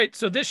Right,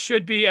 so this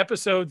should be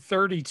episode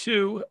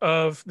 32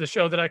 of the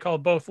show that I call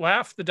Both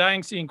Laugh, the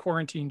Dying Scene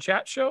Quarantine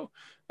Chat Show.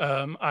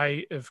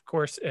 I, of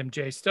course, am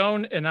Jay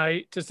Stone, and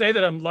to say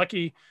that I'm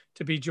lucky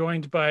to be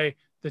joined by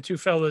the two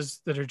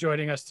fellas that are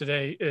joining us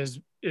today is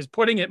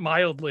putting it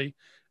mildly,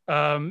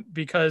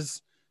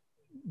 because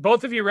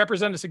both of you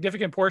represent a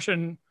significant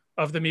portion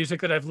of the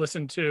music that I've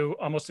listened to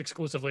almost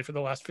exclusively for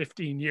the last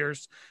 15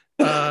 years.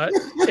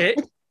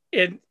 It,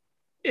 it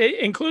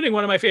including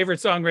one of my favorite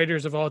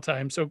songwriters of all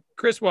time. So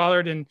Chris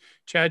Wallard and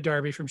Chad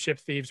Darby from Ship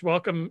Thieves,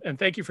 welcome and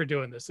thank you for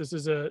doing this. This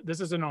is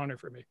an honor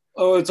for me.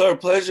 Oh, it's our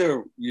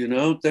pleasure.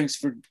 Thanks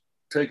for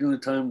taking the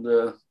time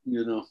to,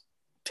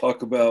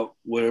 talk about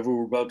whatever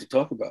we're about to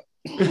talk about.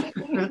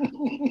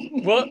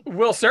 Well,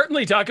 we'll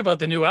certainly talk about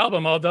the new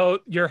album, although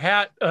your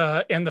hat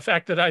and the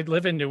fact that I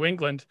live in New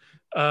England,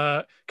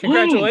 I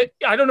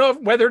don't know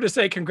whether to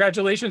say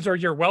congratulations or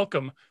you're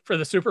welcome for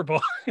the Super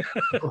Bowl.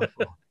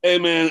 Hey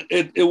man,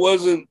 it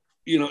wasn't,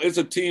 it's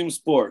a team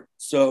sport.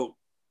 So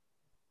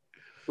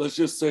let's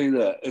just say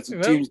that it's a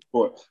team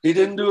sport. He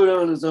didn't do it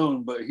on his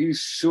own, but he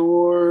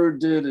sure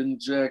did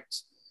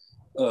inject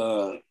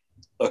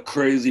a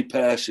crazy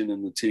passion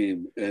in the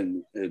team.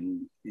 And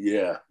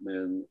yeah,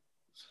 man,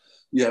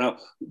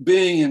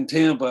 being in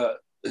Tampa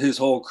his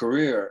whole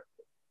career,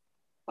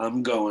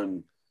 I'm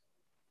going,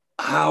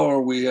 how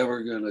are we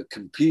ever going to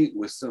compete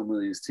with some of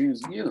these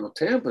teams?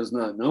 Tampa's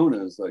not known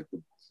as like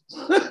the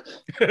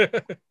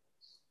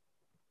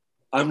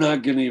I'm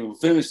not going to even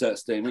finish that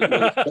statement.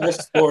 The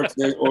best sports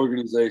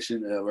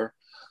organization ever.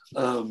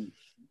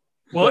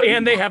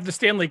 And they have the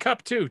Stanley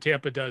Cup too.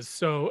 Tampa does.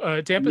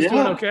 So Tampa's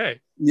doing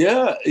okay.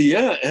 Yeah.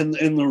 And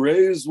the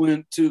Rays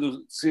went to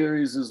the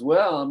series as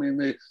well. I mean,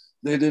 they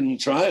didn't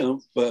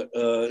triumph, but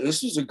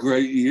this was a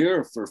great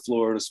year for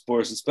Florida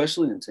sports,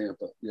 especially in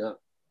Tampa. Yeah.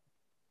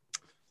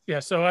 Yeah.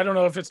 So I don't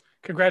know if it's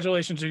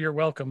congratulations or you're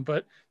welcome,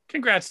 but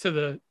congrats to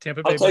the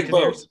Tampa Bay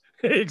Buccaneers.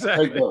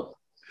 Exactly.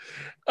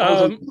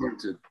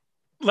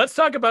 Let's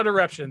talk about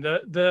Eruption.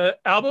 The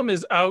album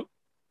is out.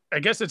 I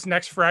guess it's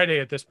next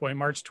Friday at this point,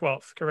 March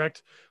 12th,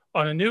 correct?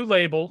 On a new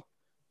label,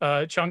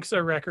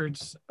 Chunksa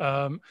Records.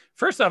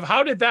 First off,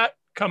 how did that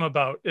come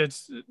about?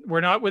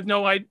 We're not with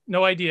No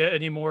Idea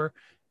anymore,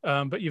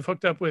 but you've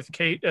hooked up with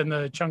Kate and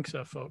the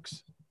Chunksa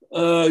folks.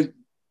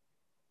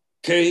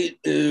 Kate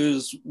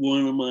is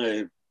one of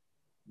my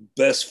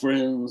best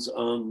friends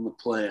on the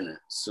planet.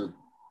 So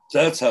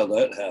that's how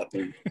that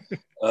happened.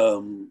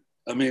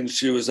 I mean,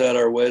 she was at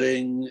our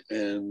wedding,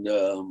 and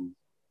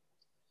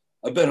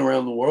I've been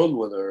around the world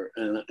with her,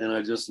 and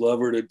I just love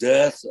her to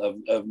death.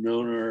 I've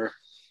known her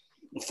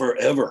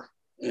forever,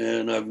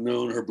 and I've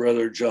known her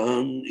brother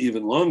John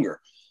even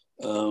longer.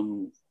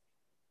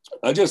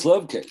 I just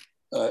love Kate.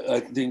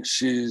 I think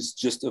she's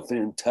just a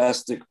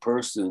fantastic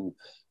person,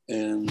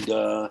 and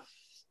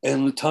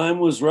the time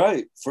was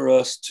right for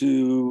us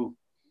to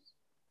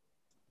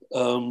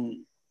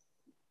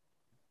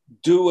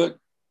do what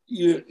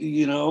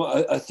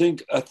I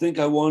think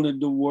I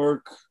wanted to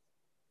work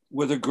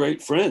with a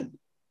great friend.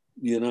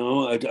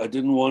 I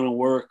didn't want to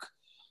work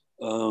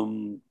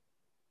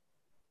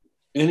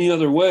any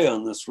other way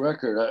on this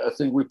record. I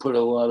think we put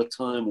a lot of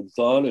time and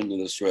thought into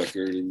this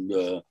record,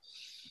 and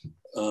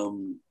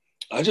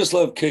I just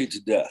love Kate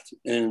to death,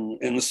 and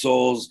the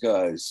Souls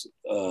guys.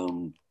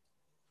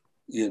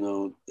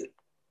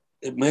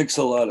 It makes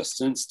a lot of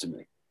sense to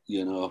me.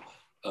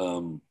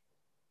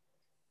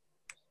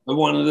 I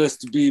wanted this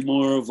to be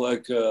more of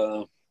like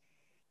an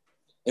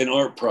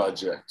art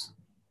project,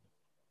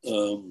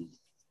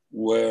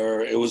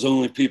 where it was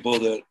only people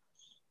that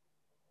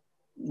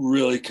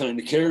really kind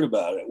of cared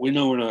about it. We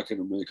know we're not going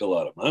to make a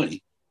lot of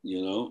money,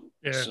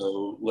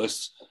 so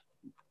let's,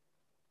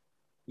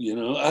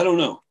 I don't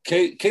know.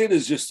 Kate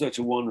is just such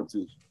a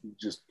wonderful,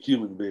 just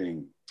human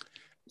being.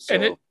 So.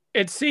 And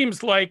it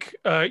seems like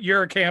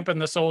your camp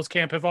and the Souls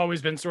camp have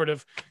always been sort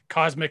of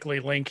cosmically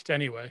linked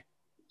anyway.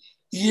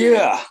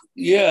 Yeah.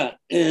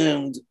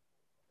 And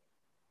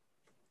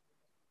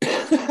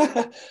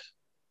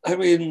I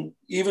mean,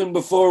 even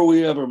before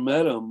we ever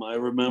met them, I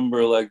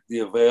remember like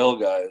the Avail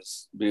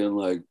guys being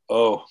like,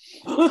 oh,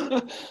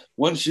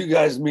 once you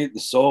guys meet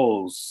the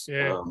Souls,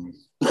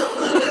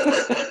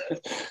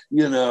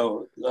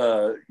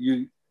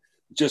 you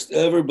just,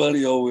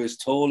 everybody always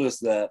told us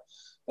that.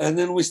 And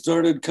then we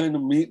started kind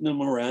of meeting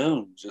them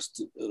around,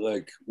 just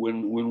like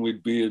when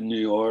we'd be in New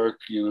York,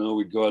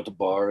 we'd go out to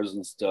bars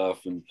and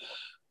stuff. And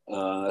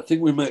I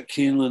think we met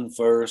Keeneland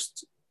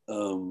first,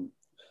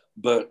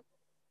 but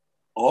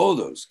all of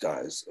those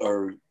guys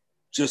are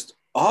just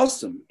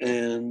awesome.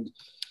 And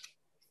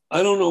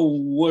I don't know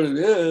what it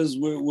is.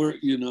 We're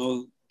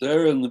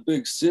they're in the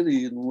big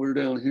city and we're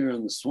down here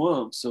in the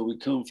swamp. So we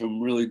come from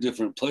really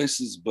different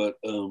places, but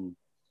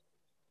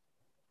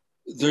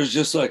there's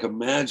just like a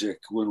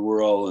magic when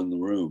we're all in the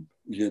room,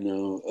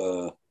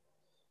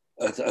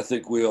 I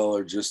think we all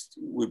are just,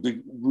 we've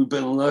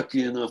been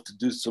lucky enough to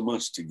do so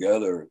much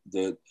together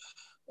that,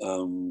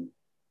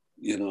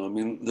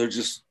 they're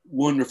just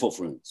wonderful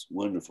friends.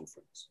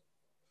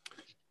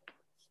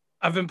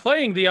 I've been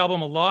playing the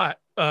album a lot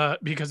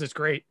because it's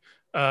great.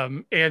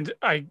 And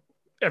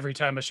every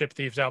time a Ship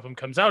Thieves album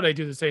comes out, I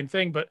do the same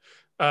thing. But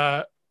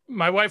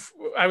my wife,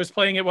 I was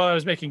playing it while I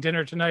was making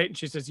dinner tonight, and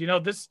she says,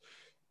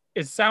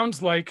 it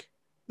sounds like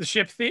the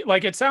Ship Thief,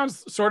 like it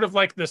sounds sort of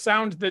like the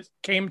sound that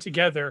came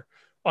together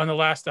on the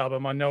last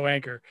album on No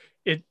Anchor.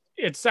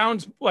 It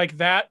sounds like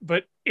that,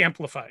 but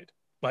amplified.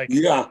 Like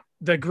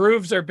the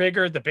grooves are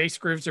bigger, the bass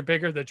grooves are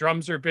bigger, the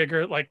drums are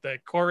bigger, like the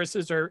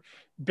choruses are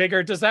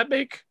bigger. Does that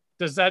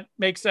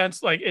make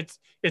sense? Like it's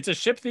a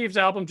Ship Thieves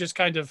album just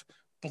kind of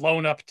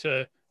blown up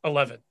to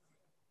 11.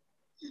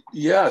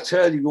 Yeah,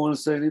 Chad, you want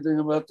to say anything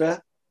about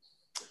that?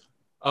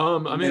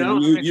 I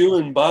mean, you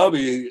and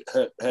Bobby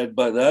had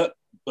by the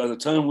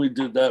time we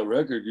did that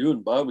record, you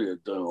and Bobby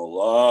had done a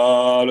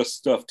lot of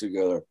stuff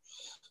together.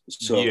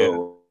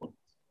 So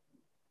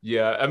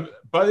yeah.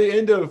 By the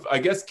end of, I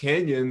guess,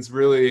 Canyons,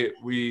 really,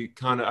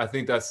 I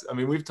think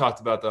we've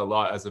talked about that a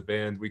lot as a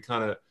band.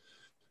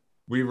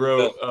 We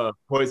wrote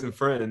Poison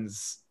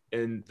Friends,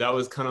 and that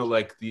was kind of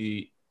like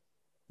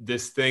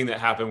this thing that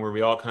happened where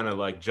we all kind of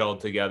like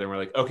gelled together, and we're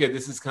like, okay,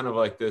 this is kind of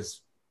like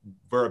this,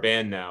 we're a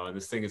band now, and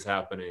this thing is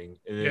happening.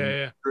 And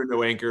then through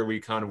No Anchor, we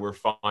kind of were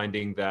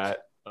finding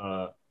that,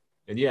 and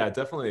yeah,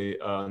 definitely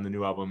on the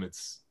new album,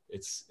 it's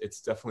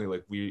definitely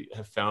like we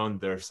have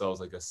found ourselves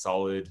like a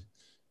solid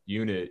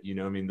unit.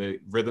 I mean, the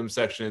rhythm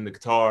section, the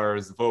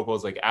guitars, the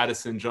vocals, like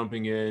Addison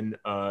jumping in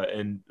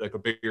and like a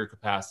bigger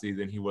capacity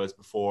than he was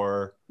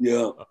before.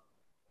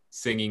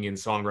 Singing and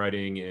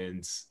songwriting, and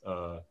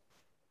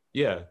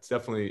it's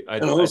definitely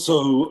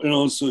also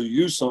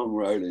you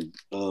songwriting,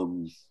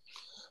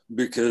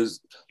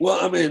 because,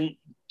 well, I mean,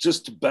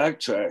 just to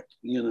backtrack,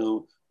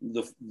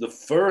 the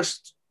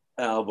first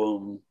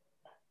album,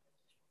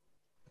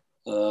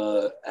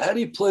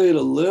 Addie played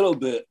a little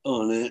bit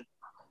on it,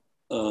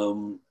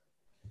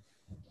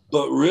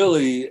 but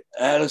really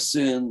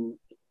Addison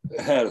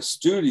had a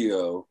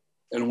studio,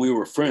 and we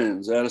were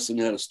friends. Addison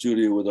had a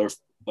studio with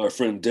our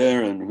friend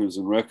Darren, who's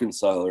in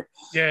Reconciler.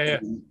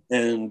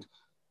 And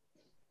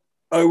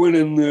I went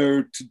in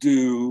there to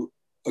do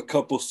a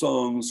couple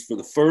songs for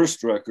the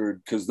first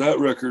record, because that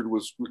record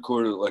was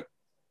recorded at like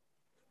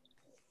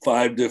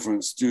 5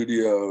 different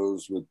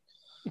studios with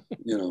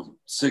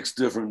 6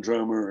 different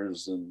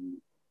drummers, and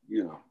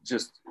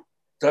just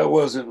that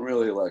wasn't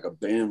really like a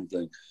band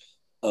thing.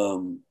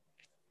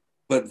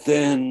 But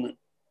then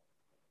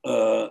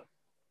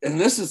and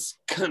this is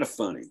kind of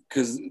funny,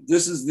 because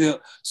this is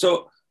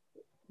so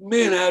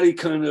me and Addie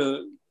kind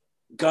of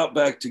got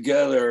back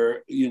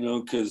together,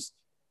 because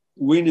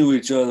we knew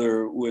each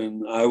other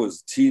when I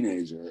was a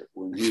teenager,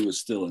 when he was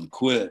still in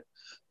Quit,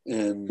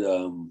 and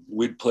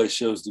we'd play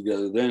shows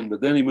together then. But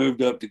then he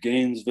moved up to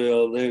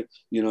Gainesville.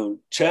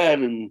 Chad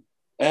and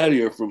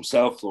Addie are from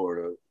South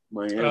Florida,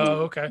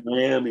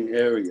 Miami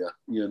area.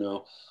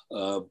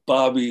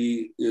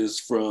 Bobby is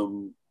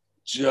from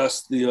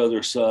just the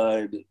other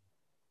side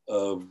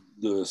of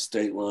the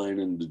state line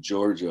into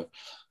Georgia.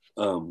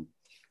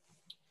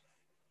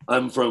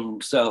 I'm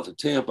from south of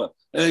Tampa.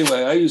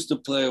 Anyway, I used to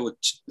play with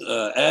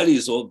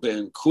Addie's old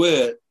band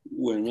Quit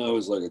when I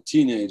was like a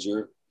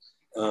teenager,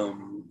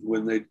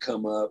 when they'd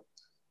come up.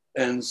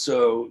 And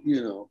so,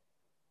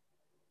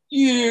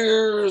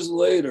 years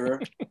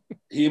later,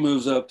 he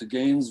moves up to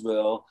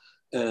Gainesville,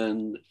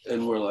 and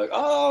we're like,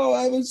 oh,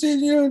 I haven't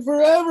seen you in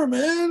forever,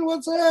 man.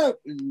 What's up?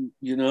 And,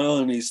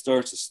 and he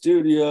starts a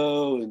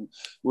studio, and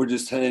we're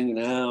just hanging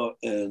out.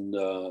 And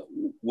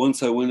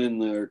once I went in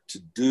there to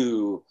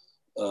do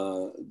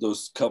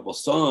those couple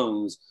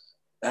songs,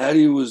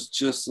 Addie was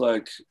just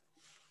like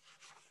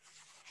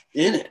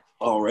in it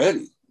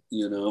already,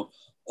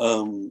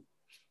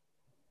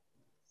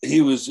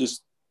 he was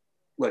just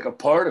like a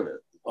part of it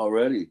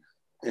already.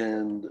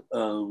 And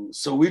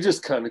so we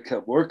just kind of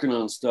kept working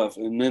on stuff,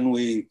 and then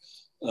we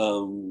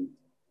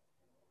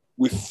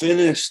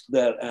finished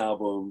that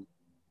album.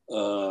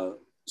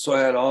 So I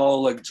had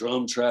all like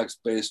drum tracks,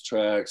 bass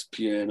tracks,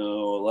 piano,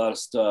 a lot of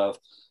stuff.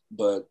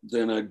 But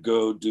then I'd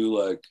go do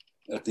like,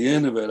 at the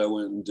end of it, I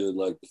went and did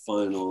like the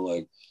final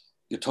like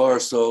guitar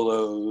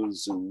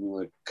solos and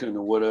like kind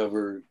of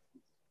whatever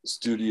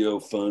studio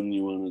fun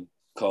you want to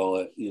call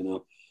it,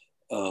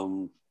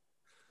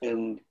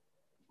 and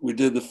we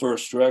did the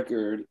first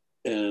record,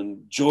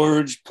 and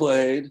George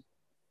played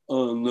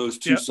on those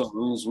 2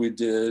 songs we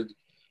did.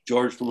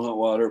 George from Hot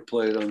Water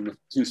played on the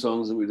 2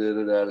 songs that we did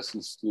at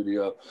Addison's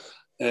studio.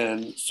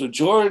 And so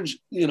George,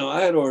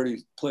 I had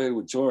already played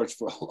with George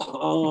for a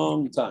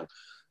long time.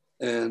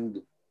 And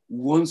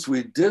once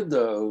we did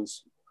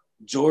those,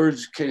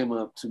 George came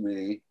up to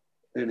me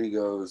and he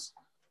goes,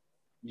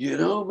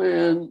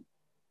 man,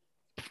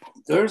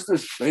 there's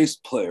this bass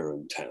player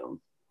in town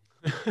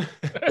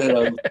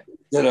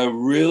that I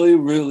really,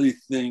 really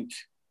think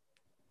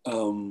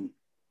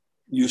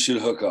you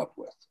should hook up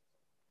with.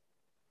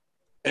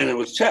 And it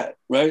was Chad,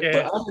 right?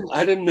 Yeah. But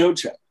I didn't know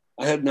Chad.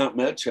 I had not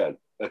met Chad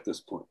at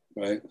this point,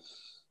 right?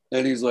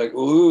 And he's like,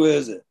 well, who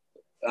is it?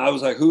 I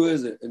was like, who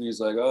is it? And he's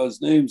like, oh,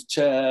 his name's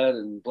Chad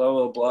and blah,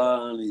 blah,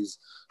 blah. And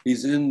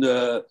he's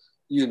into,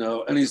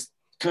 and he's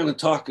kind of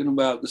talking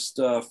about the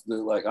stuff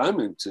that like I'm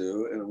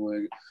into. And I'm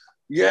like,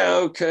 yeah,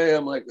 okay.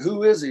 I'm like,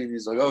 who is he? And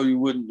he's like, oh, you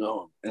wouldn't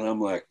know him. And I'm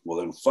like, well,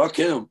 then fuck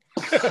him.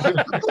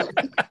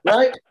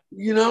 Right?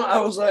 You know, I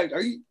was like,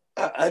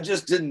 I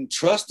just didn't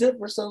trust it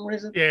for some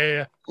reason.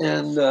 Yeah.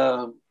 And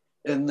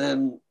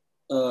then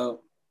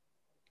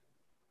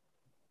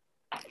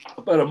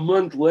about a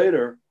month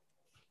later,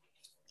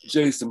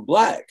 Jason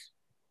Black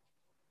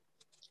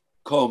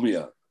called me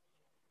up.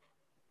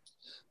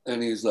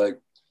 And he's like,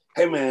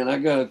 hey, man, I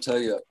got to tell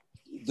you,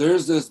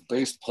 there's this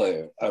bass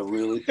player I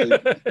really think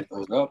you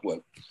hook up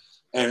with.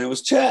 And it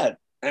was Chad.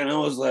 And I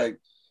was like,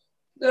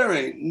 there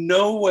ain't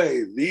no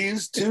way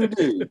these two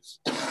dudes,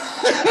 there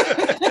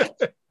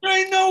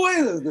ain't no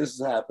way that this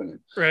is happening.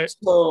 Right.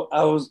 So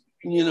I was,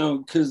 you know,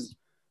 because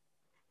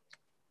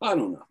I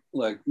don't know,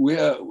 like we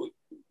have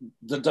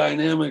the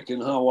dynamic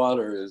in hot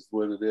water is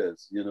what it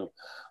is, you know.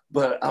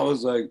 But I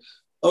was like,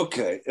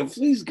 okay, if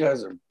these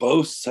guys are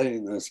both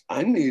saying this,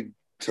 I need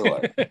to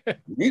like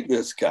meet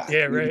this guy.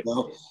 Yeah, right. You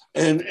know?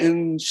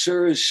 And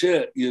sure as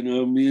shit, you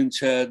know, me and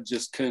Chad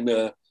just kind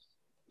of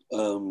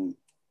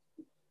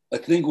I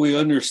think we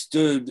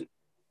understood,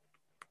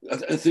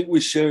 I think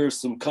we share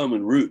some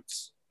common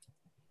roots.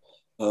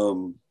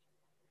 You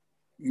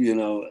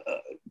know,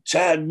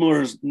 Chad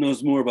knows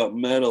more about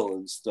metal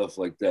and stuff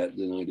like that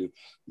than I do.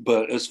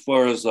 But as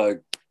far as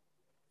like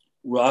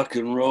rock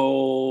and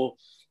roll,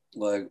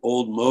 like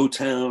old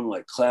Motown,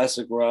 like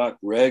classic rock,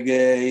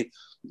 reggae,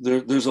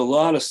 there's a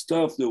lot of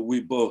stuff that we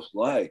both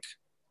like.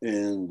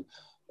 And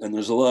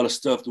there's a lot of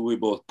stuff that we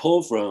both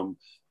pull from.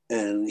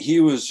 And he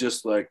was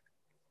just like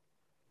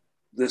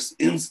this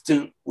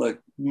instant, like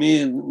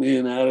me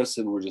and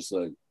Addison were just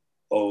like,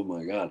 oh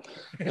my God.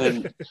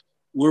 And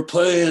we're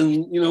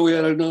playing, you know, we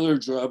had another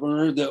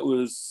drummer that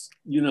was,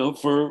 you know,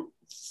 for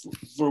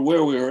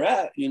where we were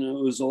at, you know,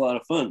 it was a lot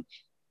of fun.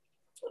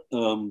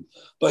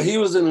 But he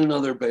was in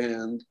another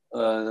band,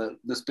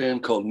 this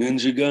band called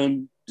Ninja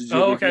Gun.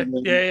 Oh, okay.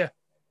 Yeah.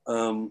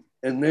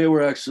 And they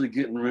were actually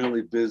getting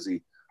really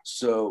busy.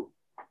 So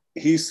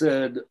he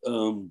said,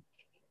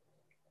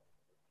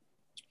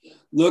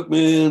 look,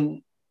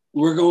 man,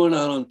 we're going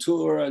out on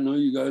tour. I know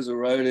you guys are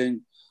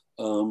writing.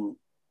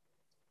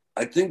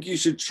 I think you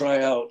should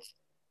try out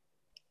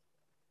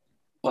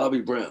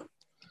Bobby Brown,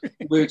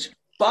 which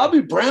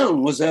Bobby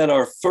Brown was at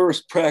our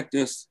first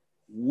practice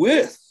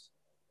with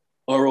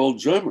our old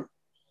drummer.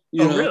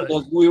 You know, really?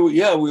 like we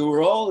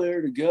were all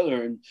there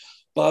together. And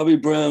Bobby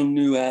Brown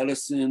knew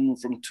Addison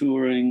from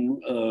touring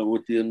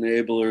with the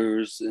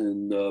Enablers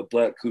and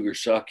Black Cougar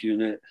Shock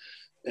Unit.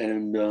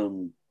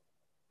 And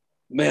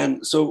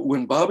man, so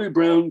when Bobby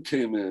Brown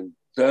came in,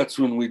 that's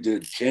when we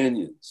did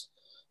Canyons.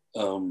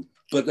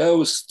 But that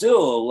was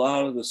still a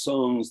lot of the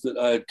songs that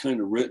I had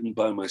kind of written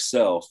by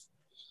myself.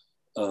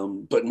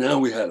 But now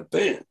we had a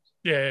band.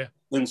 Yeah.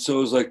 And so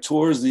it was like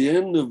towards the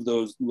end of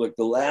those, like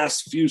the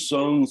last few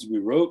songs we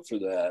wrote for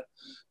that,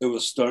 it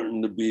was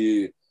starting to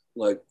be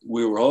like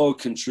we were all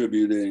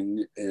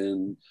contributing,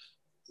 and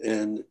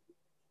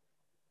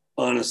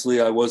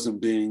honestly, I wasn't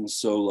being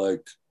so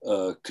like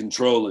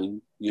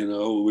controlling, you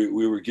know,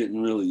 we were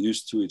getting really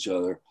used to each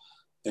other.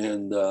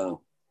 And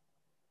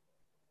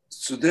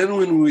so then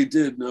when we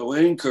did No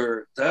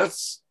Anchor,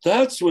 that's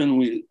when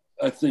we,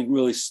 I think,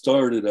 really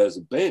started as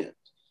a band.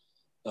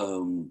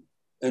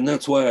 And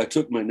that's why I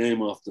took my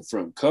name off the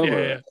front cover.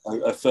 Yeah.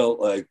 I felt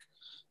like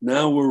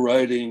now we're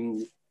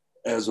writing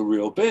as a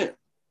real band.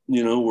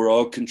 You know, we're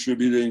all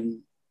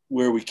contributing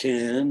where we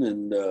can,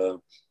 and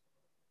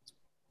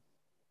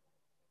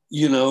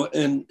you know,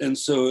 and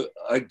so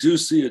I do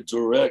see a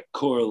direct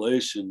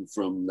correlation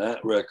from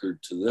that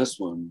record to this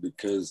one,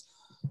 because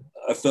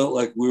I felt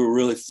like we were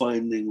really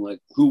finding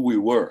like who we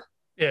were.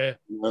 Yeah.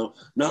 You know,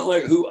 not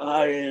like who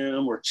I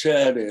am or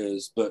Chad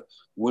is, but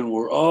when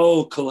we're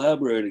all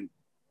collaborating,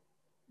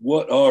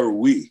 what are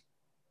we,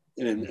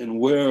 and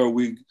where are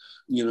we?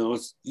 You know,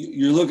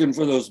 you're looking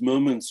for those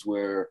moments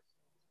where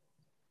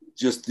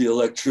just the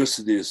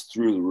electricity is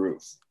through the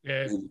roof.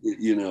 Yeah. And,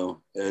 you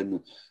know,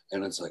 and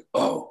it's like,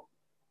 oh,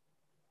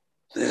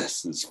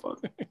 this is fun.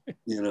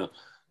 You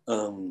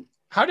know.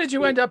 How did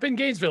you end up in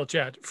Gainesville,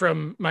 Chad,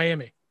 from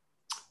Miami?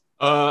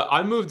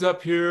 I moved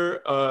up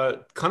here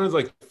kind of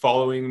like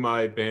following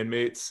my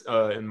bandmates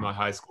in my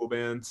high school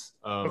bands.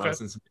 I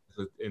was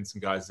in some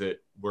guys that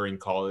were in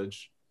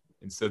college.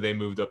 And so they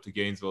moved up to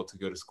Gainesville to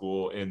go to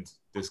school. And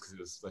this, because it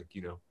was like,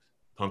 you know,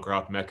 punk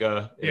rock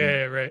mecca.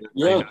 Yeah, right.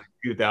 Yeah.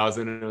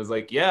 2000. And it was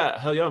like, yeah,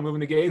 hell yeah, I'm moving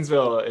to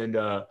Gainesville. And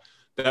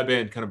that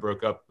band kind of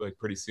broke up like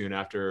pretty soon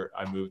after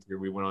I moved here.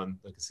 We went on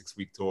like a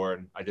 6-week tour,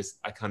 and I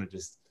kind of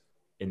just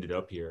ended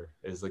up here.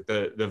 It was like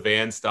the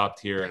van stopped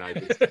here, and I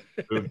just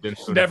moved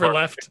into never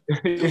left.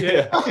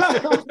 Yeah. I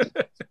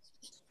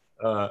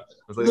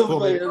was like, cool,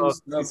 man,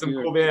 see some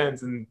cool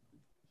bands, and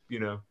you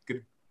know,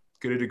 get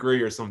a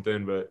degree or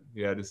something. But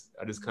yeah,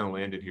 I just kind of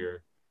landed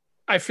here.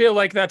 I feel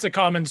like that's a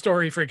common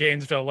story for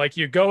Gainesville. Like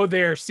you go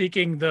there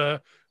seeking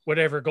the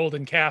whatever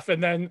golden calf,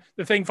 and then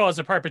the thing falls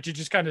apart, but you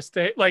just kind of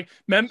stay. Like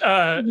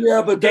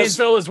yeah, but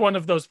Gainesville is one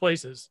of those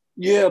places.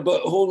 Yeah,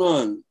 but hold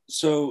on.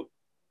 So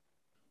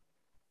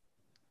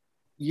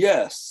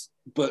yes,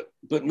 but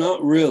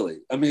not really.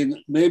 I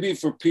mean, maybe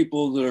for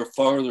people that are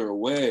farther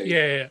away.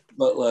 Yeah.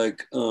 But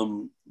like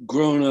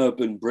growing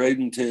up in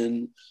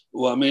Bradenton,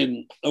 well, I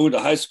mean, I went to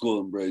high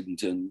school in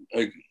Bradenton.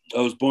 I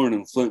was born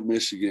in Flint,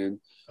 Michigan.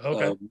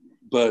 Okay.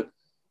 But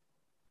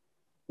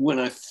when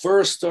I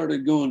first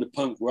started going to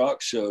punk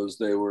rock shows,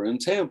 they were in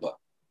Tampa,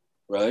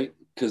 right?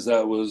 Because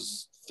that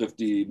was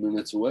 50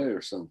 minutes away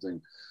or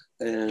something.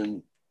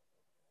 And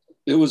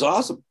it was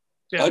awesome.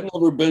 Yeah. I'd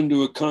never been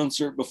to a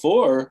concert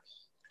before.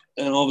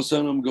 And all of a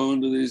sudden I'm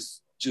going to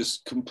these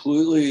just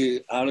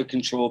completely out of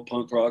control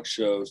punk rock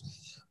shows.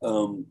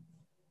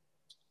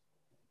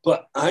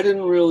 But I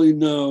didn't really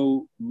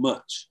know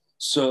much.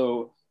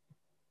 So,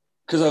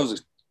 because I was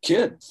a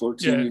kid,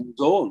 14 years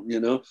old, you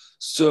know?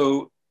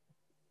 So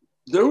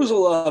there was a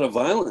lot of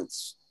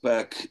violence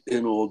back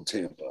in old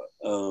Tampa.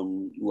 A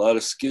lot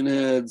of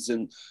skinheads.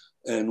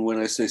 And when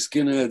I say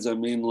skinheads, I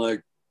mean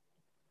like,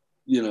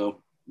 you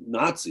know,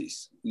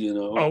 Nazis, you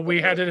know? Oh, we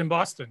had it in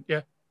Boston.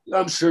 Yeah.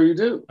 I'm sure you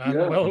do. I'm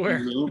well aware.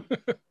 You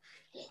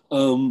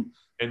know?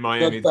 In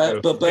Miami.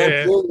 But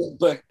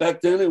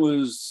back then it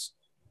was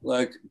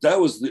like, that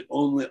was the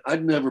only,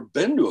 I'd never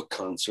been to a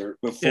concert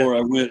before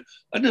I went.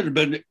 I'd never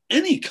been to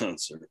any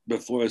concert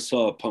before I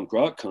saw a punk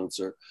rock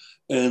concert.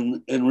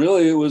 And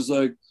really it was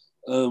like,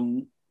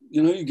 you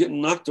know, you're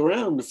getting knocked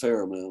around a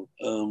fair amount.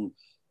 And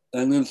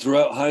then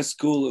throughout high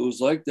school, it was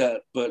like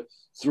that. But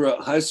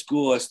throughout high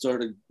school, I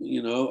started,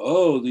 you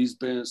know,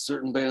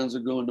 certain bands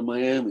are going to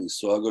Miami,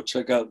 so I'll go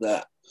check out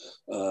that.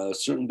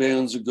 Certain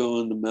bands are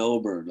going to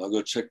Melbourne, I'll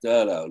go check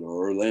that out,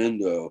 or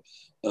Orlando.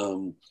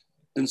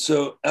 And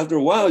so after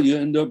a while, you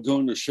end up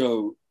going to a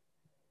show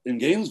in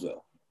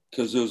Gainesville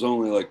because it was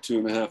only like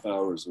 2.5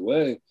 hours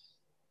away.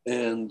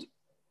 And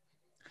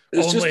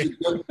it's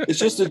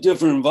just a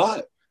different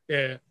vibe.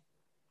 Yeah.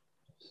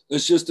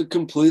 It's just a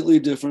completely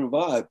different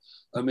vibe.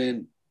 I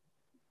mean,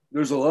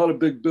 there's a lot of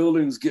big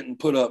buildings getting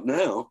put up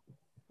now,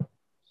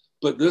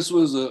 but this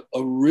was a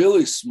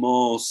really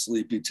small,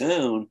 sleepy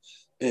town.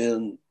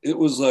 And it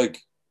was like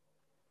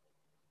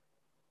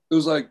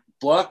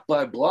block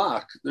by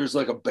block, there's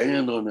like a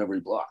band on every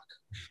block.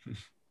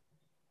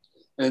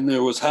 And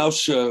there was house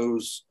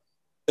shows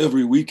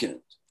every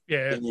weekend.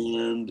 Yeah.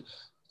 And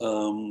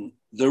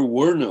there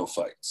were no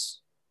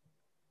fights.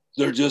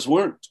 There just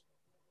weren't.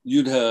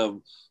 You'd have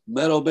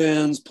metal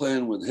bands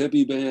playing with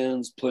hippie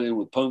bands, playing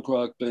with punk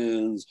rock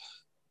bands.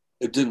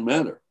 It didn't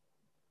matter.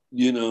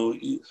 You know,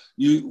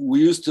 we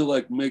used to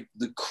like make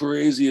the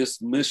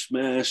craziest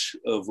mishmash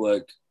of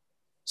like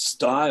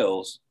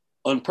styles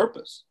on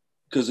purpose.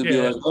 Because it'd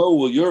be like, oh,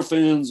 well, your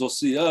fans will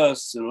see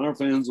us and our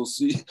fans will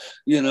see,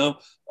 you know.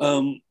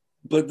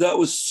 But that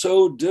was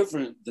so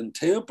different than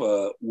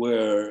Tampa,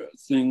 where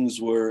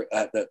things were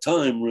at that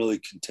time really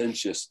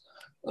contentious.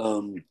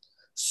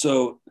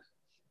 So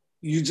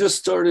you just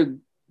started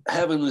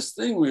having this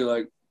thing where you're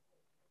like,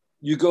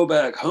 you go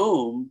back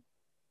home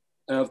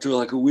after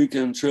like a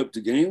weekend trip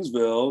to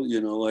Gainesville,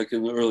 you know, like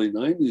in the early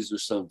 90s or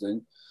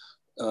something.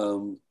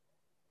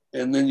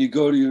 And then you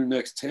go to your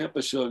next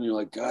Tampa show and you're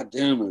like, God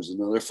damn, there's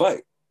another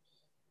fight.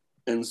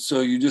 And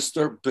so you just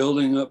start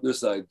building up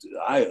this idea.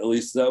 At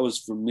least that was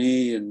for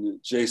me and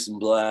Jason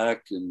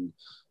Black and,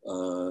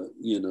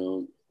 you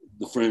know,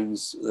 the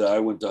friends that I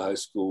went to high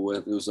school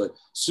with. It was like, as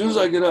soon as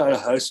I get out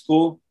of high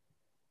school,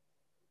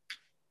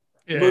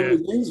 move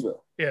to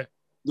Gainesville. Yeah.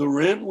 The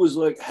rent was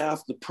like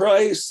half the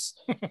price.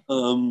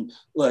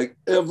 Like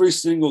every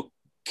single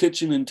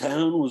kitchen in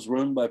town was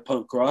run by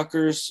punk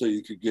rockers, so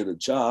you could get a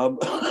job.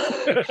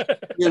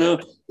 You know,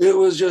 it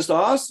was just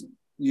awesome.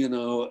 You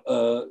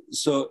know,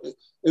 so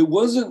it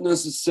wasn't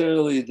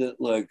necessarily that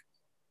like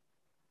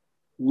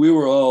we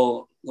were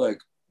all like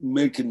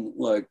making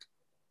like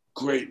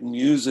great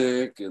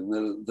music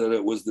and that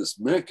it was this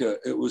mecca.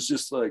 It was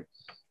just like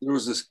there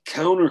was this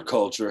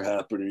counterculture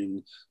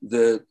happening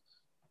that,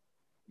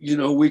 you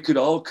know, we could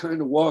all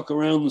kind of walk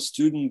around the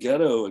student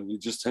ghetto and you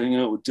just hang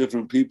out with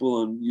different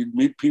people and you'd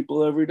meet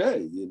people every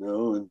day, you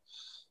know,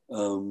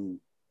 and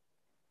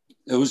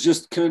it was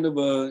just kind of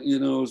a, you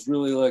know, it was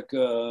really like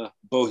a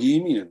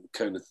bohemian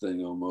kind of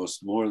thing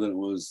almost, more than it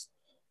was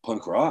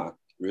punk rock,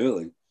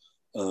 really.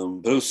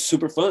 But it was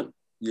super fun,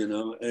 you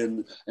know,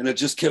 and it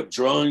just kept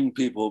drawing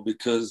people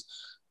because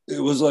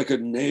it was like a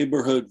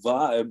neighborhood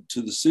vibe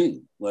to the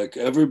scene. Like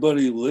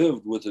everybody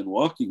lived within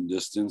walking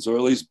distance or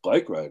at least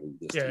bike riding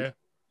distance. Yeah.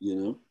 You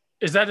know,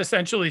 is that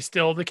essentially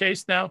still the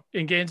case now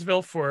in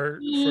Gainesville for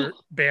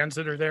bands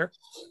that are there?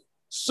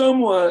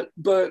 Somewhat,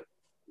 but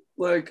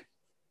like,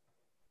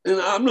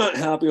 and I'm not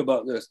happy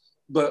about this,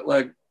 but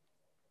like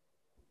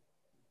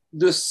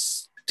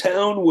this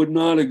town would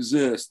not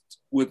exist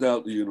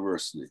without the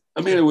university.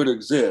 I mean, it would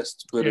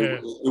exist, but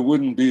it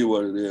wouldn't be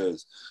what it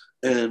is.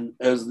 And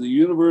as the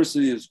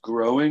university is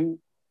growing,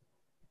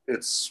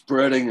 it's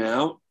spreading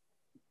out.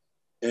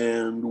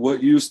 And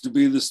what used to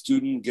be the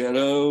student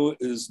ghetto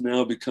is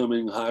now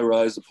becoming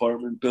high-rise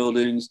apartment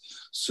buildings.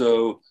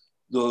 So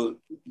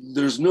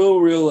there's no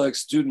real like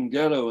student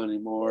ghetto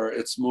anymore.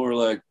 It's more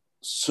like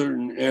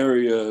certain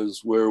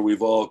areas where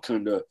we've all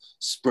kind of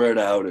spread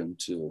out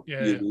into.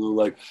 You know,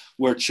 like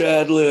where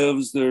Chad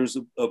lives, there's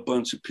a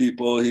bunch of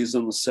people. He's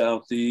in the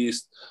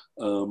southeast.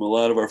 A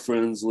lot of our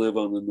friends live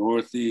on the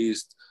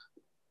northeast.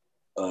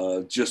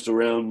 Just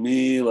around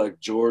me, like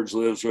George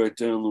lives right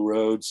down the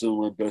road. Some of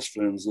my best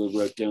friends live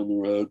right down the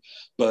road.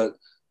 But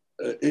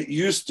it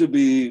used to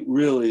be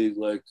really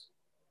like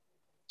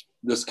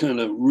this kind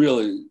of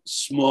really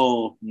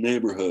small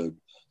neighborhood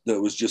that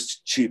was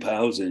just cheap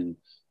housing,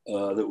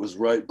 that was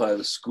right by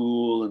the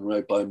school and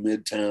right by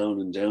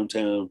Midtown and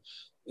downtown.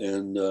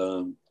 And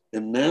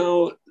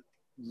now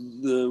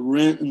the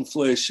rent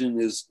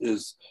inflation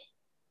is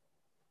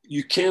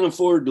you can't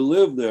afford to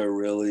live there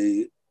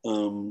really,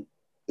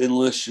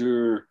 unless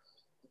you're,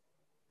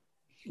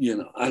 you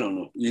know, I don't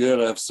know, you got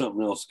to have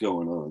something else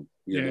going on.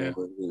 You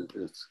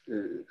know,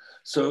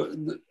 so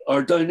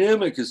our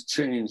dynamic has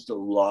changed a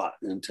lot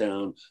in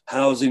town.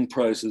 Housing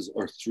prices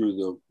are through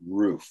the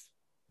roof,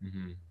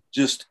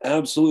 just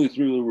absolutely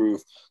through the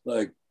roof.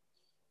 Like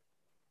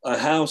a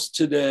house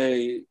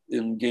today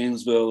in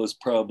Gainesville is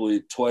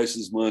probably twice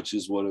as much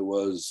as what it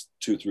was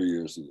 2-3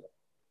 years ago.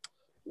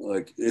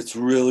 Like it's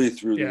really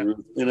through the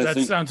roof. And I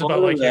think sounds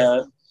about like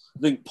that. I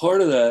think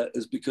part of that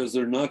is because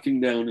they're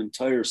knocking down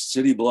entire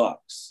city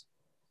blocks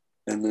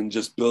and then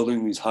just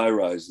building these high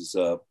rises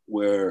up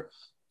where,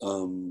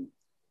 you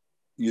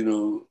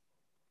know,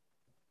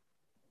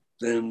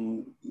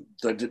 then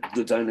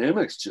the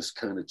dynamics just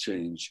kind of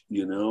change,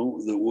 you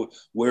know,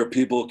 where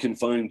people can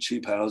find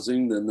cheap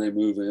housing, then they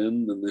move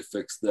in, then they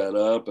fix that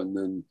up, and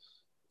then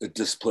it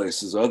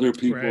displaces other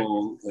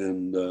people. Right.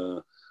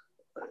 And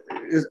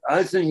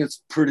I think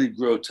it's pretty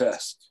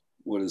grotesque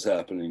what is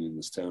happening in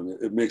this town.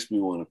 It makes me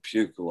want to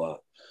puke a lot.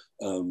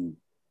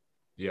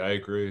 Yeah, I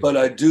agree. But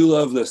I do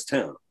love this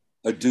town.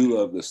 I do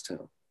love this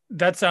town.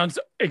 That sounds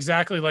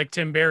exactly like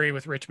Tim Barry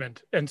with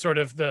Richmond and sort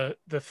of the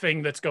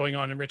thing that's going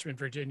on in Richmond,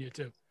 Virginia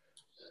too.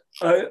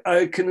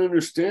 I can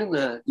understand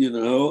that, you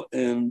know,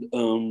 and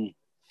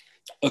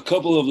a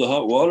couple of the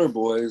Hot Water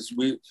Boys,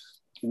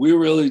 we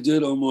really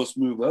did almost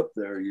move up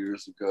there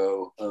years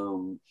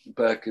ago,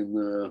 back in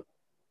the,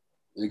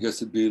 I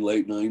guess it'd be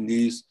late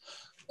 90s.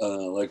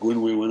 Like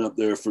when we went up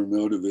there for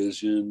No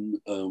Division,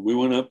 we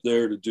went up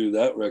there to do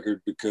that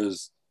record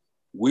because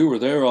we were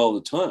there all the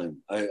time.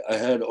 I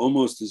had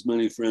almost as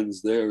many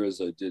friends there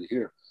as I did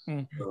here.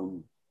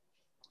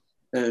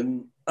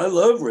 And I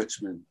love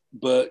Richmond,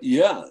 but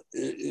yeah,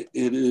 it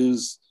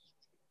is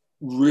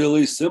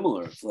really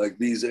similar. Like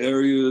these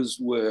areas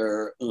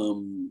where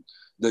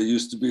there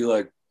used to be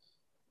like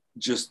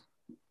just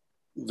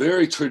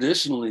very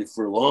traditionally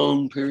for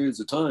long periods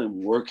of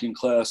time, working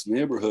class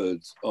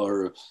neighborhoods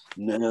are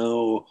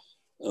now,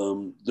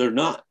 they're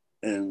not,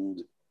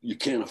 and you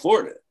can't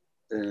afford it.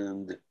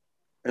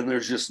 And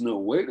there's just no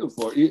way to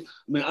afford it.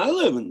 I mean, I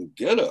live in the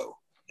ghetto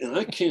and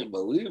I can't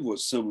believe what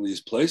some of these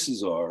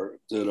places are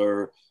that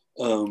are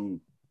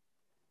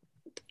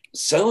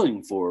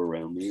selling for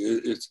around me.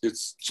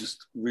 It's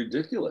just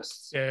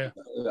ridiculous. Yeah.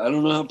 I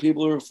don't know how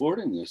people are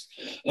affording this.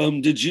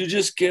 Did you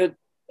just get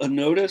a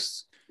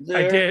notice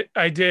there?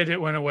 I did. It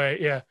went away.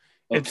 Yeah.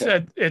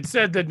 Okay. It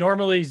said that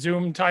normally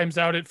Zoom times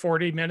out at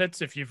 40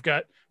 minutes if you've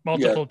got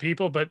multiple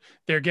people, but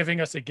they're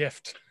giving us a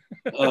gift.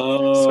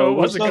 So it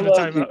wasn't going to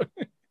time out.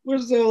 We're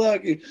so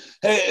lucky.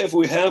 Hey, if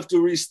we have to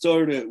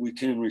restart it, we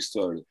can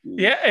restart it.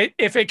 Yeah,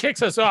 if it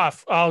kicks us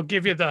off, I'll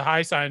give you the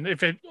high sign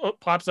if it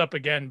pops up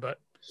again. But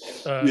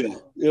yeah,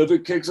 if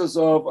it kicks us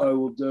off, I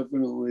will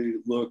definitely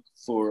look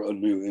for a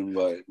new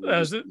invite.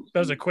 That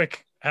was a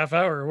quick half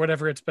hour or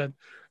whatever it's been.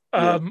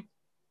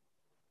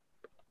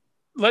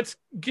 Let's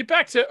get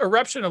back to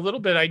Eruption a little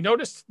bit. I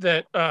noticed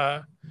that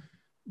the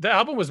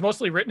album was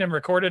mostly written and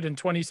recorded in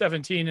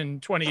 2017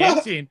 and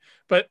 2018,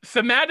 but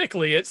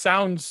thematically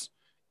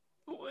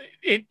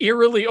it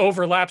eerily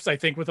overlaps, I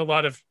think, with a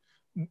lot of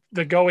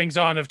the goings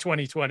on of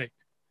 2020.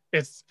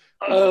 It's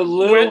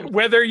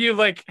whether you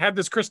like had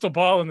this crystal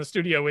ball in the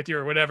studio with you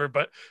or whatever,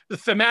 but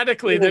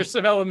thematically there's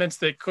some elements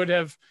that could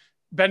have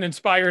been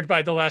inspired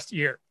by the last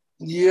year.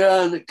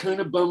 Yeah, and it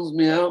kind of bums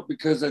me out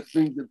because I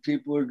think that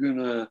people are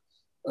gonna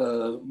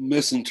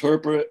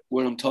misinterpret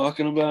what I'm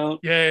talking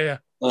about. Yeah.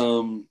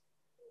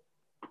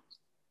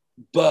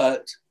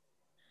 But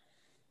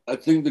I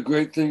think the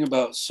great thing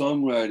about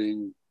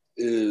songwriting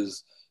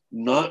is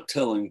not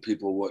telling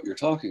people what you're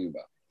talking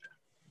about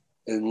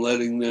and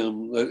letting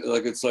them,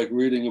 like it's like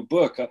reading a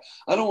book.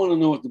 I don't want to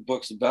know what the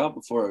book's about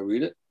before I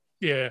read it.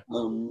 Yeah.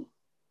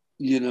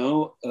 You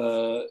know,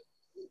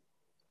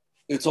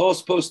 it's all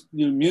supposed,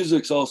 you know,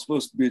 music's all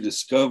supposed to be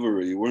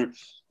discovery.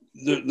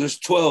 There's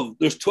 12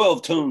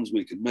 tones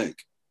we can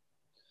make.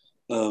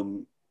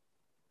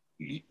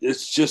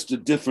 It's just a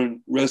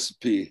different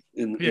recipe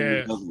in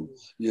the oven,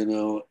 you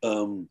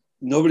know.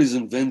 Nobody's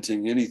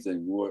inventing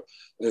anything.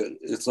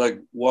 It's like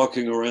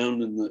walking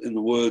around in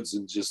the woods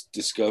and just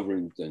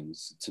discovering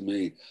things to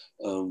me.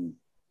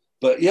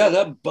 But yeah,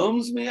 that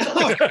bums me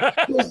out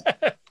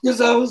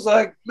because I was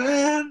like,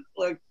 man,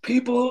 like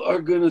people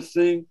are gonna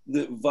think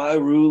that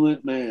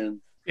Virulent Man,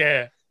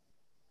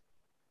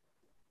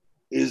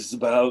 is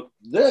about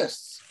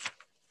this.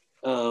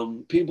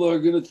 People are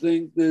going to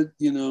think that,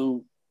 you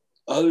know,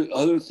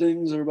 other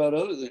things are about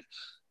other things.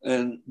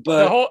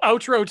 But the whole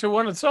outro to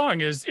one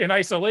song is in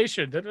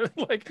isolation.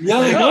 Like, yeah,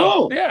 I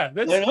know. Yeah,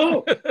 I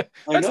know.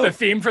 That's the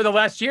theme for the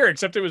last year,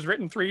 except it was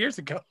written 3 years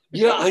ago.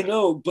 Yeah, I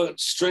know. But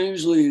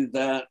strangely,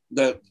 that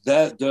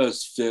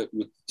does fit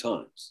with the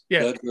times.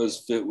 Yeah, that does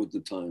fit with the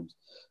times,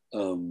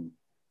 in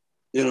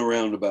a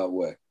roundabout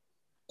way.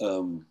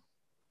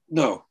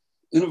 No,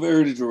 in a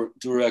very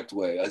direct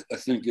way. I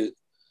think it.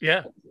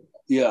 Yeah.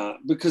 Yeah,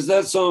 because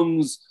that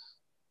song's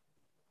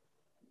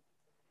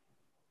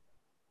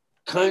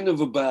kind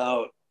of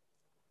about,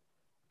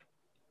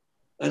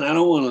 and I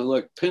don't want to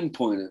like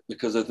pinpoint it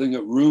because I think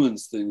it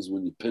ruins things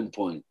when you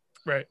pinpoint.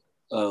 Right.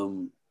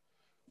 But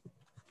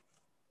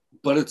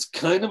it's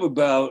kind of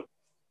about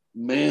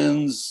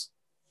man's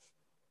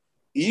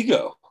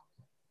ego,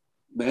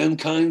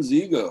 mankind's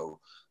ego,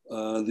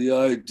 the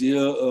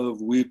idea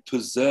of we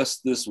possess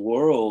this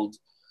world,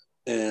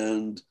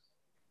 and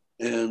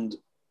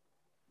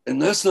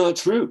that's not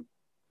true.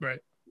 Right.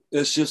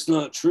 It's just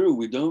not true.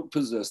 We don't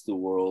possess the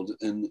world,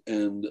 and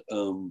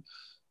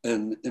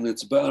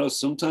it's about us.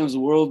 Sometimes the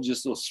world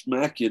just will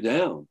smack you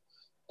down,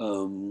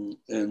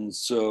 and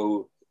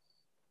so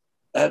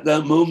at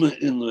that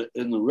moment in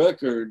the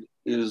record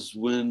is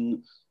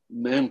when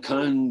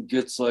mankind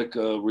gets like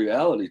a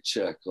reality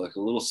check, like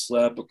a little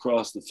slap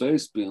across the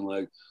face, being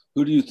like,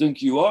 "Who do you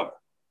think you are?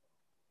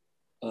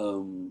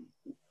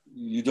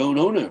 You don't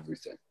own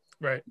everything."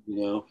 Right. You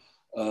know.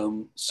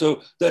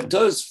 So that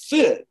does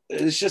fit.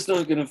 It's just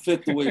not going to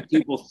fit the way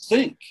people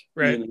think.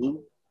 Right. You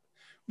know?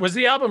 Was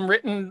the album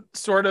written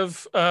sort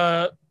of,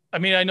 I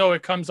mean, I know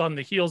it comes on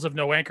the heels of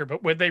No Anchor,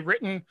 but were they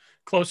written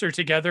closer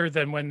together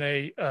than when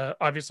they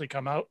obviously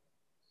come out?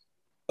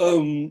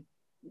 Well,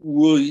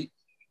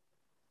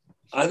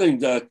 I think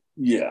that,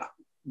 yeah,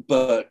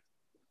 but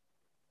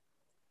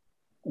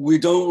we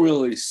don't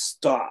really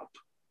stop.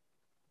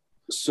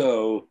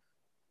 So,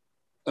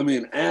 I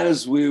mean,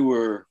 as we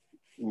were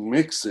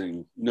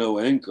mixing No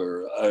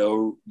Anchor,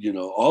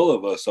 all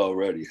of us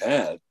already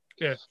had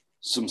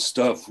some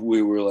stuff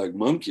we were like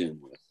monkeying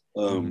with.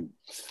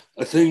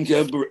 I think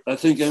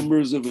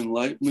Embers of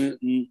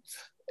Enlightenment, and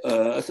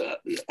I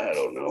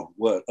don't know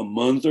what, a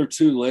month or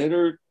two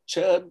later,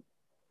 Chad.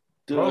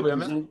 Probably. I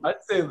mean,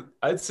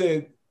 I'd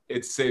say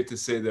it's safe to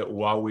say that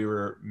while we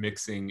were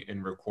mixing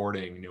and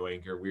recording No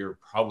Anchor, we were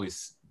probably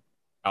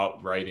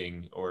out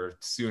writing, or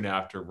soon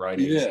after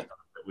writing stuff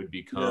that would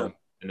become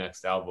the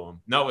next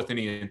album, not with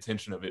any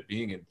intention of it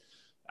being an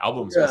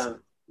album. Yeah,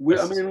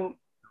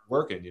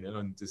 working, you know,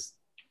 and just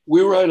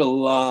we write a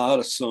lot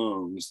of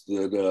songs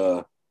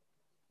that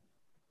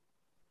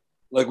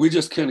like we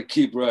just kind of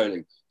keep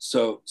writing.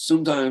 So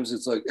sometimes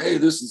it's like, hey,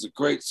 this is a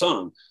great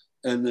song,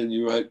 and then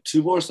you write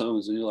 2 more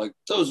songs and you're like,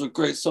 those are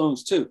great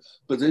songs too.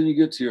 But then you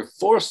get to your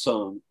 4th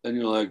song and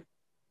you're like,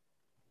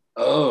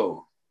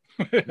 oh,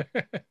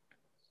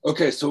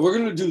 okay, so we're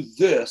gonna do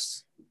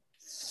this.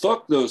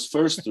 Fuck those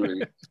first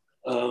 3.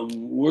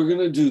 We're going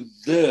to do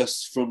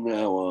this from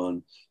now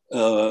on.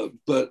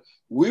 But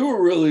we were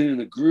really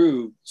in a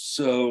groove.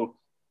 So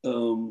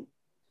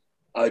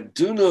I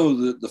do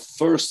know that the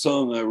first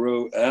song I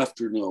wrote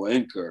after No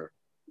Anchor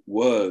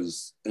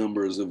was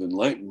Embers of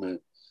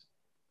Enlightenment.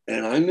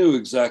 And I knew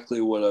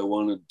exactly what I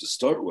wanted to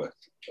start with.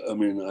 I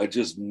mean, I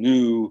just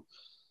knew,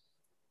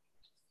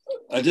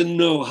 I didn't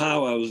know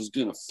how I was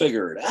going to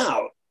figure it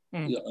out.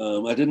 I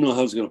didn't know how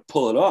I was going to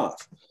pull it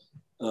off.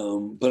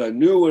 But I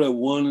knew what I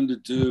wanted to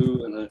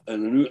do,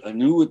 and I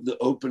knew what the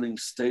opening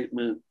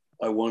statement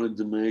I wanted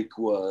to make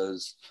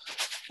was,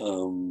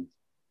 and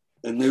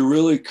they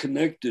really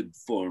connected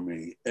for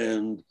me.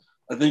 And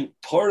I think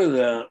part of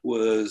that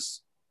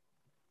was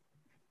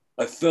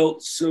I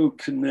felt so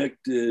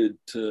connected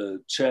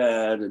to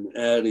Chad and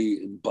Addie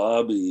and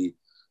Bobby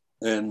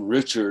and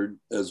Richard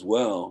as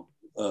well,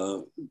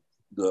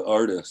 the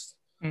artist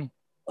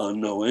on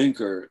No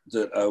Anchor,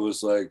 that I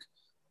was like,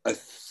 I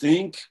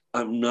think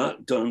I'm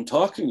not done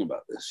talking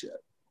about this yet.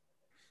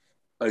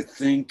 I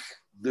think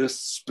this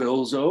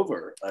spills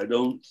over. I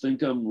don't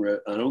think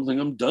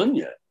I'm done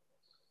yet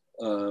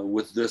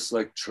with this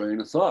like train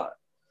of thought.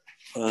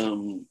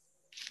 And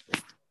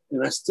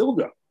I still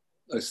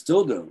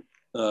don't.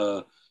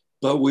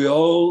 But we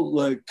all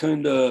like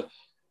kind of,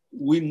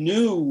 we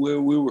knew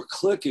where we were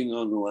clicking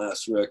on the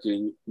last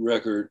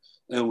record,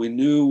 and we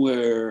knew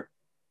where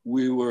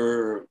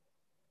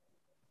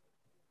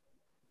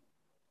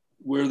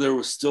there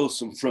was still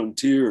some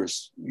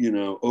frontiers, you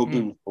know,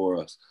 open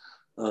for us.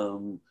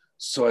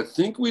 So I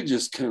think we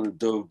just kind of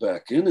dove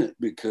back in it,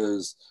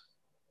 because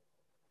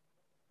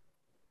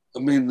I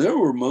mean, there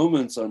were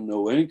moments on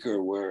No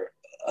Anchor where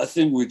I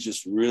think we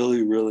just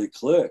really, really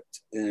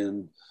clicked,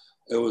 and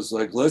it was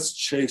like, let's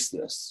chase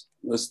this.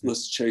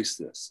 Let's chase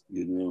this,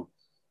 you know,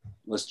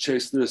 let's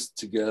chase this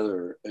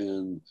together.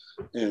 And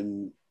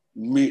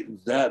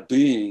that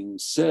being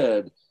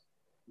said,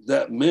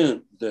 that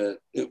meant that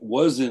it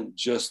wasn't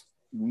just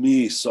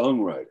me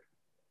songwriting.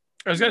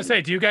 I was going to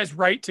say, do you guys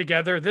write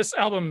together? This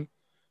album,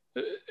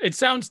 it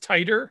sounds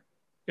tighter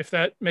if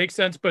that makes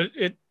sense. But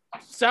it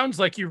sounds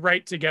like you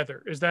write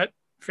together. Is that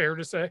fair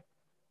to say?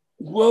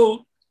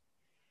 Well,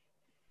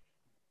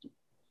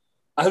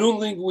 I don't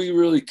think we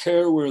really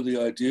care where the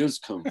ideas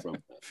come from.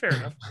 Fair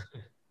enough.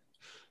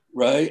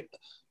 Right?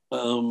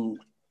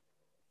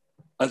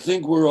 I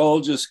think we're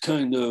all just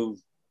kind of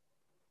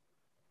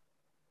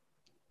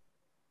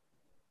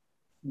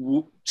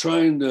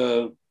trying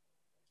to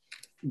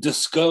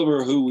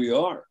discover who we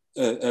are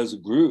as a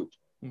group.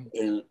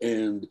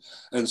 And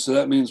so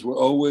that means we're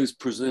always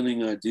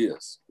presenting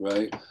ideas,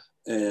 right?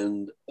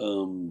 And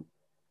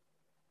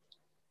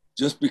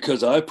just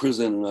because I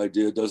present an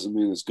idea doesn't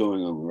mean it's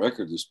going on the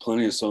record. There's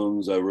plenty of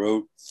songs I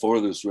wrote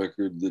for this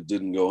record that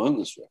didn't go on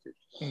this record.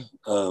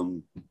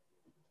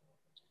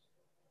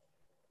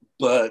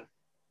 But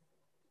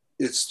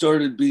it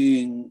started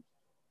being,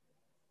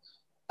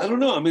 I don't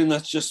know, I mean,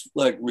 that's just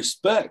like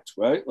respect,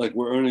 right? Like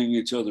we're earning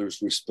each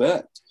other's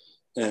respect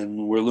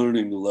and we're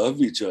learning to love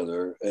each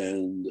other.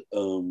 And,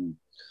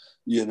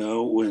 you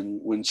know,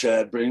 when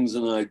Chad brings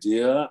an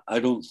idea, I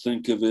don't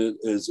think of it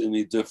as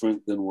any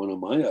different than one of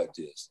my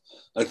ideas.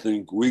 I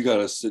think we got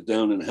to sit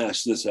down and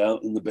hash this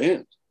out in the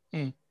band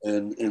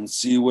and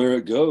see where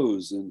it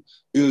goes. And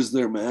is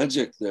there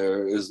magic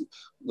there? Is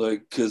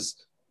like, because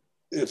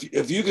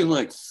if you can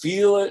like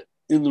feel it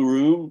in the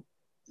room,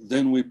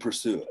 then we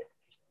pursue it.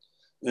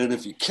 And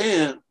if you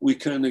can't, we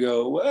kind of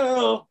go,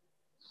 well,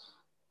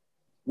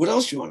 what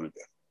else you want to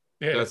do?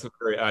 Yeah, that's a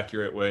very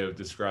accurate way of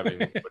describing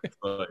what it's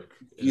like.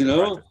 You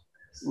know,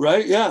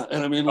 right? Yeah.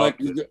 And I mean, like,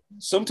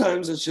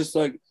 sometimes it's just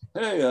like,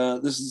 hey,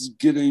 this is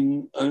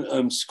getting,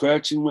 I'm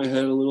scratching my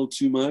head a little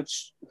too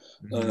much.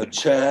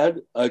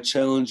 Chad, I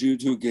challenge you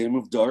to a game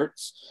of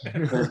darts.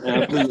 And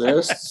after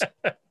this,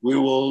 we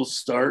will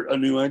start a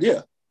new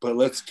idea. But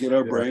let's get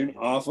our brain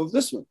off of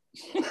this one.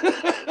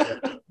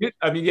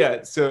 I mean,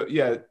 yeah. So,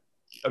 yeah.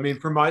 I mean,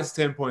 from my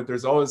standpoint,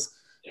 there's always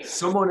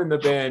someone in the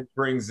band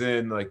brings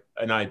in like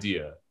an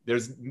idea.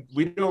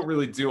 We don't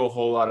really do a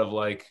whole lot of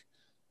like,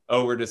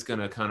 oh, we're just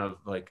gonna kind of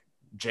like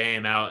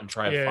jam out and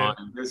try to find.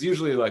 There's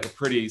usually like a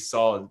pretty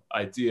solid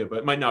idea, but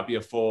it might not be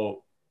a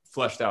full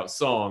fleshed out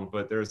song,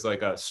 but there's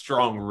like a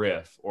strong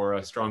riff or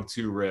a strong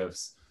two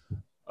riffs.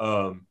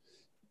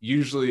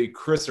 Usually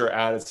Chris or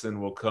Addison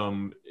will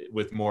come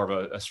with more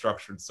of a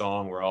structured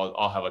song where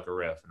I'll have like a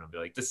riff and I'll be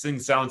like, this thing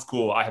sounds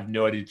cool. I have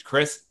no idea.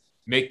 Chris,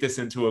 make this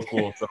into a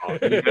cool song,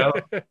 you know?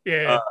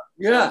 Yeah.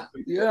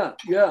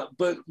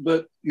 But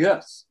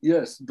yes.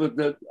 But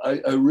that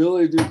I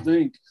really do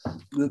think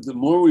that the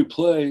more we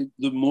play,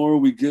 the more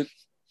we get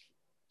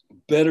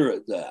better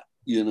at that,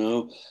 you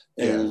know?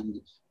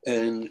 And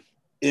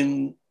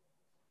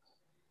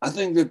I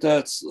think that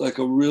that's like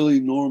a really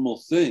normal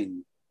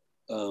thing.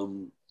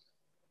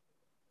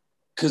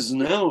 Because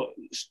now,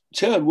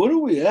 Chad, what are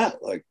we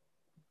at? Like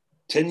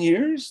 10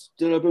 years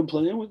that I've been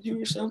playing with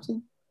you or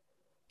something?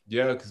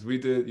 Yeah, because we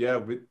did.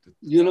 Yeah,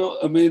 you know,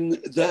 I mean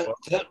that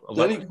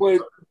equates.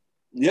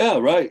 Yeah,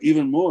 right.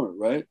 Even more,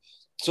 right?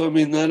 So I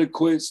mean that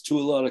equates to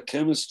a lot of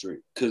chemistry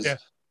because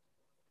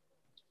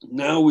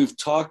now we've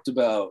talked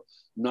about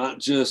not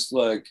just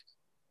like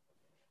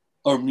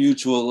our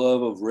mutual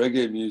love of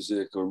reggae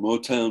music or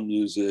Motown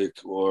music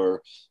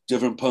or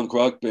different punk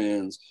rock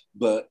bands,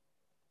 but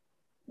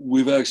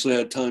we've actually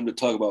had time to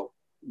talk about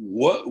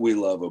what we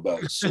love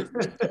about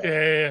certain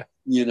stuff,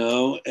 you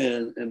know,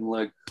 and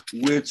like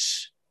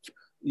which,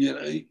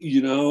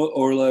 you know,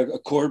 or like a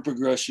chord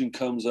progression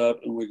comes up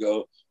and we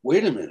go,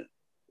 wait a minute,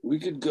 we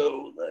could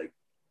go like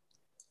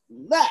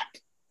that,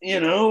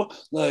 you know,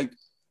 like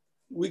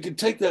we could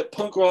take that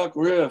punk rock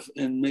riff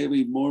and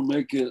maybe more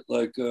make it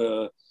like,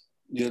 you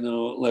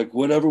know, like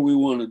whatever we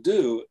want to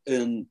do.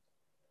 And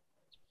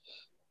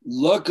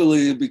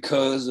luckily,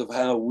 because of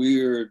how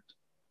weird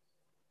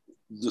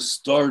the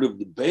start of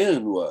the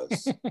band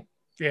was,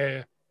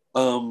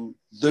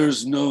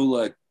 there's no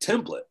like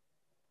template,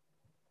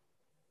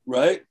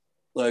 right?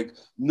 Like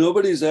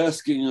nobody's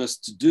asking us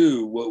to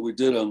do what we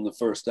did on the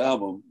first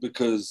album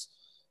because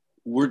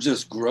we're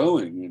just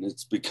growing and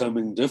it's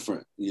becoming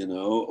different, you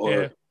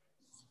know,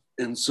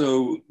 and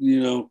so,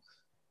 you know,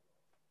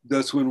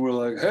 that's when we're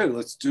like, hey,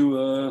 let's do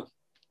a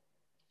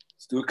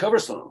cover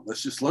song.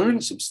 Let's just learn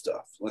some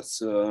stuff.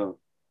 Let's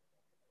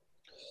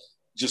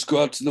just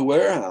go out to the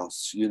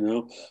warehouse, you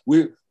know.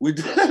 We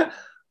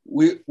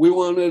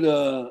wanted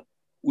a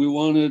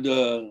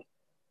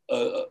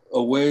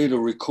way to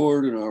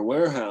record in our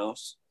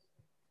warehouse,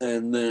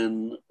 and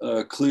then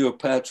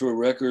Cleopatra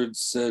Records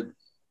said,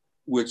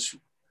 which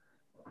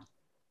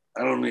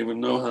I don't even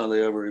know how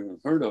they ever even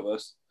heard of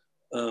us,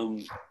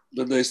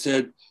 but they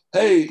said,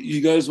 hey,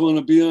 you guys want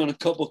to be on a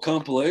couple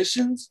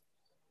compilations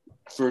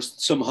for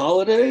some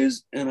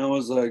holidays? And I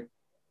was like,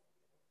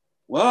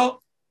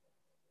 well,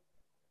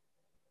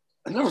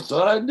 I never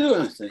thought I'd do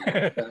anything.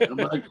 I'm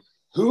like,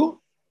 who?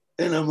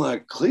 And I'm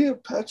like,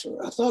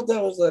 Cleopatra. I thought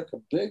that was like a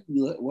big,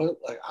 what,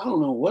 like, I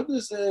don't know what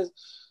this is,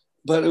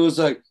 but it was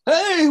like,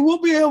 hey,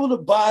 we'll be able to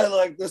buy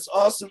like this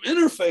awesome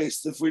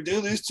interface if we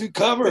do these two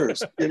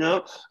covers, you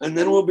know, and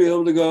then we'll be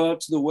able to go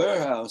out to the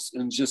warehouse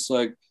and just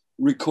like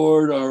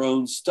record our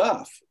own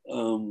stuff.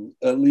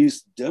 at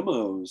least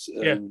demos.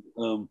 And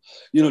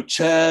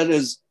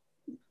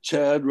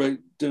Chad right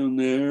down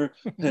there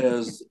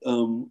has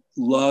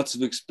lots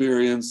of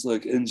experience,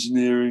 like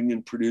engineering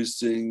and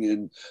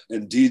producing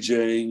and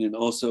DJing, and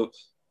also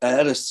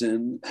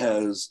Addison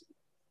has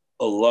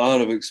a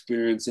lot of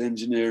experience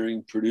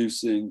engineering,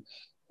 producing,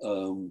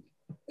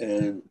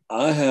 and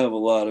I have a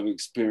lot of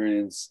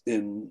experience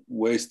in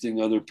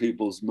wasting other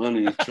people's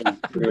money trying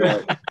to figure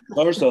out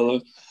guitar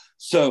solos.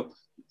 So,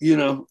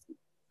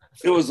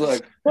 it was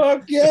like,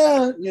 fuck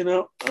yeah,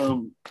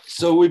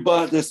 so we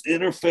bought this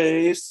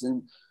interface,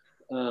 and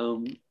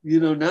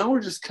now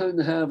we're just kind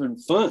of having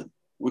fun.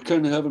 We're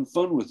kind of having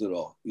fun with it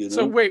all,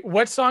 So wait,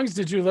 what songs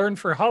did you learn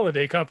for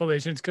holiday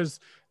compilations? Because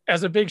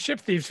as a big Ship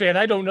Thieves fan,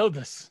 I don't know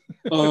this.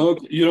 Oh,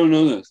 okay. You don't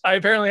know this? I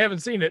apparently haven't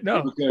seen it. No.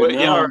 Okay,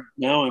 well,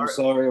 now I'm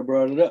sorry I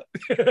brought it up.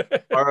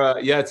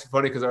 It's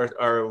funny because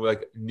our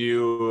like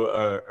new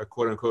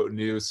quote unquote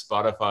new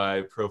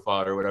Spotify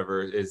profile or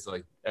whatever is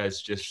like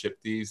as just Ship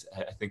Thieves.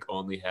 I think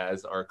only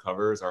has our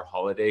covers, our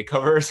holiday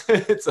covers.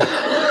 It's like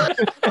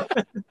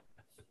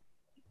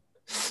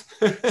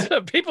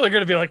so people are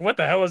going to be like, "What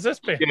the hell is this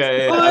band?"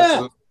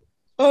 Oh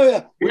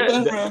yeah. We've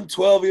been around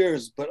 12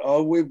 years, but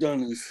all we've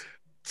done is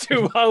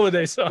 2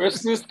 holiday songs,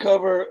 Christmas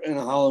cover and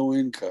a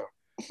Halloween cover.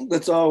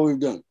 That's all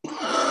we've done.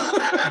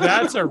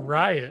 That's a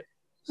riot.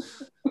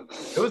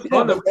 It was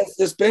fun. That's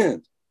this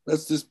band.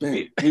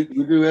 We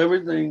do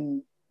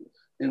everything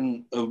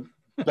in a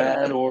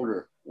bad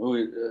order. I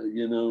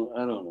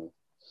don't know.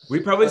 We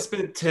probably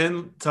spent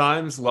 10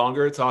 times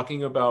longer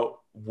talking about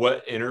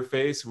what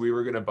interface we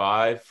were going to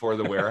buy for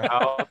the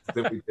warehouse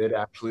than we did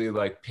actually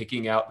like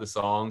picking out the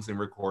songs and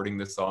recording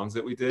the songs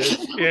that we did.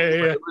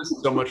 Yeah. It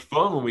was so much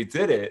fun when we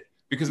did it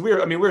because we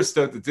were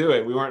stoked to do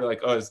it. We weren't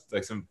like, oh, it's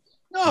like some.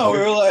 No, we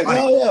were like,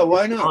 oh yeah,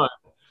 why not? Fun.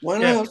 Why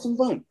not have some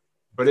fun?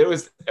 But it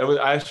was.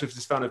 I actually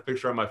just found a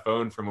picture on my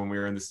phone from when we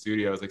were in the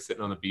studio. I was like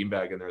sitting on the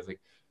beanbag, and there was like,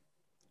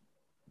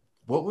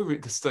 what were we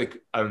just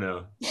like? I don't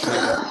know.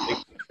 Like,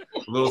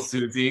 Little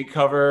Susie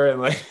cover and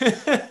like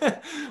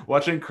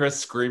watching Chris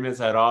scream his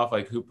head off,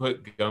 like who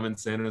put gum in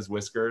Santa's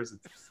whiskers?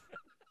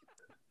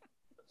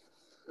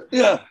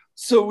 Yeah.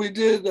 So we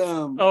did.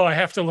 I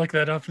have to look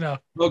that up now.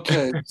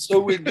 Okay. So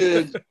we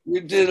did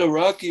a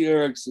Rocky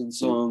Erickson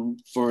song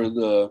for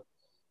the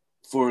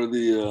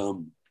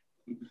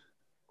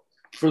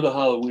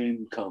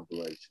Halloween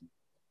compilation.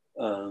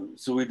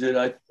 So we did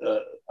I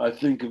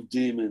Think of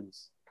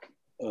Demons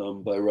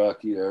by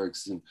Rocky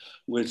Erickson,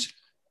 which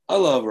I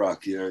love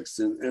Rocky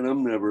Erickson, and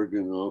I'm never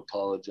going to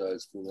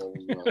apologize for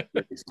loving Rocky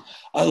Erickson.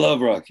 I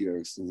love Rocky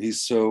Erickson.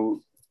 He's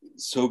so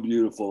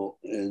beautiful,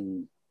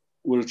 and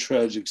what a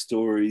tragic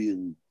story,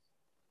 and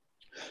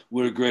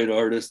what a great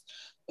artist.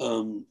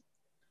 So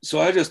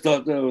I just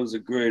thought that was a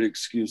great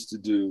excuse to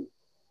do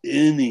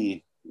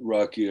any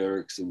Rocky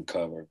Erickson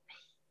cover.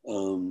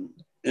 And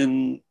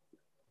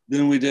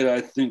then we did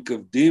I Think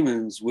of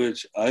Demons,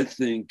 which I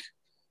think...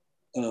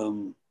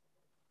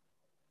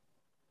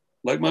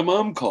 like my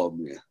mom called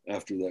me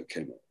after that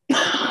came out.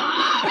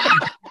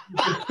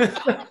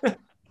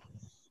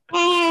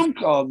 My mom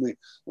called me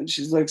and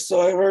she's like,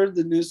 so I heard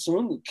the new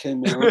song that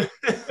came out.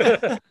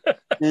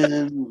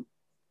 And,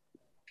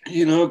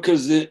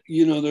 because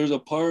there's a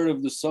part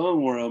of the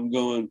song where I'm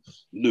going,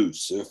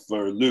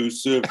 Lucifer,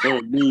 Lucifer,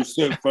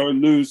 Lucifer,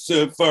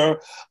 Lucifer,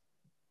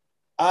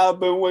 I've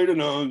been waiting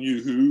on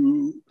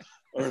you,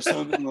 or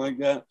something like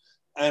that.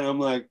 And I'm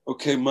like,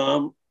 okay,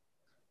 Mom,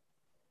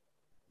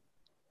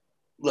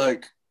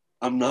 like,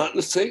 I'm not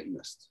a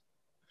Satanist.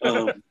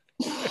 I'm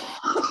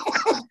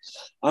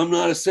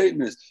not a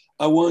Satanist.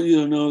 I want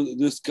you to know that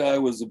this guy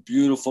was a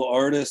beautiful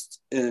artist,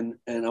 and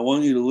I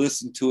want you to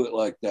listen to it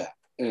like that.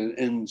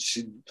 And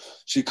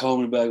she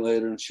called me back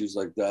later, and she was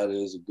like, that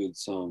is a good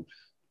song.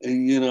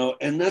 And,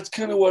 and that's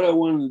kind of what I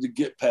wanted to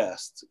get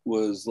past,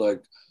 was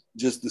like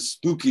just the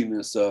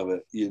spookiness of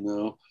it,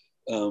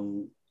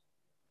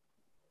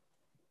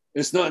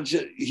 It's not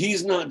just,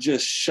 he's not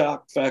just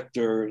shock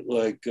factor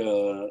like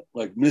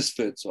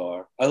Misfits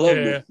are. I love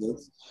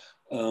Misfits,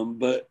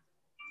 but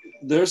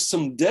there's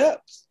some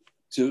depth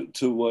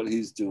to what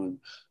he's doing.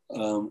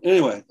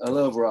 Anyway, I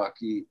love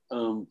Rocky.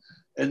 And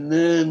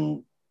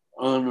then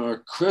on our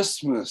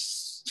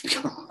Christmas,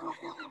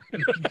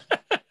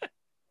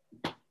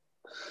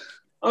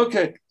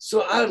 okay,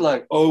 so I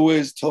like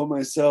always told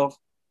myself,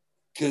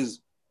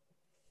 because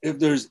if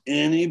there's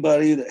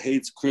anybody that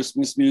hates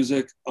Christmas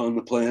music on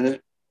the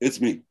planet, it's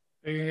me.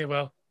 Yeah,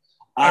 well,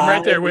 I'm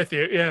right there with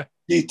you. Yeah.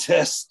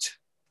 Just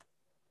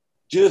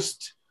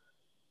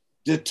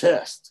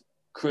detest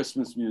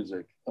Christmas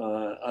music.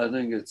 I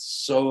think it's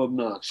so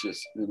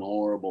obnoxious and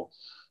horrible.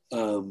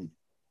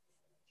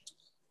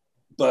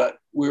 But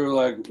we were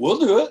like, we'll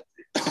do it.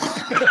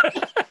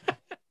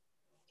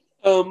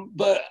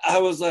 But I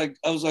was like,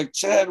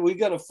 Chad, we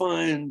got to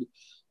find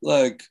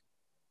like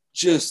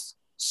just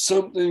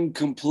something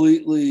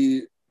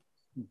completely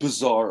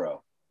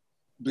bizarro,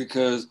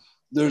 because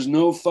there's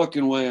no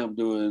fucking way I'm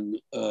doing,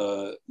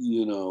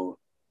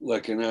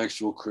 like an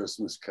actual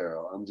Christmas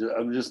carol.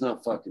 I'm just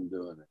not fucking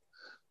doing it.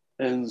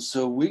 And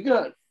so we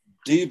got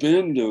deep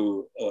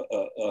into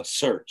a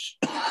search.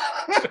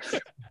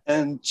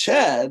 And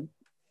Chad,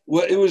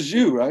 well, it was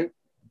you, right?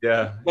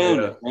 Yeah.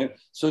 Found it, right?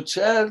 So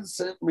Chad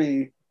sent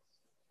me,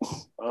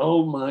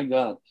 oh my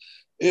God,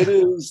 it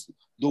is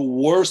the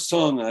worst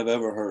song I've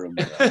ever heard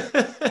of.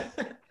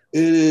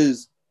 It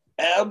is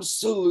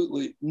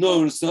absolutely,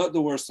 no, it's not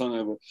the worst song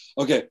ever.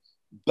 Okay,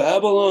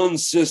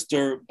 Babylon's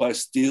Sister by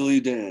Steely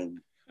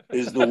Dan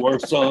is the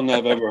worst song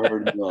I've ever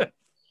heard in my life.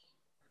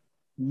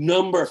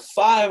 Number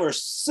 5 or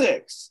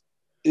 6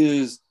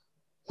 is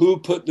Who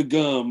Put the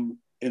Gum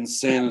in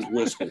Santa's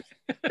Whiskers.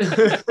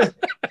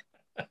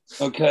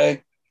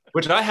 Okay.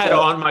 Which I had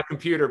on my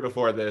computer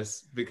before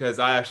this because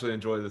I actually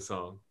enjoy the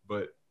song.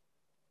 But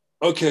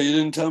okay, you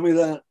didn't tell me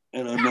that,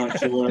 and I'm not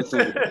sure what I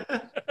think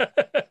about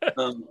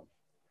it.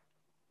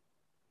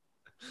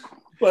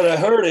 But I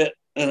heard it,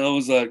 and I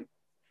was like,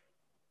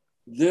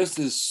 this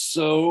is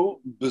so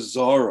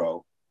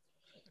bizarro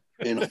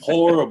and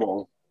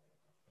horrible.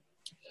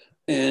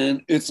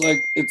 And it's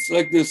like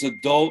this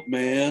adult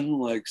man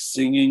like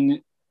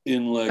singing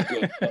in like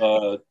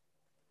a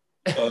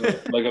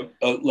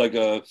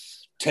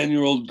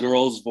 10-year-old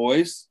girl's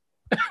voice.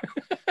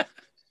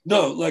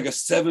 No, like a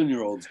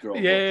 7-year-old's girl.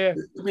 Yeah.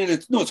 I mean,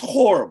 it's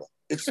horrible.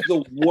 It's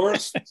the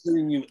worst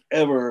thing you've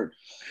ever heard.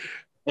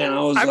 And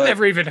I've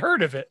never even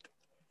heard of it.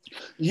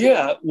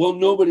 Yeah, well,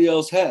 nobody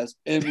else has.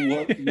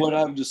 And what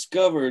I've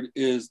discovered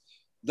is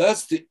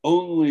that's the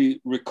only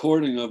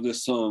recording of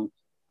this song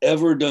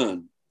ever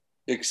done,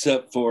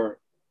 except for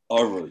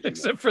our version.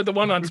 Except for the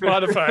one on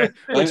Spotify,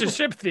 which is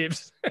Ship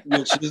Thieves.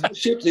 Which is the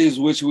Ship Thieves,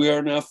 which we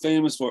are now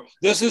famous for.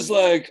 This is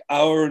like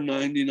our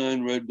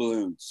 99 Red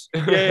Balloons.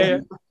 Yeah.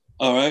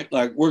 All right,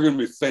 like we're gonna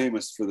be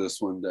famous for this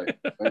one day.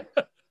 Right?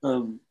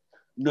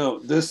 No,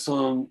 this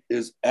song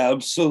is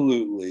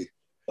absolutely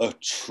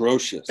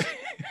atrocious.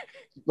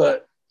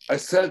 But I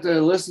sat there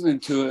listening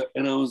to it,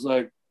 and I was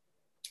like,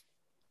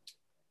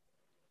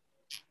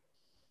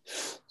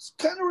 this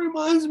kind of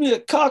reminds me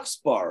of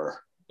Cocksparrer.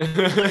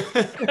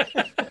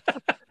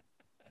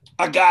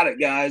 I got it,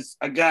 guys.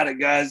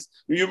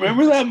 You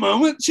remember that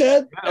moment,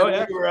 Chad? Oh,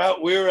 yeah. We were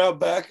out in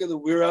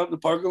the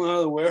parking lot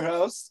of the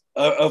warehouse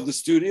of the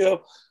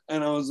studio,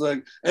 and I was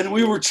like, and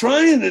we were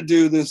trying to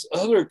do this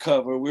other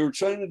cover. We were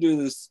trying to do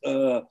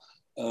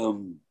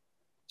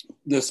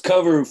this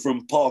cover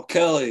from Paul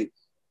Kelly,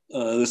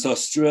 this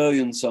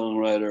Australian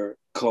songwriter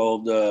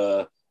called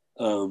How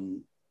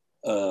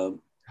to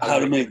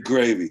Make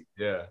Gravy.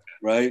 Yeah.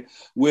 Right?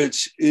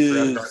 Which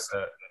is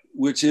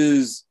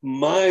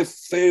my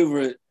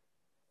favorite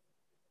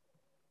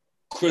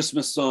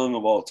Christmas song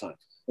of all time.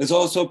 It's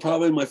also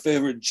probably my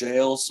favorite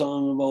jail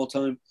song of all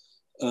time.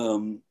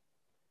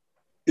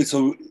 It's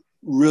a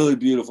really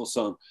beautiful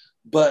song,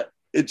 but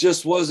it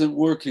just wasn't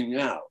working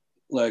out.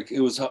 Like it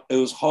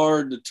was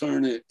hard to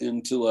turn it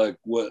into like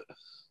what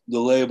the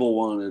label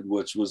wanted,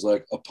 which was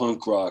like a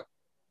punk rock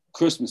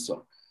Christmas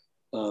song.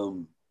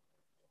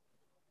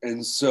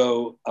 And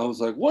so I was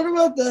like, what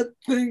about that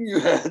thing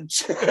you had?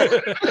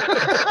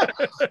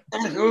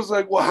 And it was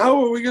like, well,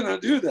 how are we going to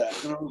do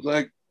that? And I was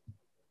like,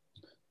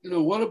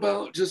 what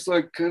about just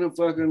like kind of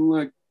fucking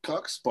like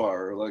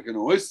Cockspar, like an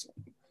oi song,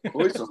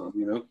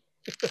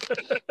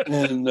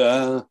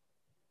 And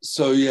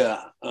so,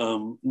 yeah,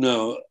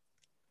 no,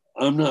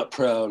 I'm not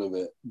proud of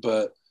it,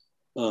 but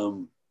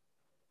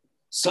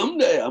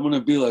someday I'm going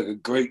to be like a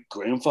great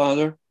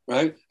grandfather.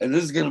 Right? And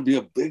this is going to be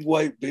a big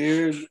white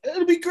beard.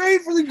 It'll be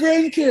great for the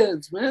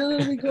grandkids, man.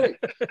 It'll be great.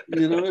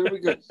 It'll be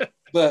great.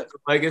 But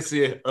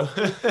legacy.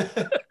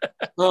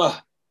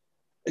 I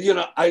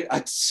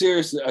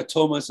seriously, I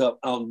told myself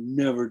I'll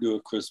never do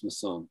a Christmas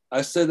song.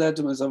 I said that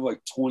to myself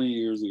like 20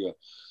 years ago.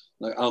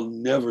 Like I'll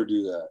never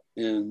do that.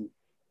 And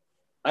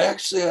I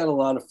actually had a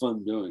lot of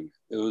fun doing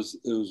it. It was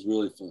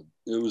really fun.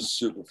 It was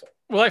super fun.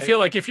 Well, I feel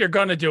like if you're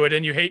going to do it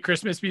and you hate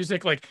Christmas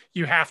music, like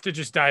you have to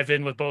just dive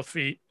in with both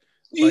feet.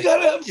 You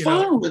gotta have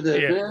fun with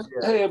it, man.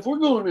 Yeah. Hey, if we're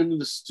going into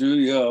the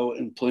studio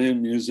and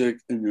playing music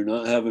and you're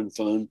not having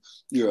fun,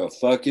 you're a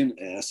fucking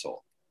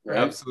asshole. Right?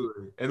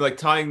 Absolutely. And like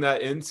tying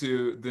that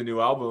into the new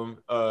album,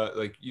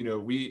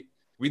 we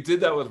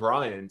did that with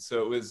Ryan.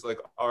 So it was like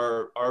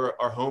our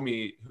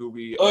homie who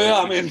we. Oh yeah,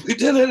 I mean we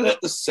did it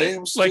at the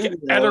same studio. Like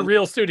at a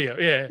real studio,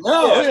 yeah.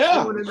 No,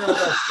 yeah. We went in there with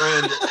our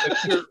friend.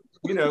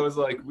 It was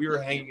like we were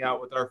hanging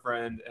out with our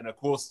friend in a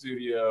cool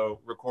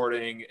studio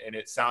recording, and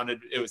it sounded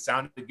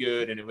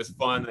good and it was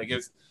fun. Like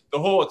the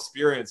whole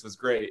experience was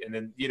great. And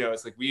then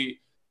it's like we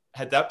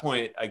at that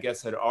point I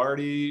guess have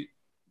we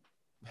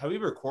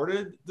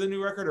recorded the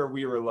new record, or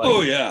we were like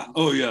oh yeah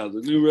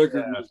the new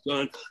record was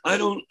done. I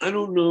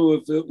don't know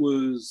if it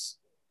was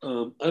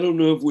I don't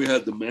know if we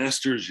had the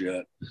masters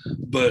yet,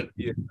 but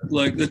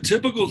like the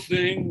typical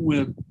thing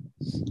with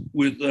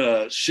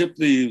Ship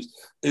Thieves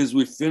is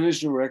we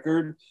finish a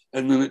record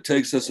and then it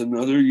takes us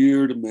another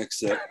year to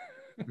mix it.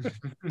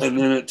 And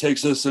then it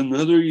takes us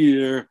another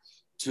year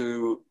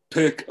to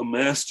pick a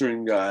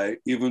mastering guy,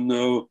 even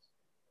though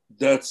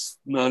that's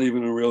not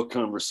even a real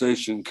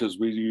conversation because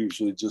we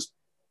usually just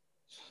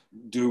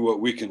do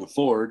what we can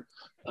afford.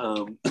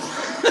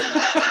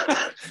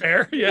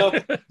 Fair, yeah.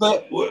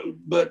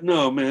 But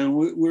no, man,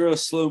 we're a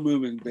slow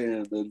moving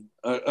band, and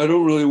I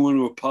don't really want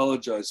to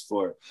apologize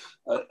for it.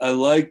 I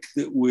like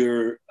that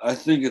I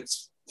think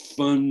it's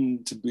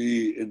fun to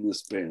be in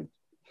this band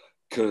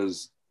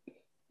because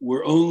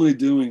we're only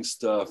doing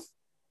stuff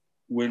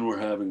when we're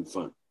having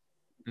fun,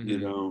 you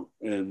know,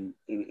 and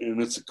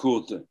it's a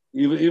cool thing.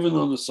 Even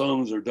though the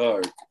songs are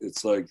dark,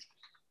 it's like,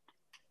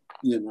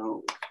 you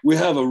know, we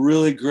have a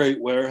really great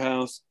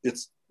warehouse.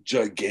 It's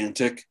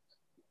gigantic.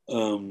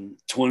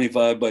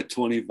 25 by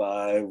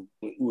 25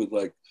 with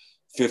like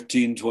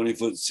 15,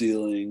 20-foot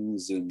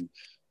ceilings, and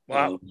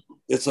wow.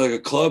 It's like a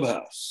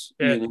clubhouse,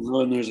 you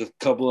know, and there's a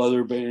couple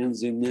other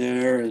bands in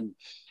there, and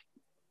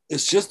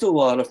it's just a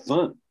lot of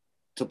fun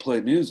to play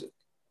music,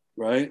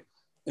 right?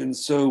 And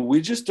so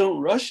we just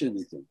don't rush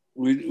anything.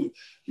 We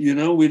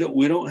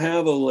don't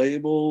have a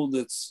label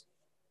that's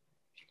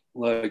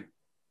like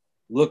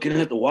looking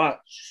at the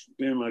watch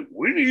being like,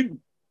 we need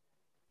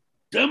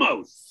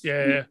demos.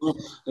 Yeah.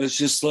 It's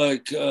just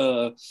like,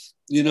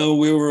 you know,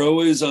 we were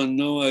always on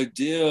No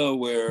Idea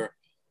where,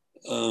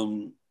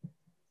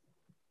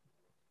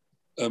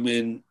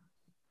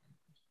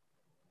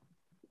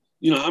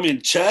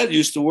 Chad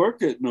used to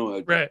work at No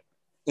Idea. Right.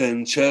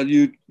 And Chad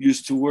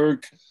used to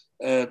work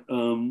at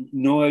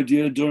No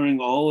Idea during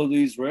all of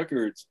these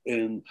records.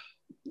 And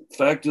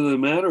fact of the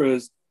matter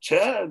is,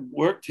 Chad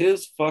worked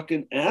his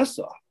fucking ass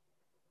off,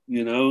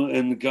 you know,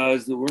 and the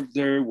guys that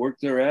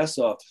worked their ass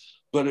off.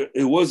 But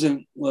it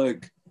wasn't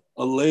like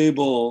a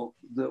label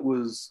that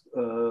was,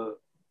 you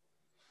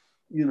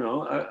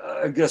know,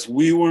 I guess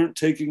we weren't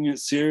taking it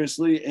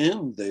seriously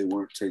and they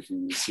weren't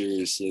taking it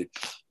seriously.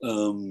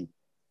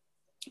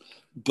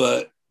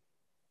 But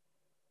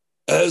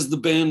as the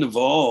band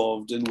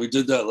evolved and we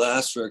did that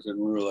last record,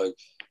 we were like,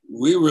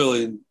 we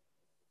really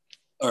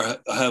are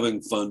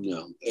having fun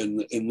now.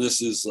 And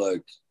this is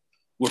like,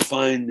 we're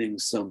finding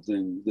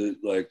something that,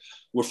 like,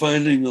 we're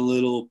finding a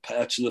little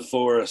patch of the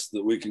forest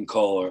that we can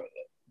call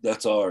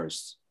that's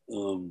ours.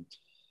 And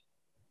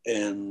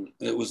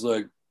it was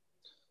like,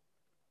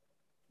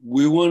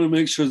 we want to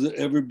make sure that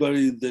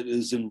everybody that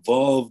is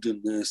involved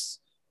in this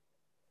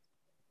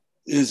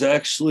is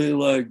actually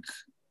like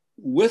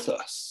with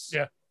us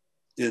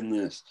in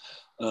this.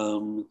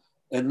 And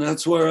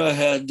that's where I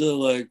had to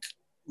like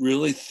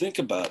really think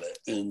about it.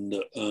 And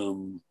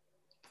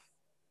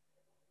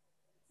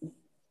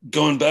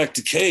going back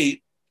to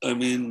Kate, I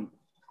mean,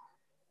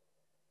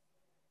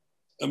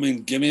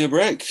 give me a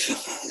break,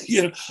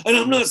 you know. And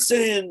I'm not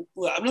saying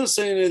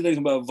anything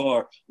about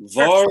Var.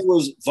 Var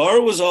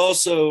was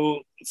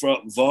also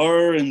from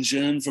Var and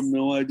Jen from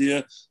No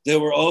Idea. They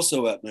were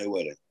also at my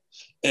wedding,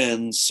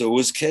 and so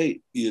was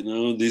Kate. You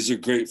know, these are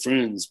great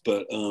friends.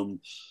 But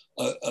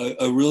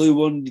I really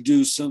wanted to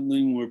do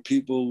something where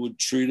people would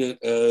treat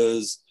it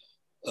as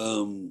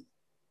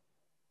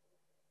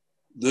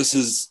this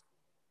is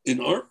an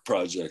art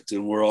project,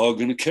 and we're all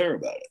going to care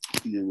about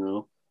it. You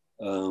know.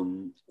 A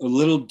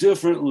little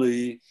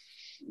differently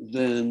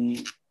than,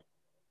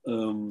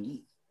 you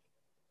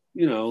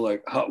know,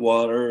 like Hot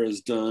Water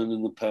has done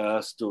in the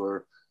past,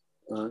 or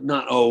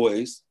not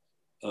always,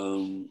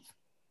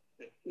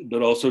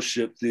 but also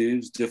Ship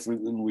Thieves,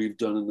 different than we've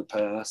done in the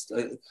past.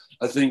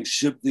 I think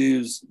Ship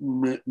Thieves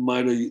we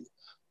might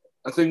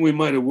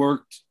have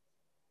worked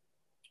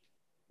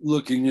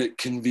looking at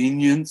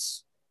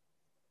convenience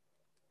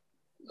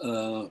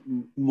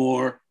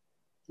more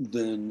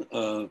than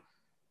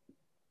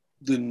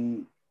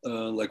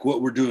like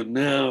what we're doing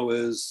now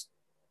is,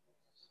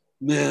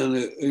 man,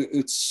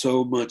 it's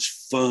so much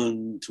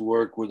fun to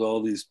work with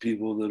all these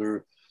people that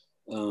are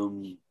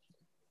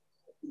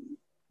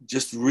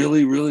just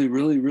really, really,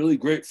 really, really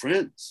great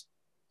friends.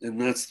 And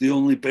that's the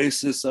only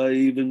basis I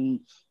even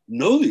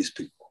know these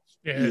people.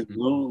 Yeah. You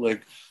know,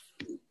 like,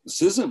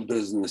 this isn't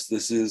business.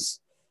 This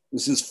is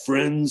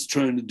friends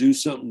trying to do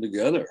something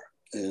together.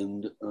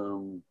 And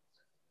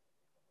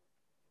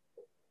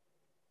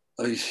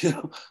you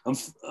know, I'm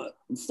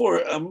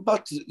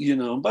about to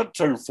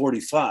turn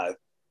 45,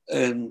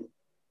 and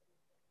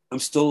I'm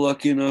still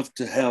lucky enough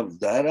to have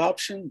that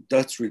option.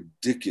 That's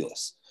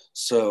ridiculous.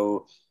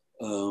 So,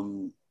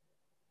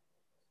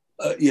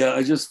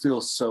 I just feel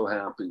so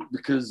happy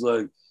because,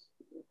 like,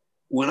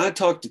 when I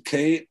talk to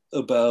Kate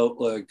about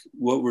like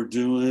what we're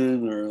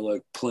doing or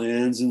like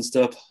plans and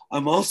stuff,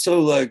 I'm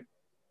also like,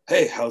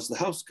 hey, how's the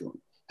house going?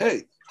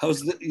 Hey,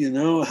 how's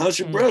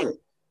your brother?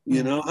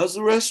 You know, how's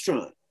the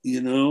restaurant?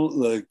 You know,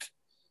 like,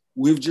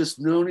 we've just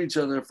known each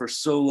other for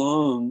so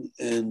long,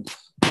 and,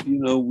 you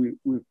know,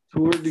 we've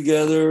toured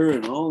together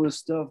and all this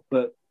stuff,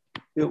 but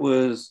it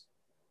was,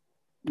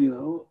 you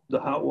know, the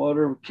Hot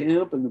Water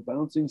camp and the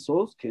Bouncing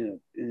Souls camp.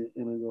 And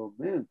I go,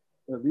 man,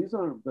 if these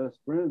aren't best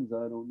friends,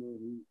 I don't know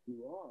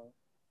who are.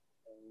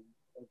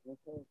 And that's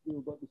how I feel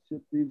about the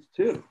Ship Thieves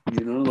too.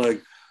 You know,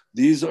 like,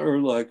 these are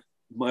like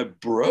my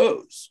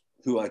bros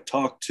who I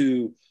talk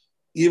to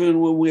even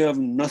when we have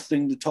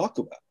nothing to talk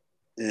about.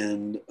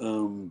 And,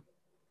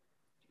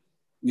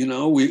 you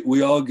know,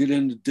 we all get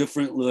into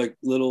different like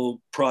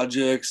little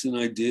projects and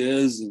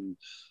ideas,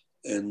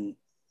 and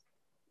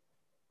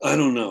I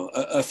don't know.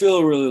 I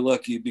feel really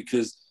lucky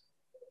because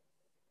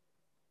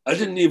I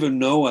didn't even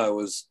know I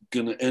was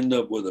going to end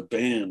up with a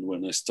band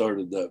when I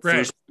started that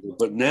first.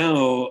 But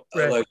now,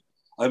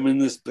 I'm in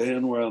this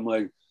band where I'm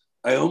like,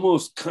 I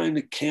almost kind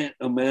of can't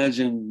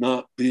imagine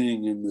not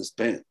being in this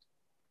band.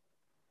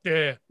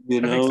 Yeah.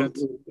 You know,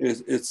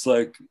 it's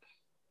like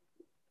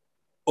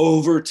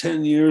over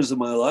 10 years of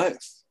my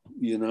life,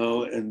 you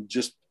know, and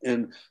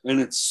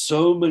it's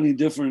so many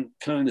different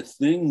kind of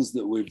things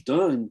that we've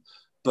done,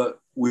 but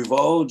we've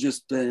all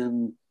just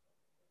been,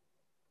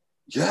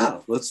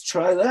 let's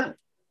try that.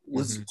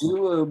 Let's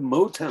do a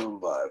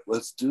Motown vibe.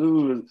 Let's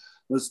do a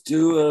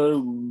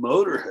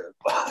Motorhead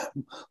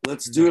vibe.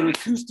 Let's do an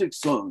acoustic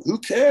song. Who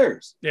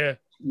cares? Yeah.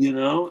 You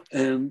know,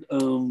 and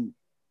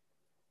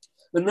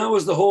that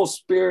was the whole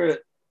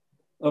spirit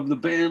of the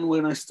band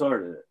when I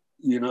started it,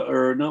 you know,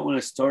 or not when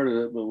I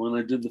started it, but when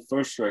I did the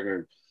first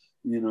record,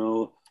 you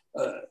know,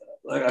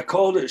 like I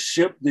called it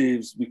Ship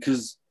Thieves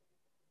because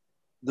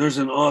there's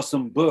an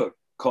awesome book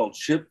called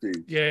Ship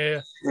Thieves.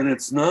 Yeah. And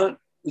it's not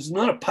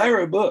a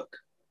pirate book.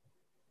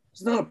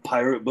 It's not a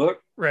pirate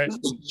book. Right. This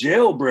is a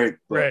jailbreak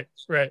book.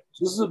 Right.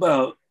 This is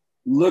about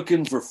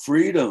looking for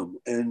freedom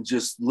and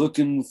just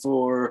looking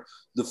for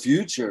the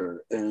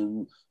future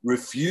and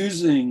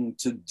refusing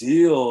to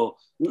deal,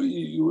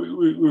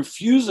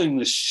 refusing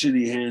the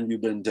shitty hand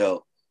you've been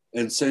dealt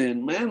and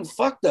saying, man,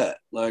 fuck that.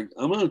 Like,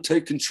 I'm going to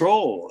take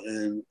control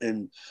and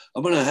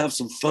I'm going to have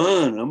some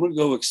fun. I'm going to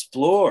go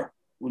explore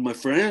with my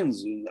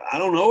friends. And I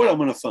don't know what I'm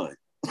going to find.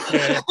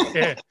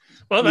 Yeah.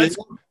 Well,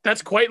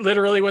 that's quite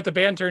literally what the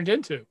band turned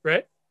into,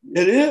 right?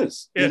 It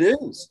is. Yeah. It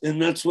is.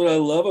 And that's what I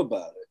love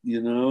about it,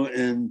 you know,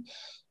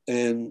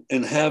 and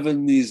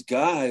having these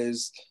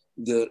guys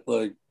that,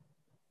 like,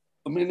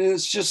 I mean,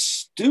 it's just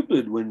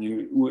stupid when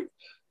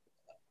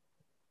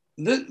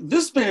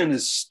this band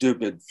is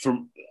stupid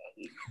from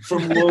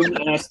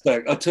one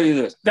aspect. I'll tell you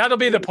this. That'll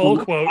be the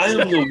poll quote. I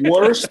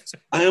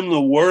am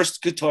the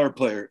worst guitar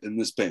player in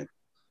this band.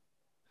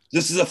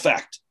 This is a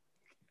fact.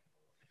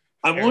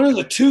 I'm one of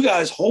the two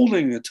guys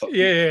holding the guitar.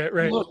 Yeah,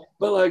 right.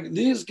 But like,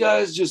 these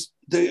guys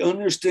they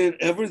understand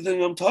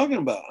everything I'm talking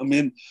about. I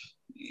mean,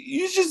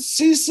 you should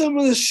see some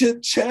of the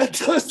shit Chad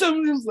does.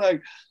 I'm just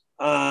like,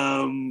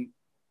 I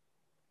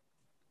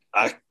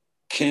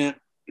can't,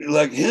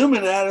 like, him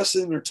and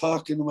Addison are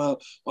talking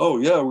about, oh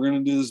yeah, we're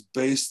going to do this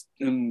bass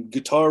and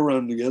guitar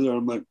run together.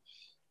 I'm like,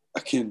 I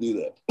can't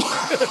do that.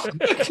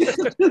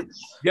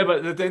 Yeah,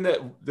 but the thing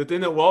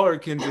that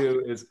Wallard can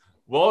do is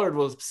Wallard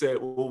will say,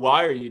 well,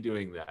 why are you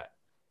doing that?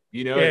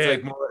 You know, it's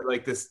like more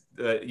like this,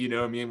 you know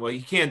what I mean? Well, he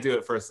can't do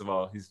it, first of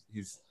all. He's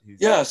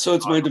so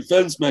it's my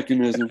defense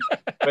mechanism.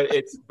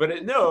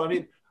 No, I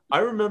mean, I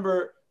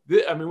remember,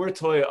 I mean, we're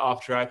totally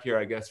off track here,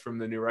 I guess, from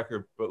the new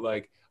record, but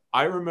like,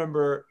 I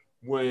remember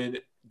when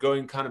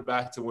going kind of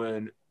back to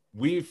when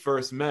we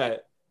first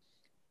met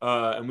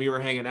and we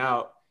were hanging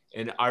out,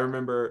 and I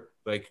remember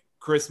like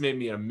Chris made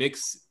me a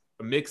mix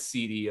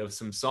CD of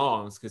some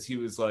songs because he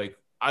was like,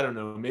 I don't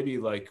know, maybe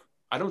like,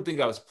 I don't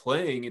think I was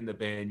playing in the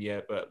band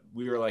yet, but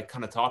we were like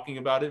kind of talking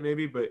about it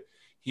maybe, but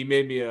he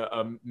made me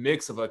a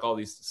mix of like all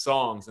these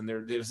songs, and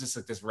it was just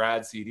like this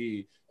rad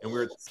CD, and we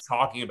were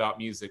talking about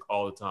music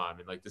all the time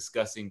and like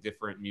discussing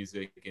different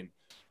music. And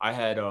I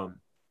had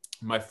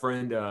my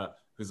friend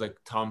who's like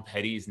Tom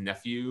Petty's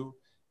nephew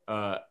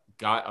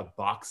got a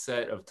box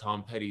set of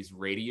Tom Petty's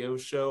radio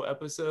show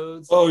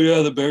episodes. Oh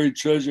yeah, the Buried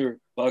Treasure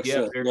box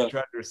set. Buried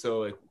Treasure. So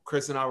like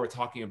Chris and I were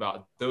talking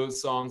about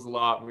those songs a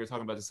lot. And we were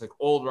talking about just like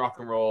old rock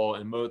and roll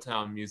and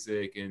Motown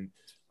music, and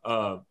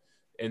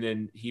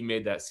then he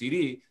made that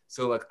CD.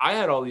 So like I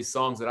had all these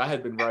songs that I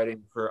had been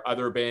writing for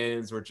other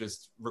bands or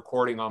just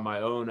recording on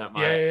my own at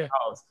my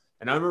house.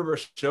 And I remember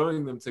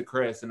showing them to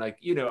Chris, and like,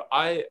 you know,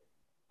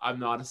 I'm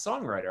not a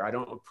songwriter. I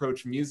don't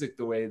approach music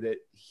the way that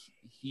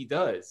he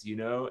does, you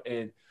know?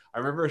 And I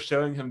remember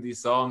showing him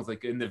these songs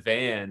like in the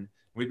van.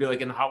 We'd be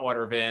like in the hot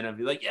water van and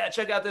be like, yeah,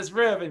 check out this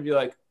riff. And be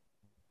like,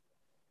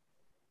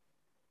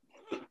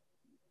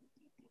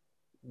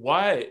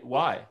 why?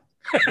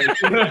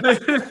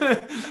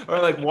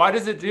 Or like, why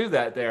does it do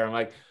that there? I'm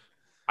like,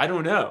 I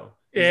don't know.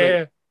 He's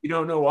like, you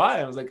don't know why?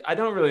 I was like, I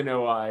don't really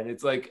know why. And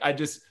it's like, I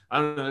don't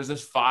know, there's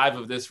just 5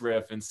 of this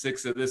riff and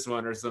 6 of this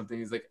one or something.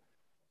 He's like,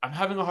 I'm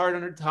having a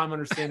hard time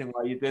understanding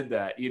why you did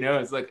that. You know,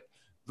 it's like,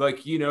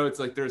 you know, it's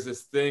like there's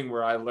this thing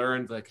where I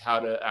learned like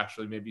how to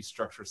actually maybe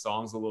structure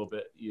songs a little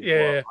bit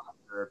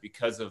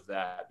because of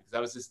that, because I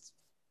was just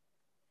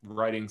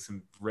writing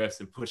some riffs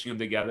and pushing them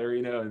together,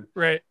 you know, and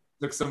it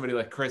took somebody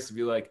like Chris to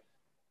be like,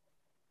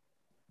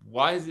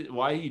 why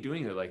are you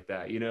doing it like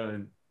that, you know?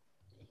 And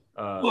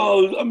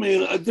well, I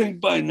mean, I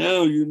think by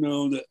now you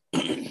know that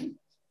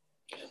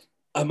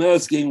I'm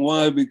asking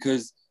why,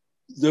 because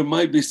there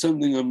might be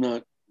something I'm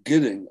not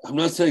getting. I'm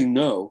not saying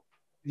no.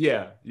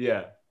 Yeah.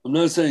 I'm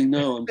not saying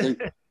no. I'm saying,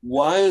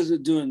 why is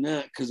it doing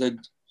that? Because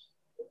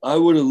I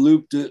would have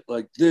looped it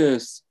like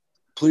this.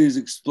 Please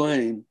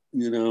explain.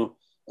 You know,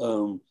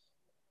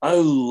 I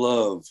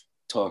love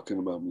talking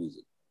about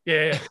music.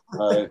 Yeah.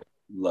 I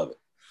love it.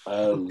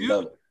 I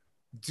love it.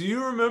 Do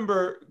you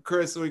remember,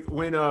 Chris, like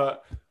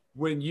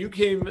when you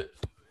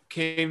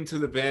came to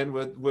the band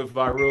with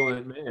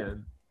Virulent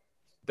Man?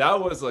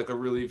 That was like a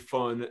really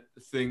fun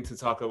thing to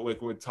talk about,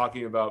 like when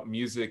talking about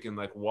music and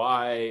like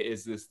why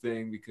is this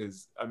thing?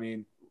 Because I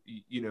mean,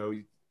 you know,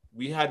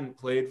 we hadn't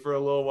played for a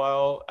little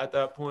while at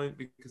that point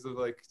because of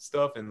like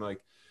stuff, and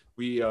like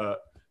we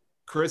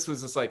Chris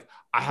was just like,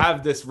 I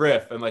have this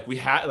riff, and like we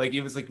had like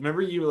it was like,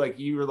 remember you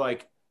were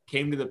like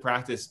came to the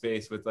practice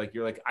space with like,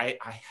 you're like,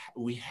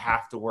 we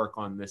have to work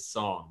on this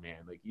song,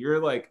 man. Like you're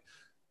like,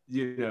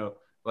 you know,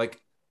 like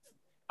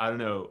I don't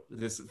know,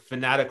 this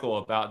fanatical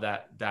about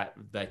that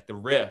like the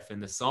riff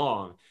and the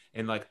song,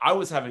 and like I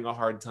was having a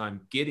hard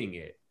time getting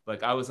it.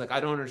 Like I was like, I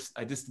don't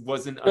understand. I just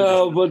wasn't.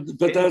 No, but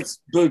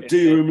do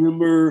you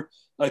remember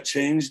I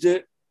changed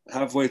it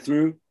halfway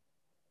through?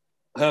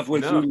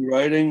 Halfway through the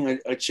writing,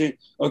 I changed.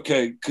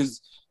 Okay,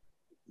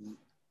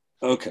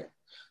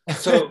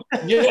 so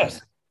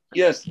yes,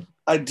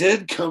 I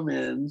did come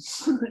in.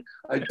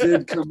 I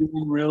did come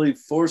in really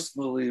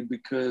forcefully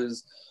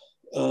because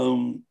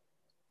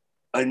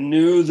I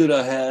knew that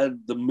I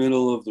had the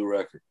middle of the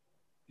record.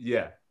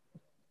 Yeah.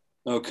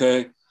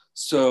 Okay,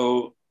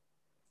 so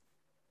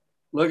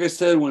like I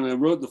said, when I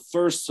wrote the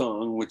first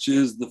song, which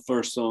is the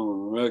first song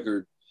on the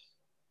record,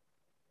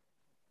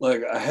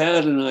 like I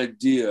had an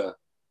idea.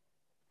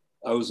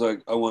 I was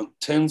like, I want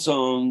 10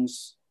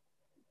 songs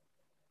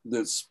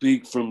that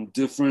speak from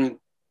different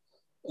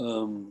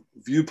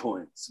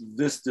viewpoints,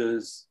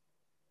 vistas,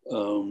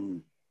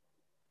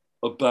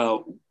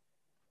 about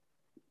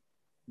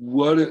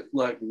what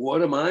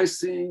am I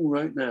seeing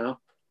right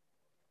now?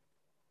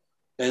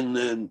 And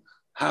then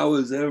how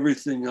is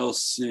everything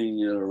else seeing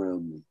it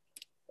around me?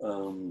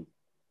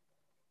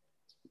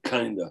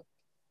 Kinda.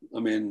 I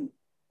mean,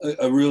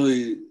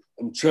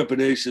 I'm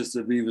trepidatious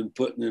of even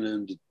putting it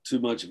into too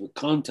much of a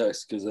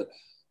context because I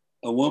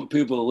want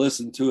people to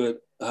listen to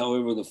it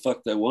however the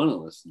fuck they want to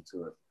listen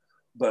to it.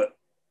 But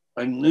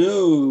I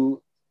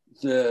knew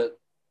that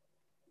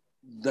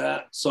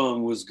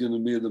song was going to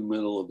be the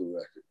middle of the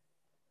record.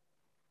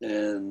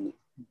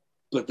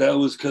 But that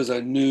was because I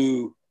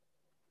knew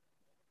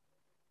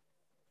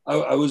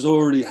I was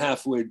already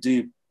halfway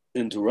deep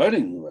into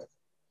writing the record.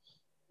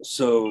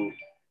 So,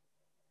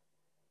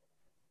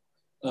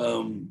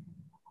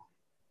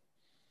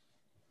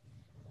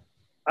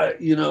 I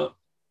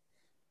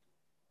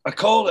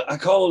called it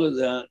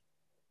that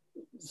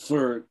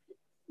for,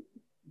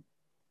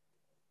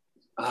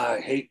 I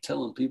hate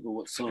telling people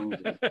what songs.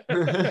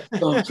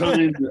 So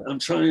I'm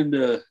trying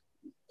to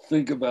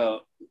think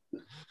about.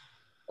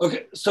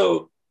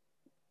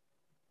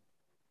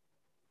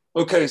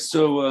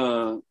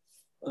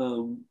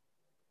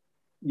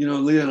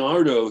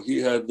 Leonardo, he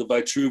had the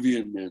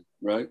Vitruvian Man,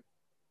 right?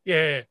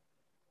 Yeah.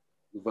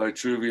 The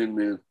Vitruvian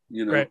Man,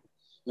 right.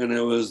 And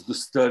it was the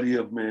study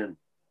of man,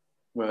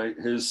 right?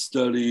 His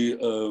study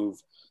of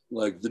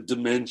like the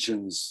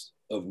dimensions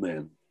of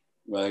man,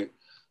 right?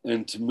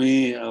 And to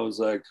me, I was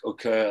like,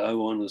 okay, I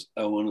want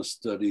to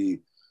study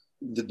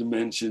the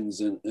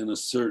dimensions in a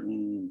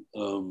certain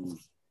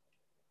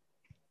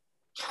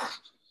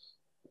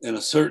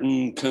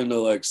kind of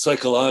like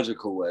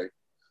psychological way.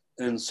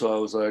 And so I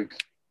was like,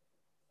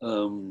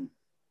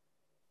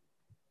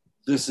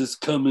 this is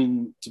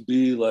coming to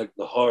be like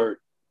the heart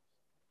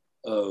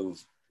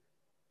of,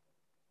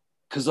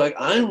 because like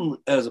I'm,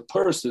 as a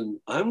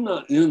person, I'm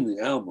not in the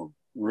album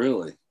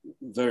really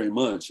very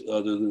much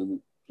other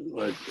than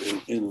like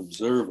an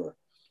observer.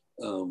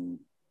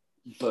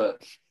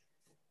 But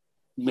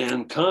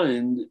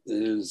mankind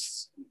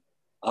is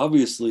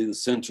obviously the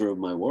center of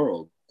my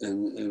world.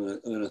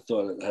 And I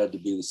thought it had to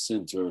be the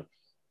center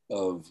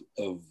of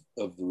the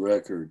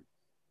record.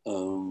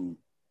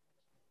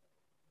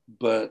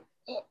 But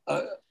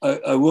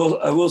I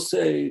will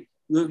say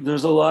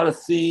there's a lot of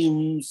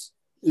themes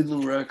in the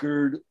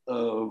record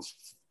of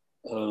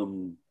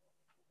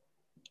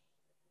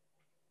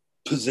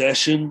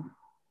possession,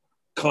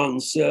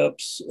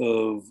 concepts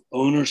of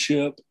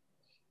ownership,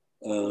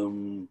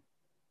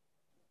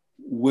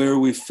 where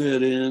we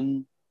fit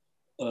in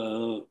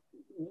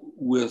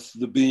with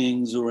the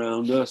beings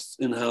around us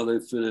and how they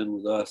fit in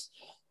with us,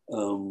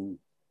 and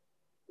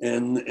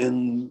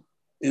in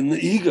the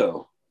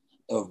ego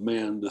of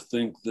man to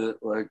think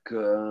that like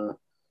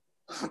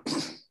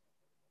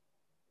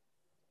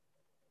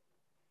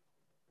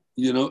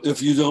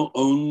if you don't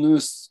own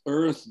this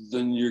earth,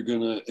 then you're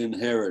gonna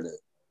inherit it.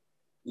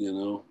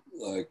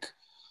 Like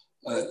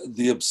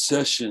the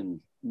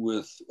obsession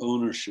with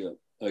ownership,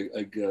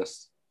 I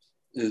guess,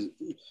 is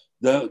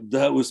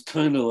that was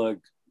kind of like,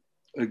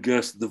 I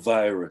guess, the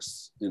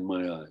virus in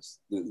my eyes,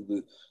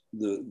 the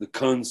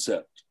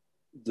concept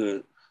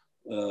that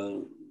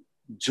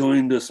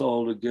joined us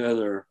all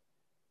together,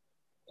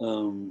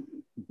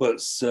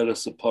 but set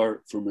us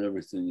apart from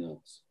everything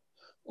else.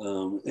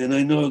 And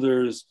I know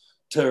there's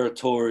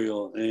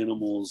territorial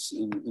animals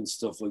and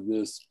stuff like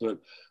this, but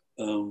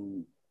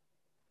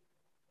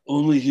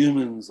only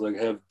humans like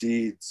have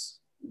deeds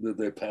that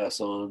they pass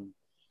on.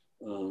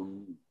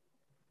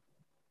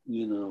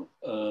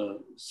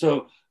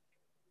 So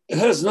it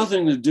has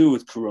nothing to do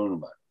with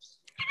coronavirus.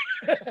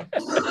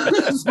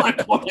 That's my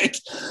point.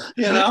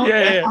 You know,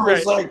 yeah, I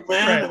was like,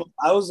 man, right.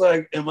 I was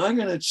like, am I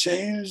going to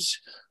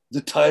change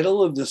the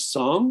title of this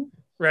song?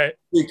 Right.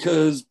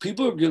 Because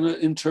people are going to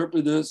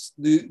interpret this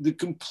the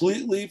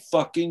completely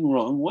fucking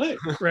wrong way.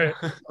 Right.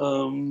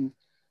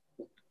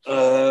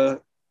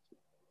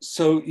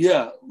 So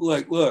yeah,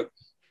 like, look,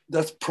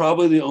 that's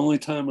probably the only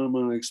time I'm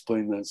going to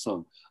explain that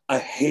song. I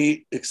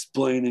hate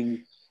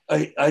explaining.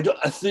 I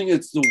think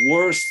it's the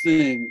worst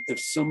thing if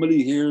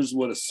somebody hears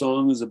what a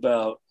song is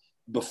about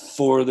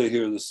before they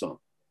hear the song.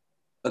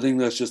 I think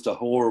that's just a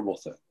horrible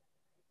thing.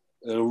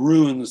 It'll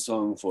ruin the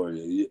song for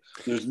you.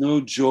 There's no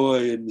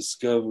joy in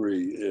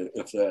discovery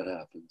if that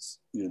happens,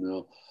 you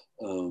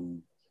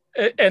know.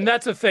 And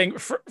that's a thing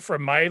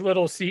from my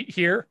little seat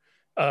here,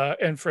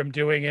 and from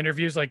doing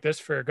interviews like this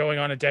for going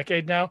on a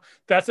decade now.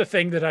 That's a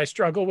thing that I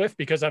struggle with,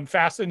 because I'm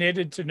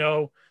fascinated to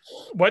know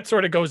what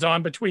sort of goes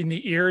on between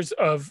the ears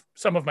of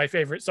some of my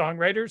favorite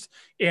songwriters,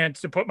 and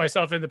to put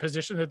myself in the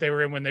position that they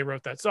were in when they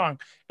wrote that song.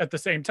 At the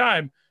same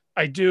time,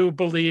 I do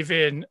believe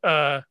in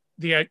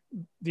the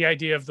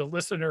idea of the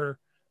listener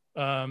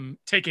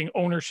taking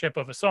ownership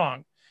of a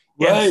song.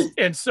 Right.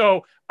 And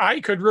so I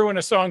could ruin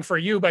a song for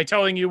you by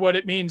telling you what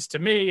it means to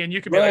me, and you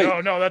could be like,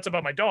 oh no, that's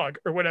about my dog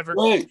or whatever.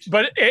 Right.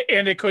 But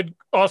and it could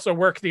also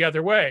work the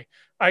other way.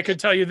 I could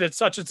tell you that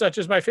such and such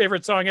is my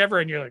favorite song ever,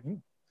 and you're like,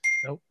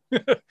 nope.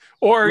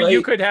 Or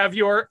you could have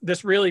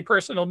this really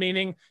personal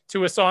meaning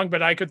to a song,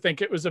 but I could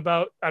think it was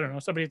about, I don't know,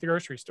 somebody at the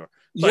grocery store.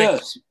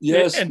 Like,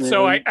 yes. And man.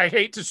 so I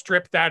hate to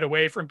strip that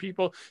away from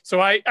people. So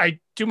I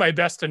do my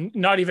best to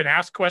not even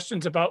ask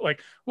questions about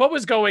like what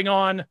was going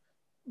on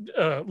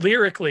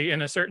lyrically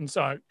in a certain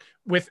song.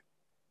 With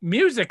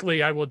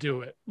musically, I will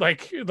do it.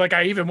 Like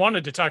I even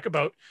wanted to talk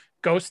about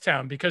Ghost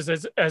Town, because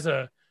as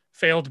a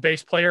failed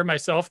bass player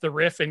myself, the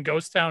riff in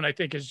Ghost Town I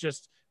think is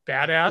just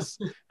badass.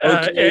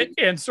 Okay.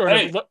 And sort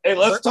of hey,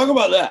 let's talk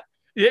about that.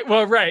 Yeah,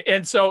 well, right.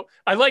 And so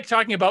I like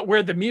talking about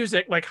where the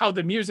music, like how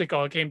the music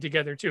all came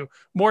together too.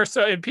 More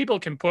so, and people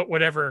can put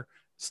whatever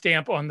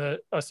stamp on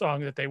a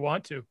song that they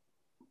want to.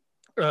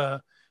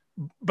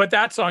 But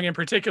that song in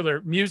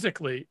particular,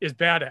 musically, is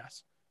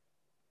badass.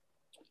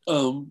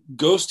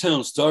 Ghost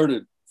Town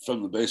started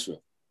from the bass riff.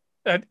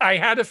 I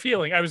had a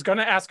feeling. I was going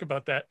to ask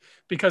about that,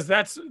 because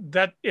that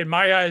in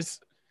my eyes,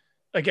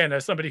 again,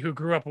 as somebody who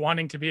grew up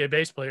wanting to be a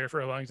bass player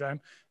for a long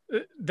time,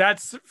 that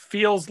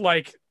feels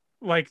like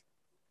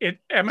it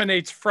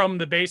emanates from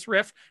the bass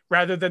riff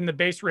rather than the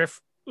bass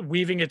riff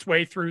weaving its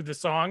way through the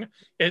song.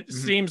 It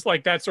seems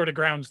like that sort of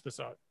grounds the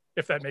song,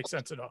 if that makes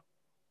sense at all.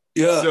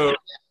 Yeah. So,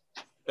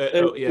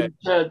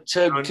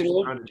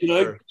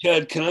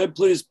 Chad, can I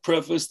please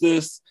preface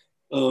this?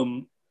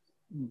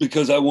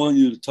 Because I want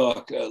you to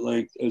talk at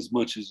length as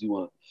much as you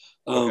want.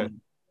 Okay.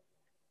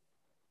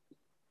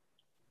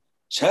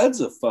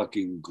 Chad's a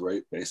fucking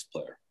great bass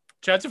player.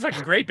 Chad's a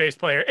fucking great bass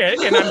player.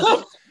 And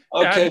I'm,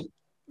 okay.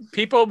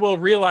 People will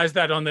realize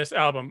that on this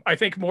album. I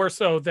think more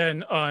so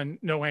than on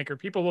No Anchor.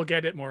 People will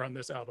get it more on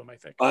this album, I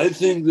think. I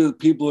think that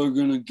people are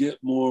going to get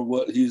more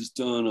what he's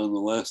done on the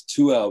last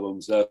two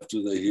albums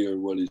after they hear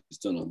what he's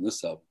done on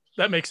this album.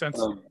 That makes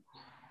sense.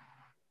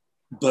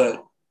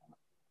 But,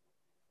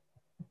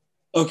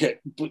 okay.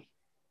 But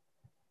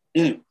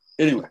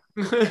anyway.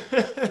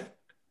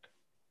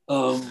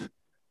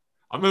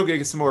 I'm gonna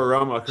get some more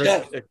aroma.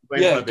 Chris,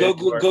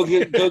 go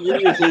get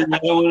your thing. I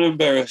don't want to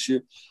embarrass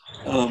you.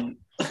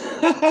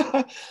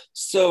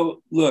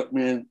 So look,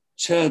 man,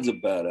 Chad's a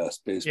badass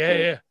bass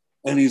player,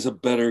 and he's a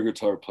better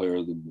guitar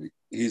player than me.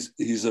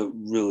 He's a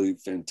really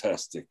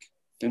fantastic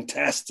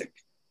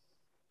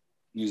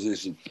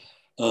musician.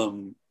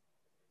 One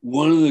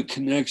of the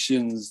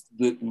connections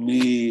that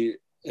me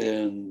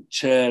and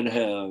Chad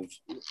have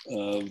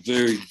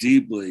very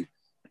deeply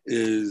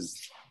is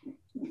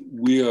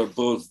we are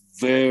both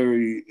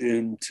very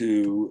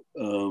into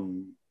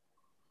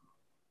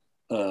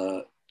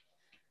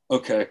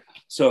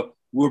so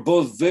we're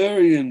both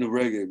very into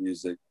reggae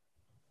music,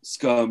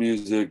 ska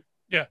music,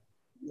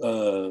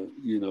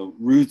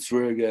 roots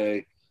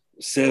reggae,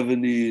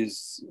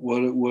 70s.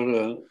 What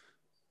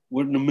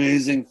an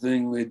amazing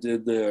thing they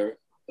did there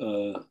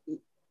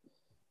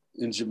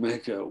in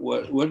Jamaica.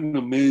 What an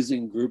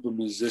amazing group of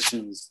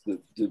musicians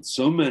that did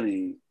so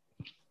many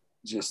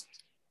just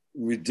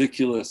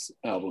ridiculous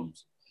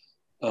albums.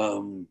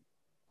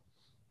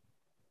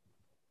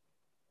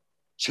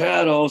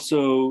 Chad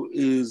also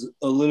is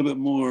a little bit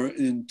more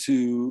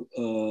into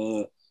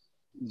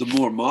the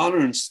more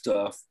modern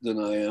stuff than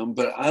I am,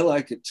 but I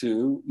like it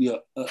too. Yeah,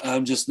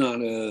 I'm just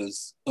not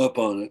as up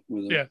on it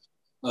with him. Yeah.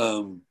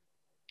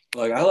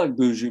 Like I like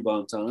Buju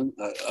Banton.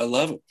 I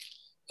love it.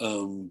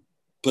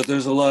 But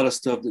there's a lot of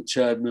stuff that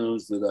Chad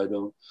knows that I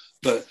don't.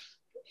 But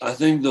I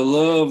think the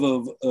love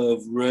of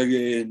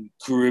reggae and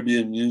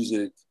Caribbean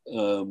music,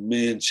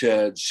 me and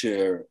Chad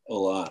share a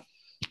lot.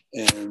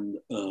 And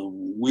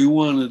we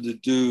wanted to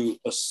do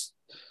a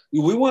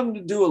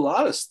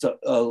lot of stuff.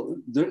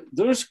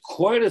 There's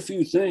quite a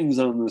few things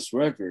on this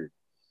record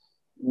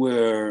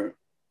where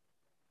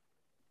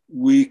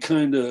we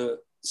kind of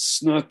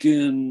snuck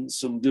in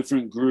some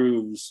different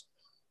grooves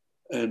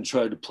and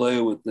tried to play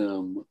with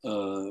them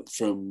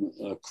from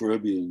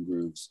Caribbean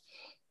grooves.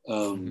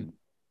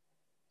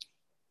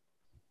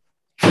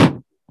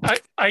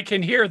 I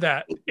can hear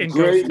that in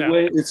great Ghost Town.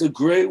 way. It's a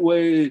great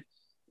way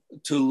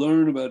to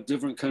learn about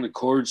different kind of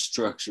chord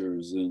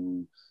structures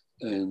and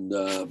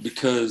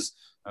because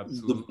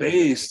Absolutely. the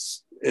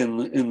bass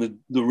and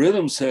the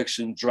rhythm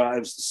section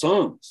drives the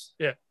songs.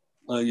 Yeah.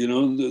 You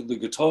know, the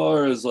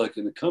guitar is like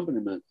an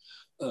accompaniment,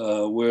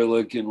 where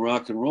like in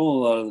rock and roll,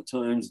 a lot of the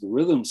times the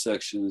rhythm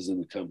section is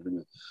an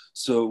accompaniment.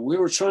 So we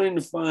were trying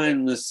to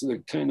find this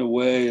kind of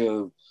way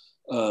of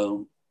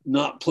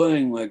not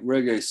playing like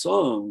reggae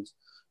songs,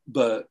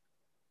 but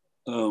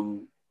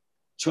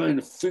trying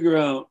to figure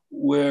out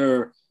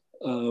where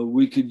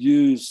we could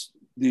use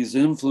these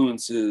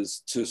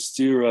influences to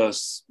steer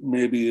us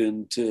maybe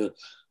into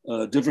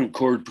different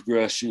chord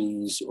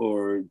progressions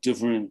or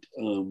different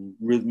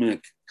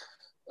rhythmic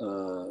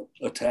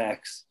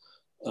attacks.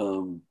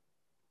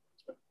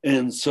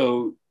 And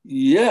so,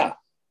 yeah,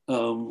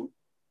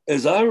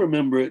 as I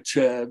remember it,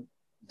 Chad,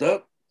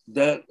 that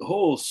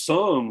whole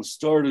song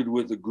started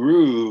with a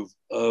groove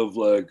of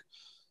like,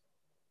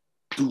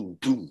 boom,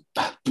 boom,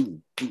 ba,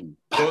 boom, boom,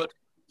 ba, well,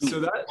 so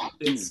that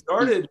it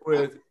started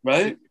with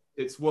right.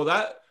 It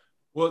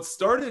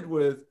started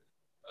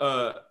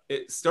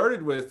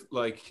with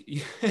like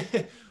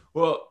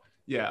well,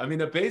 yeah, I mean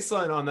the bass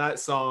line on that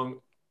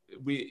song,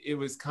 it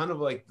was kind of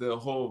like the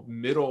whole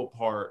middle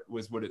part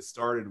was what it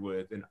started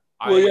with, and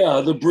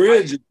the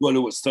bridge is what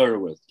it started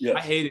with. Yeah,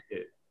 I hated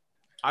it.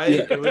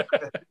 It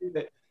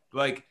was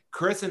like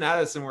Chris and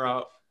Addison were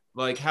out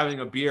like having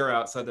a beer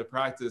outside the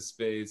practice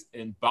space,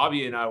 and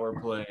Bobby and I were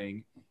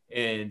playing,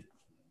 and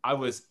I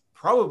was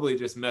probably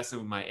just messing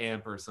with my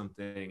amp or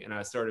something, and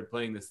I started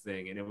playing this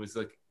thing, and it was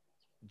like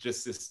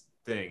just this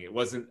thing. It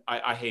wasn't.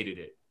 I hated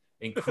it,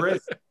 and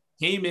Chris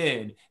came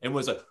in and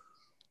was like,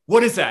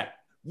 "What is that?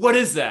 What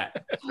is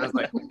that?" And I was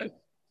like,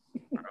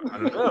 I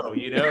don't know,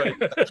 you know.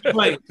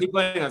 Keep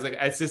playing. I was like,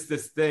 it's just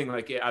this thing.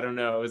 Like, I don't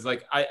know. It was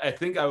like I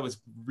think I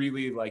was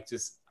really like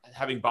just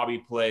having Bobby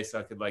play so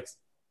I could like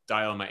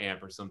dial my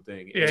amp or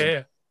something.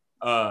 Yeah.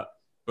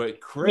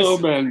 But Chris, no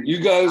man, you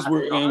guys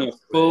were in a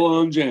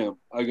full-on jam.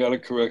 I gotta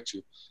correct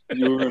you.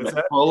 You were in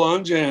a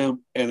full-on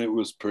jam, and it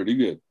was pretty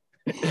good.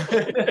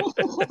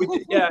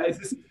 Yeah, it's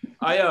just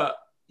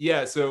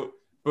So,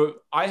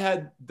 but I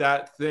had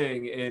that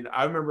thing, and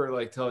I remember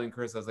like telling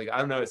Chris, I was like, I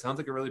don't know, it sounds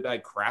like a really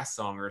bad Crass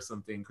song or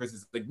something. Chris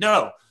is like,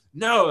 no,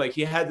 like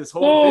he had this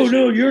whole.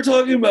 No, you're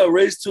talking about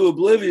Race to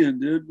Oblivion,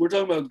 dude. We're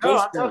talking about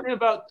Ghost Town.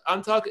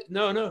 I'm talking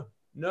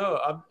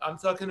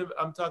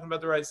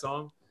about the right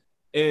song.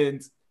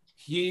 And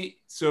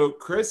so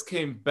Chris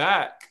came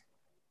back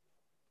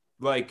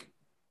like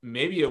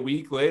maybe a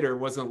week later,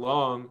 wasn't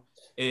long,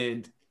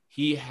 and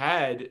he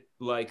had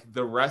like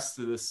the rest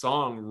of the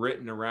song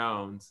written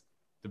around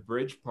the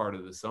bridge part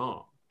of the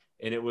song.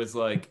 And it was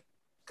like,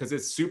 because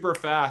it's super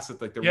fast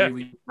with like the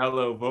really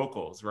mellow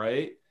vocals,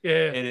 right?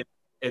 Yeah. And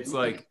it's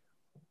like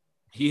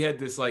he had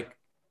this like,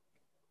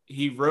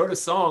 he wrote a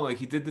song, like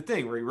he did the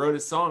thing where he wrote a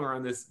song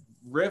around this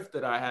riff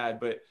that I had,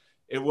 but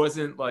it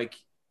wasn't like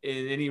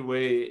in any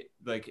way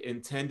like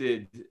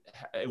intended.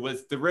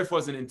 The riff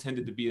wasn't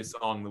intended to be a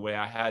song the way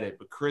I had it,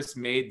 but Chris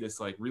made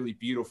this like really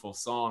beautiful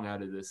song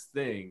out of this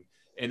thing.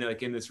 And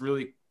like in this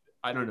really,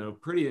 I don't know,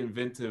 pretty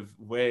inventive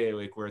way,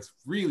 like where it's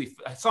really,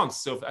 that's the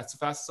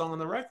fastest song on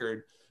the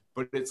record,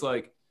 but it's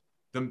like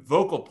the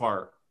vocal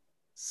part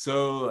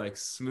so like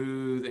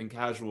smooth and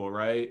casual,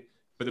 right?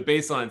 But the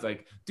bass line's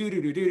like do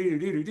do do do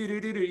do do do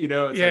do do, you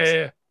know?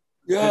 It's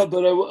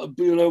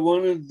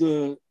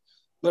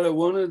but I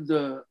wanted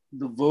the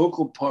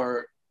vocal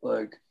part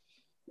like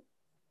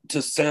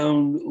to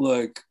sound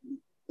like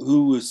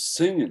who was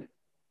singing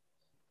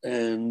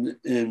it,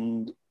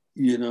 and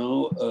you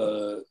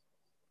know,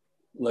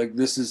 like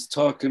this is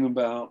talking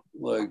about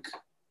like,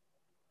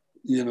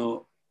 you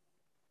know,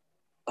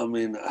 I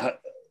mean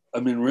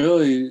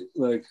really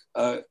like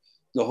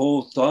the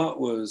whole thought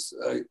was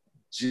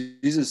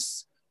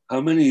Jesus,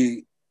 how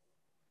many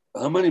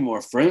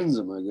more friends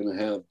am I going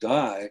to have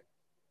die?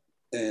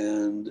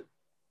 And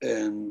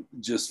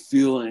just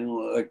feeling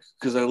like,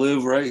 because I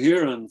live right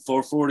here on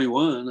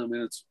 441. I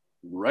mean, it's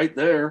right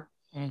there.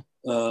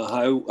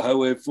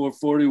 Highway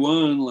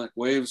 441, like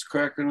waves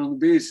cracking on the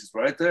beach. It's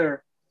right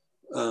there.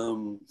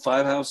 5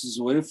 houses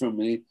away from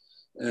me.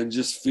 And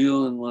just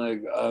feeling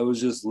like I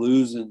was just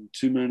losing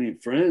too many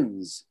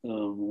friends,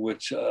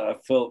 which I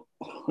felt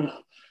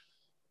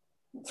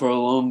for a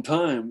long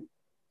time.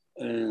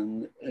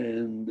 And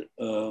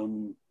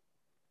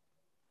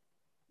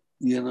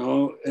you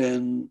know,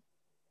 and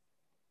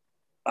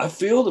I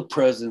feel the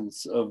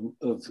presence of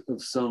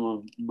some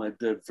of my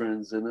dead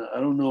friends, and I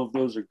don't know if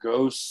those are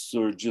ghosts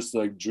or just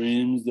like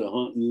dreams that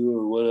haunt you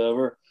or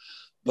whatever,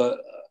 but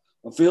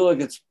I feel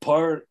like it's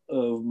part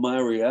of my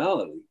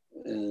reality,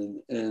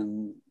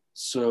 and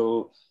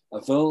so I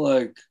felt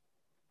like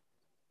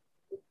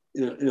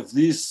if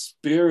these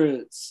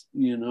spirits,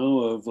 you know,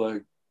 of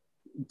like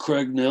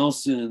Craig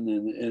Nelson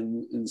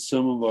and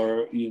some of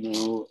our,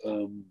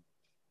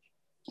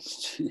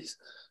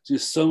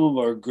 just some of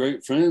our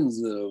great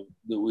friends that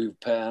we've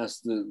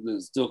passed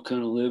that still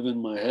kind of live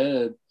in my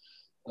head.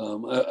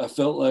 I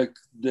felt like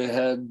they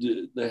had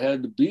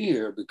to be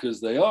here because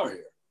they are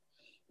here.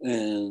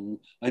 And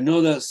I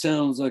know that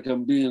sounds like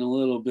I'm being a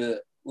little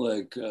bit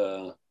like,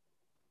 I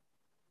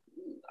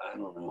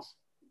don't know.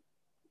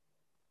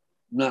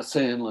 I'm not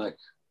saying like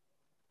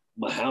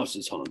my house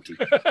is haunted.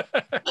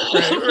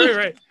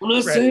 right. I'm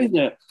not saying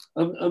that.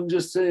 I'm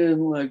just saying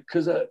like,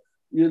 because I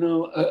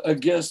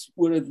guess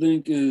what I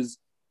think is,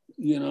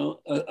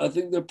 I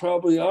think there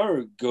probably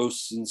are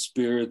ghosts and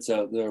spirits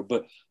out there,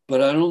 but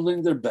I don't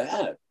think they're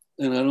bad,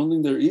 and I don't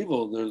think they're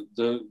evil.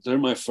 They're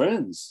my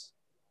friends,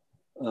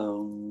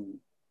 and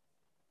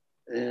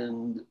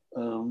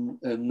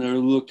they're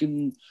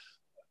looking.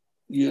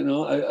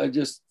 I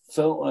just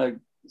felt like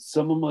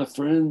some of my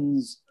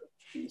friends'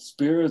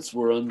 spirits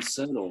were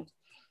unsettled,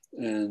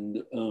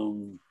 and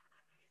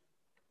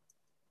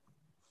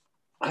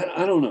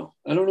I don't know.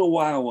 I don't know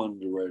why I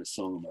wanted to write a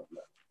song about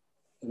that.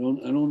 I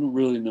don't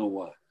really know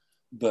why,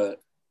 but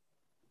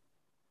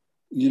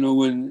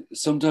when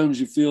sometimes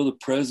you feel the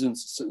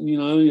presence,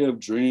 you have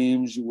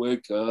dreams, you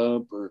wake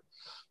up, or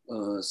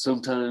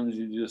sometimes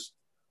you just,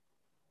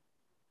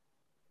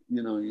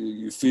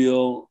 you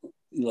feel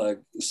like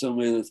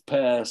somebody that's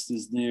passed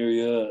is near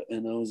you.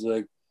 And I was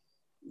like,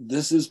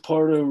 this is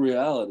part of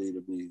reality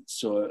to me.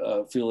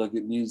 So I feel like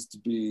it needs to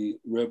be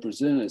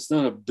represented. It's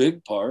not a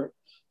big part,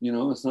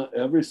 it's not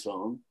every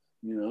song,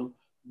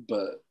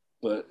 but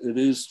it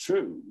is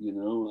true,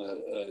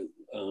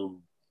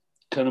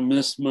 kind of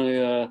miss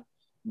my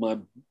my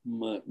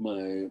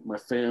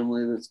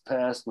family that's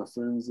passed, my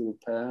friends that have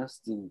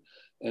passed, and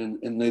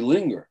they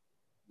linger,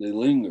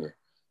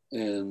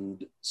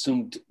 and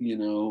some,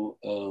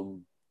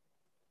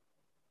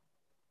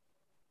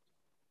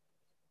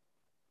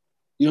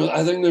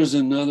 I think there's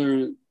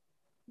another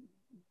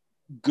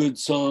good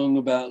song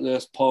about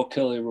this. Paul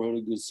Kelly wrote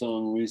a good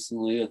song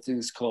recently. I think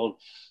it's called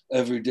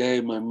 "Every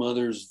Day," My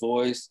Mother's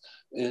Voice,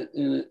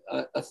 and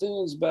I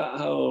think it's about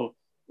how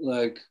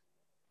like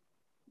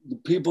the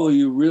people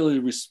you really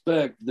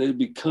respect, they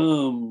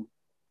become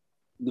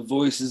the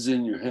voices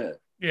in your head.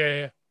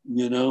 Yeah.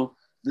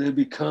 They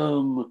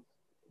become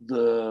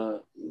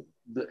the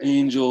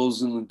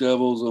angels and the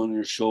devils on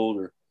your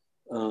shoulder,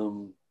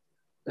 and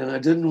I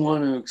didn't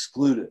want to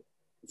exclude it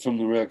from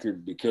the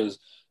record because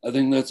I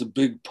think that's a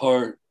big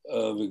part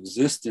of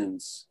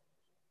existence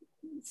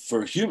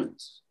for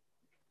humans.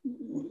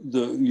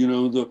 The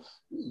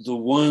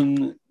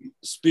one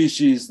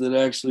species that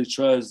actually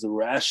tries to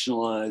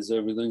rationalize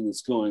everything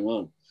that's going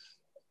on,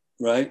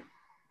 right?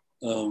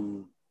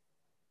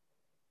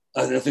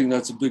 I think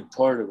that's a big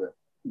part of it,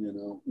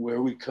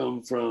 where we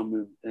come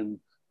from and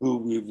who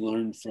we've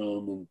learned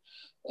from.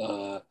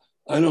 And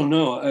I don't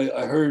know,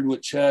 I heard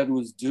what Chad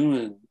was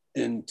doing,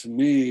 and to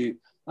me,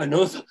 I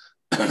know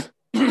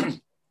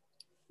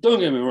don't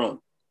get me wrong,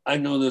 I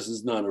know this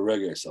is not a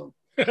reggae song.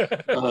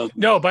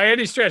 No, by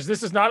any stretch.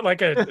 This is not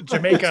like a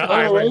Jamaica it's not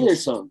Island. A reggae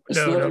song. It's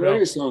not a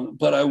reggae song.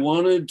 But I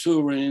wanted to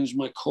arrange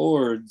my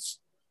chords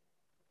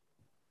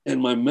and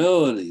my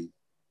melody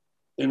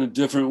in a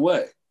different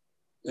way.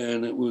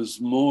 And it was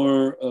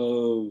more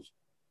of,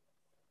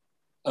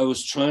 I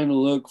was trying to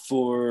look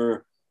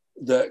for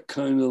that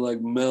kind of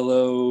like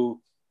mellow,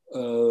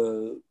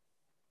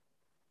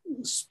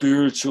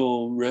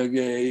 spiritual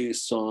reggae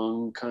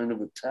song kind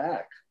of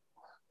attack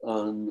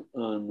on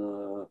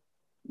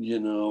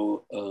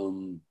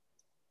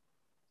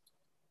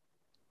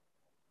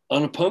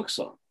a punk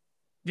song.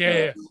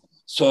 Yeah.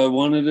 So I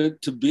wanted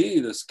it to be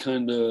this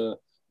kind of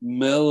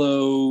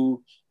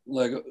mellow,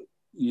 like,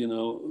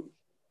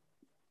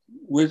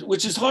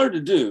 which is hard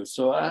to do.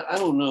 So I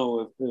don't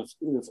know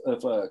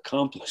if I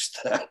accomplished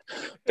that,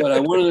 but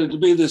I wanted it to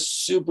be this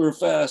super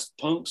fast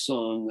punk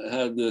song that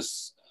had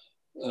this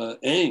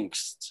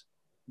angst,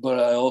 but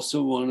I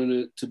also wanted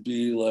it to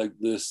be like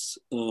this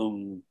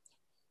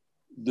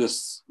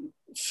this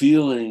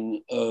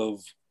feeling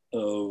of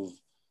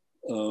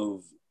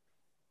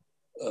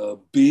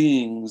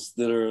beings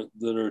that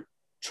are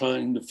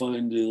trying to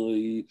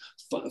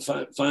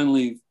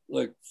finally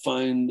like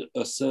find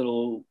a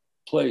settled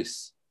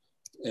place.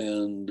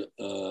 And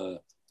I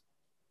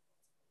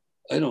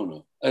don't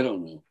know.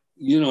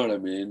 You know what I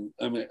mean?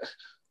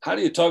 How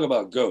do you talk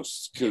about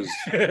ghosts? Because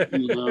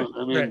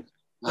right.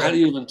 How do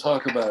you even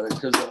talk about it?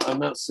 Because I'm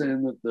not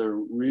saying that they're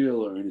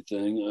real or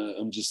anything.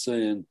 I'm just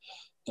saying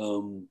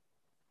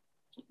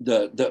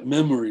that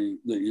memory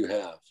that you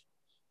have,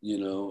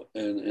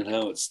 and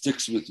how it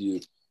sticks with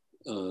you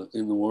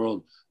in the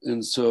world.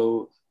 And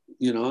so,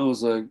 I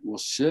was like, well,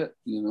 shit,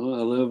 I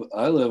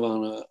live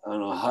on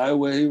a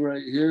highway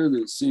right here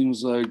that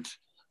seems like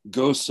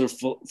ghosts are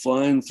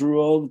flying through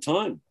all the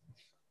time,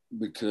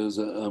 because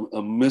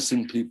I'm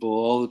missing people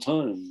all the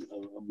time.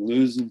 I'm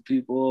losing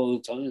people all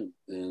the time,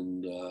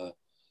 and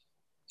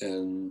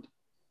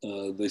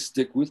they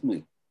stick with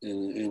me,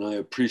 and I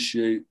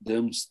appreciate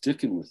them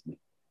sticking with me.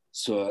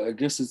 So I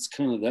guess it's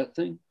kind of that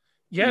thing.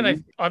 Yeah,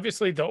 and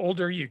obviously the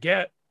older you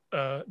get,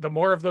 the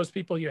more of those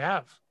people you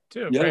have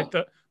too, right?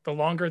 The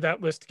longer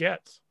that list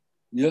gets.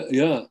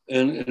 Yeah,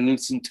 and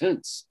it's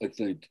intense, I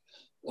think,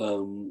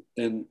 and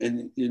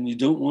you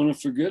don't want to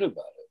forget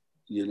about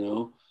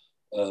it,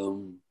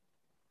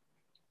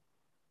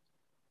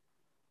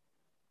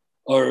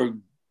 Our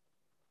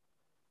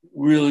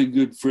really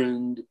good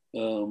friend,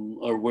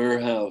 our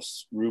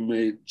warehouse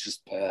roommate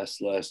just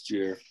passed last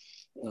year,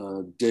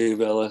 Dave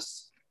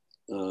Ellis.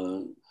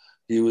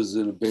 He was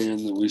in a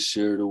band that we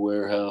shared a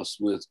warehouse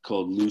with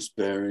called Loose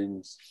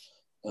Bearings.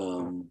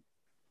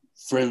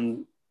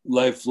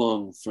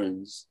 Lifelong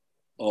friends,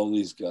 all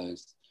these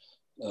guys.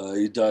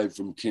 He died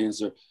from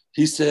cancer.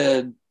 He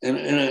said,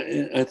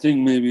 and I think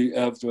maybe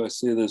after I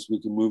say this,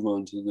 we can move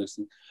on to the next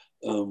thing.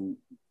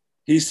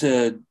 He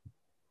said,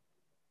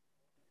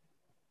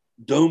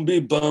 don't be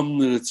bummed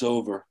that it's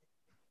over.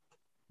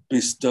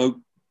 Be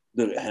stoked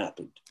that it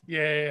happened.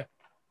 Yeah.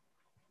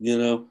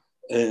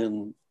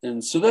 And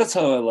so that's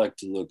how I like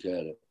to look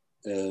at it,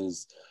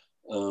 as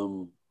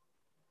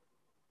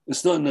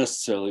it's not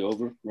necessarily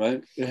over,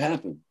 right? It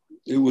happened.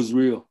 It was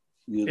real,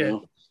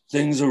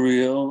 Things are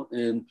real,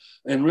 and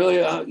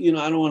really, I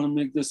don't want to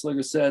make this like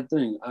a sad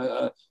thing.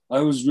 I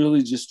was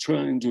really just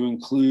trying to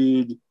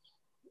include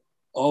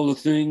all the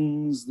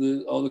things,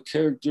 all the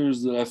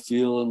characters that I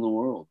feel in the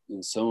world,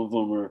 and some of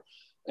them are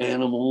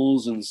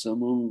animals, and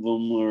some of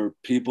them are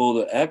people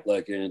that act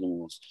like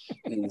animals,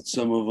 and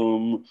some of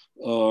them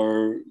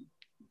are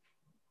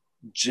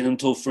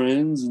gentle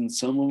friends, and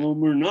some of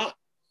them are not,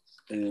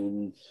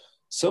 and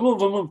some of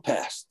them have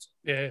passed.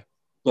 Yeah,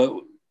 but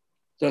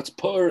that's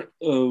part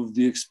of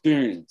the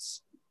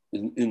experience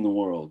in the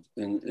world,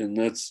 and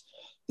that's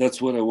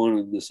what I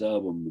wanted this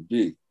album to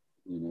be.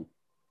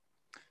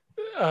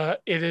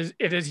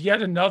 It is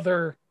yet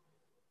another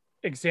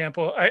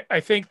example. I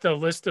think the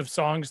list of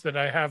songs that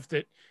I have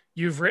that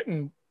you've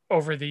written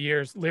over the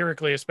years,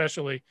 lyrically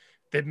especially,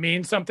 that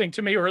mean something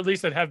to me, or at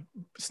least that have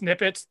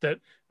snippets that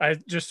I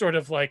just sort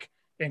of like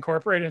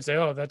incorporate and say,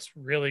 oh, that's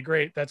really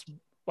great. That's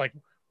like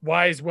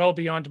wise, well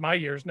beyond my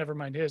years, never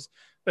mind his.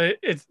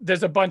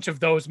 There's a bunch of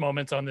those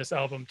moments on this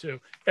album too.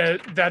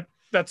 That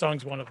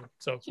song's one of them.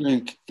 So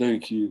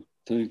thank you.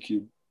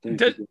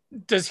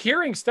 Does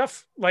hearing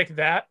stuff like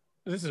that,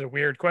 this is a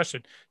weird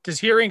question, does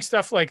hearing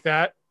stuff like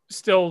that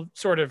still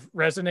sort of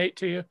resonate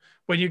to you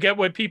when you get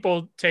what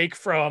people take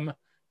from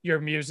your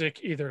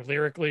music, either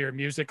lyrically or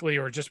musically,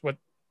 or just what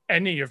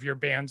any of your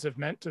bands have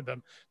meant to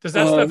them? Does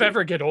that stuff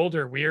ever get old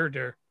or weird?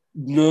 Or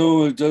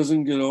no, it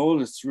doesn't get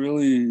old. It's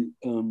really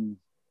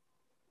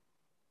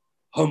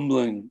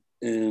humbling,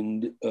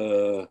 and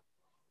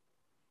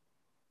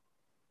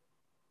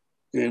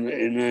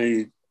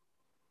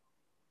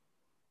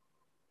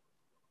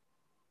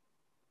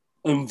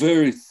I'm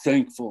very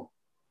thankful,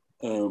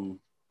 and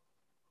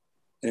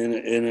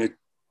I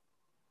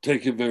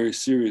take it very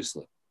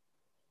seriously,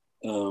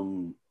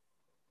 because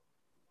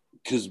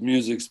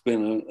music's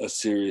been a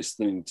serious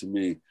thing to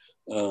me.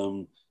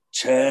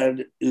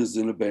 Chad is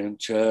in a band.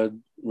 Chad,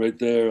 right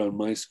there on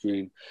my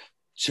screen.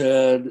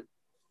 Chad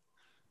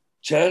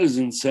is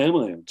in Sam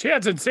I Am.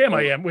 Chad's in Sam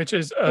I Am, which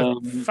is a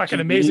fucking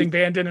amazing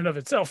band in and of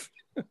itself.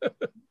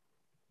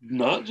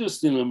 Not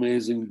just an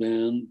amazing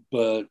band,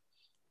 but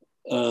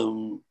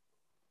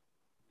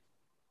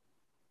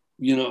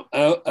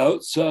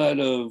outside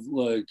of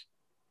like,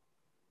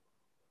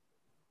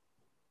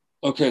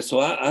 okay, so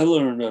I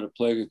learned how to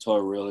play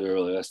guitar really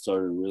early. I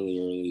started really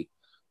early,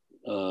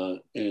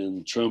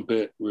 and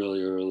trumpet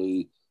really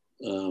early.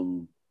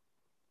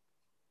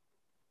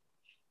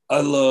 I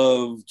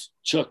loved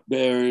Chuck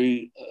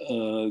Berry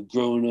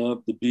growing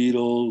up, the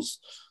Beatles,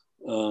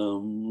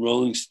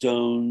 Rolling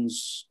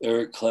Stones,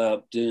 Eric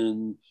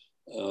Clapton.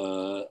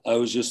 I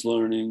was just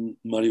learning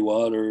Muddy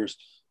Waters.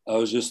 I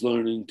was just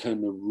learning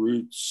kind of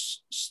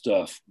roots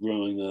stuff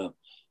growing up.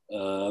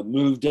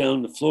 Moved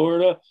down to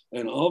Florida,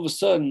 and all of a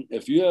sudden,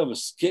 if you have a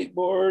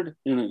skateboard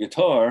and a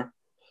guitar,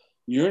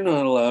 you're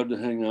not allowed to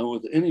hang out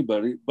with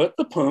anybody but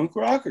the punk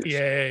rockers.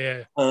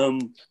 Yeah.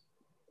 And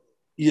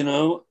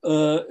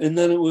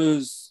then it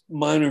was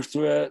Minor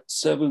Threat,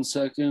 7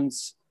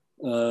 Seconds,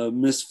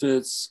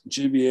 Misfits,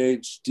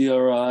 GBH,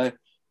 DRI,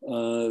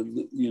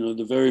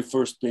 the very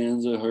first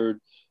bands I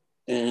heard.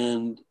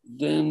 And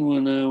then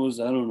when I was,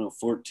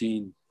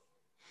 14,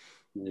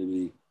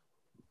 maybe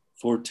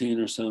 14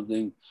 or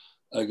something,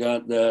 I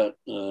got that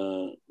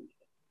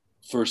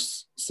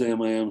first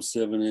Sam I Am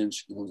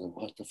 7-inch. And I was like,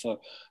 what the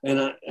fuck? And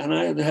I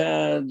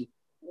had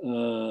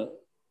a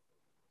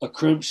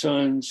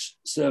Crimpshrine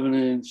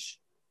 7-inch,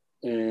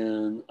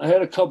 and I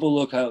had a couple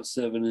Lookout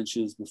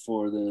 7-inches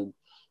before then.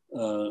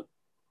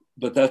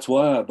 But that's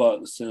why I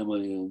bought the Sam I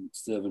Am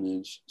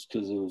 7-inch,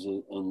 because it was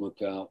on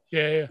Lookout.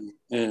 Yeah.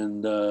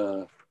 And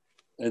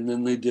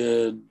then they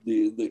did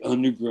the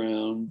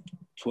Underground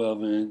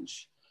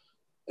 12-inch,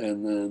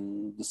 and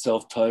then the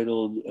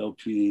self-titled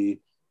LP,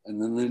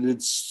 and then they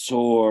did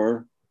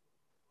Soar.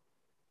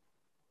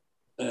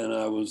 And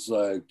I was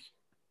like,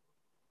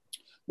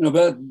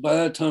 by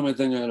that time, I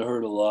think I'd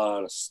heard a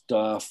lot of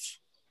stuff.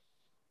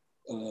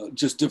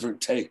 just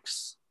different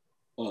takes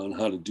on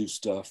how to do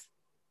stuff.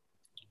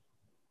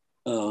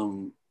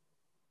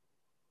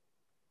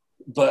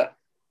 But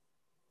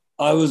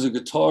I was a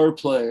guitar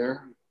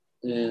player,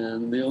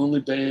 and the only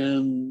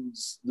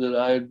bands that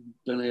I'd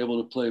been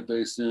able to play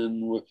bass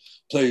in were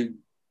play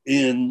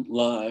in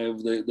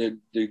live. They'd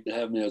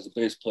have me as a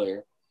bass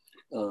player,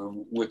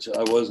 which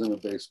I wasn't a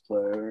bass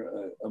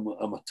player.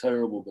 I'm a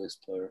terrible bass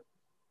player.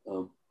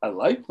 I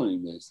like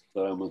playing bass,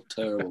 but I'm a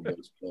terrible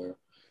bass player.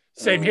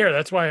 Same here.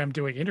 That's why I'm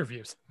doing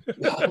interviews.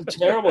 I'm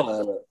terrible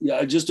at it. Yeah,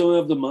 I just don't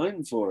have the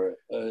mind for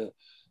it.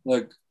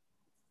 Like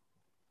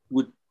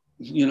what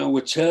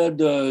Chad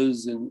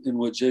does and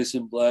what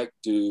Jason Black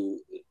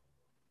do,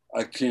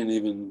 I can't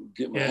even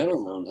get my head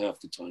around half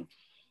the time.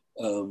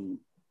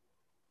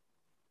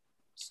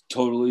 It's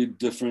totally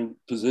different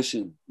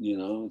position,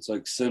 It's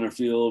like center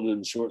field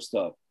and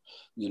shortstop,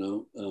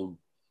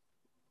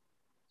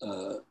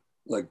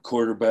 like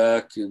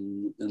quarterback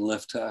and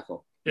left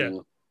tackle.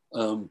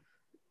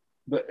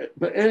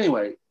 But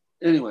anyway,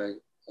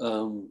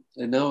 and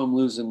now I'm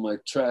losing my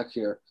track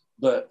here.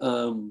 But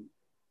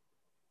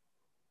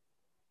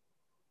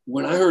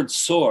when I heard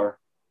Soar,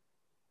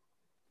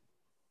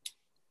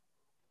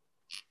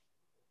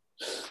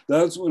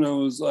 that's when I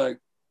was like,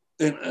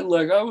 and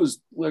like I was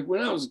like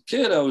when I was a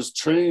kid, I was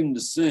trained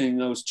to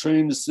sing. I was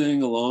trained to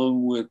sing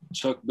along with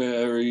Chuck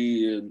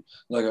Berry, and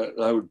like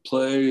I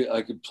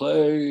could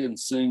play and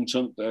sing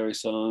Chuck Berry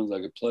songs.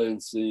 I could play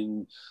and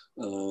sing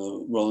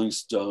Rolling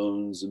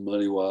Stones and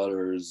Muddy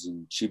Waters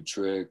and Cheap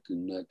Trick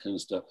and that kind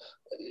of stuff.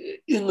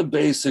 In the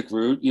basic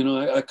route,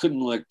 I couldn't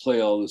like play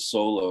all the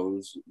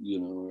solos,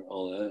 or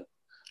all that,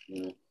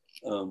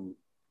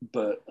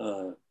 but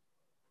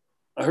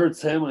I heard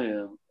Sam I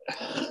Am.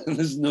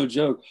 This is no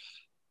joke.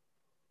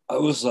 I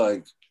was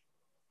like,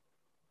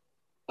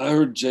 I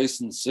heard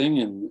Jason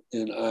singing,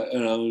 and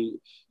I was,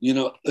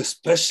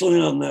 especially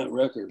on that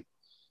record.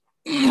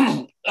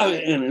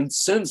 And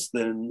since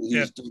then,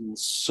 he's done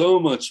so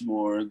much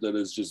more that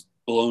has just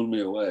blown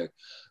me away.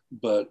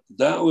 But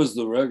that was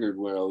the record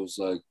where I was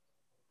like,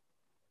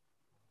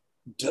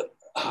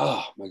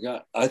 oh my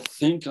God, I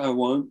think I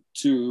want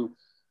to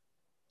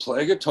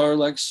play guitar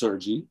like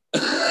Sergi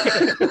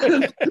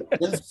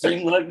and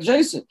sing like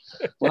Jason.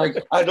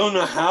 Like, I don't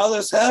know how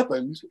this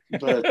happened,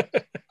 but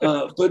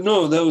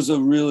no, that was a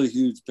really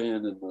huge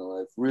band in my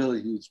life,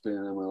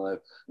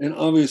 and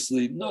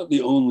obviously not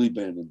the only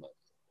band in my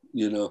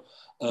life,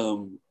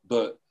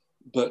 but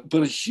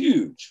a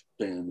huge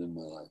band in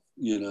my life,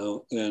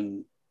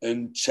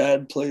 and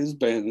Chad plays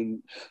band,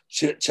 and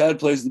Chad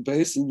plays the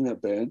bass in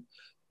that band,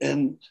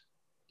 and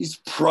he's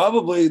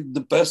probably the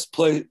best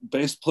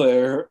bass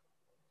player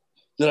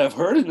that I've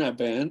heard in that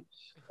band.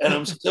 And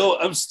I'm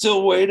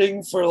still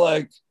waiting for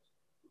like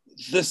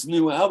this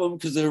new album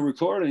because they're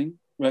recording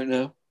right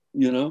now,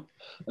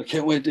 I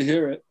can't wait to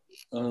hear it.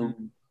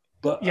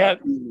 But yeah,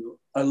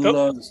 I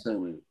love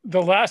Sam I Am.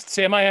 The last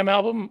Sam I Am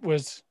album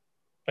was,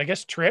 I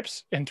guess,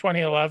 Trips in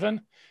 2011.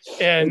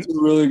 And it's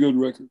a really good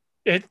record.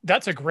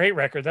 That's a great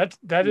record.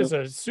 That is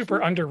a super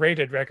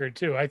underrated record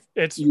too.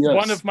 It's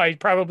one of my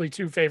probably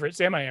two favorite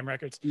Sam I Am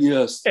records.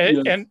 Yes.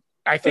 And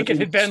I think it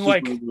had been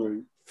like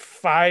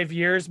 5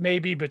 years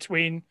maybe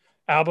between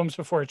albums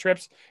before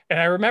Trips. And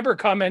I remember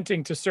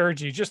commenting to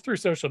Sergi just through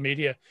social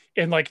media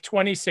in like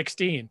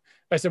 2016.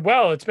 I said,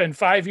 well, it's been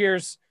 5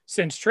 years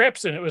since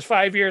Trips, and it was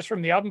 5 years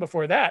from the album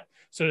before that.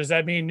 So does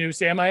that mean new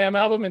Sam I Am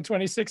album in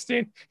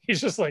 2016? He's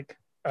just like,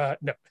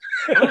 no.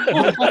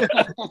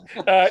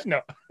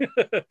 No.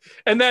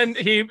 And then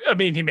he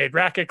made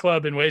Racket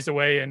Club and Ways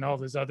Away and all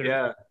this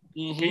other.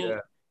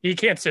 He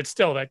can't sit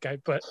still, that guy.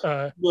 But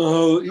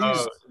no,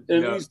 he's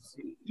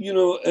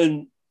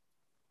and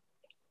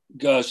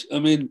gosh, I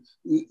mean,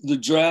 the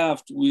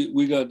Draft,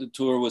 we got to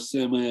tour with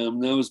Sam I Am.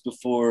 That was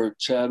before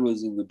Chad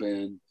was in the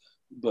band,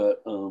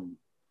 but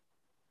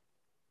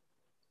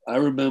I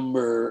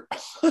remember.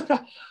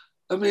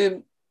 I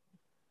mean,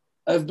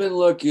 I've been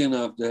lucky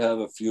enough to have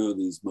a few of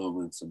these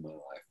moments in my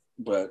life,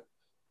 but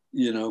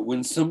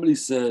when somebody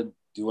said,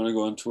 "Do you want to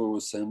go on tour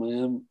with Sam I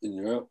Am in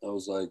Europe?" I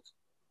was like,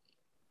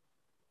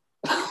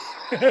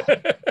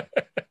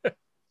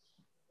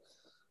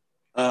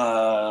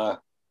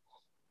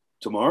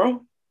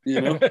 tomorrow,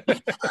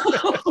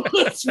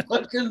 let's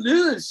fucking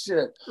do this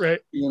shit, right?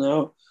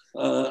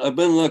 I've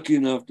been lucky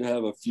enough to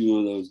have a few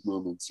of those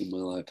moments in my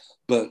life,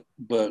 but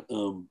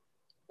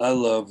I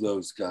love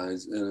those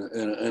guys,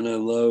 and I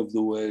love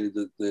the way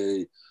that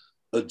they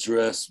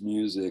address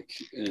music,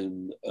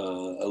 and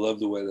I love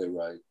the way they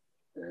write,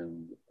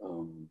 and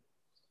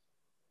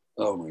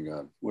oh my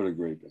God, what a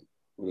great band!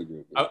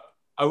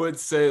 I would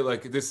say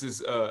like this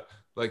is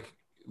like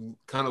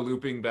kind of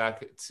looping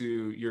back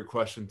to your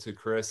question to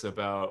Chris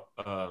about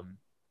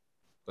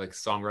like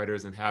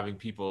songwriters and having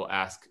people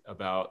ask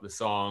about the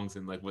songs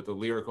and like what the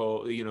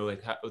lyrical,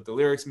 like what the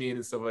lyrics mean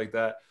and stuff like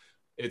that.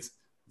 It's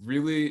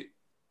really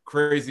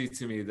crazy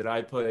to me that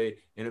I play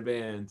in a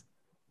band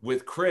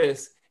with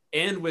Chris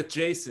and with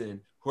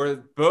Jason, who are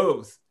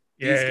both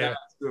these guys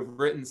who have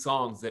written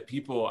songs that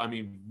people,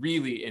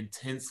 really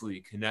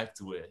intensely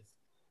connect with.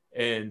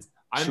 and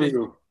I'm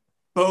in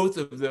both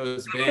of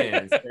those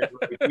bands.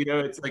 Like, you know,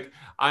 it's like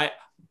I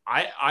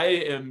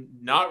am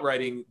not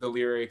writing the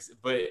lyrics,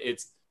 but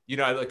it's, you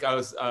know, I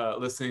was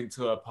listening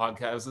to a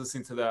podcast. I was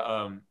listening to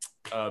the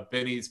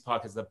Benny's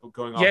podcast that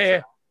going off.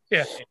 Yeah.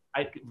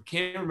 I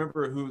can't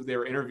remember who they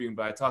were interviewing,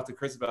 but I talked to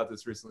Chris about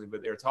this recently.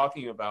 But they were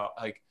talking about,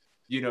 like,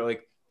 you know,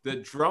 like the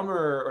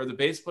drummer or the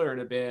bass player in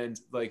a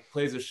band like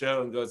plays a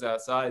show and goes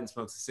outside and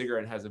smokes a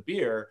cigarette and has a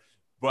beer,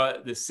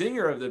 but the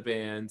singer of the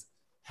band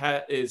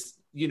is,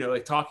 you know,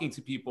 like talking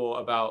to people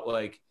about,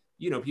 like,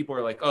 you know, people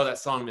are like, oh, that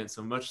song meant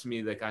so much to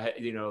me. Like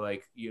you know,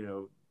 like, you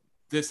know,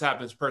 this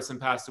happens, person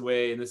passed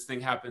away and this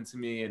thing happened to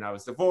me and I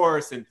was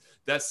divorced and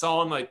that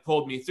song like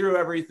pulled me through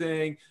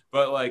everything.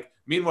 But like,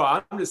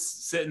 meanwhile, I'm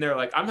just sitting there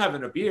like I'm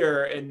having a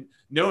beer and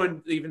no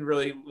one even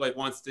really like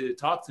wants to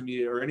talk to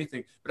me or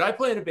anything. But I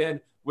play in a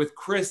band with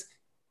Chris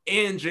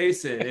and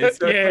Jason. And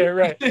so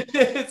right.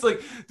 It's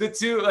like the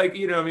two, like,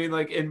 you know, I mean,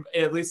 like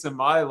at least in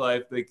my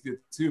life, like the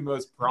two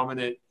most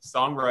prominent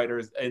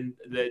songwriters and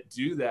that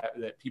do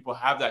that people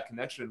have that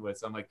connection with.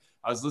 So I'm like,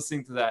 I was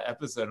listening to that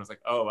episode and I was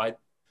like, oh,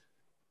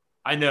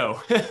 I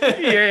know.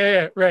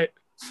 yeah, right.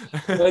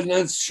 And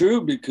that's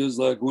true, because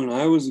like when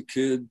I was a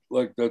kid,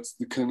 like that's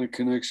the kind of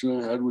connection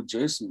I had with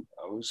Jason.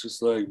 I was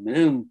just like,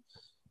 man,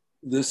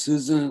 this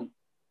isn't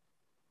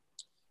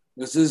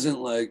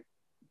like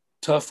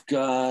tough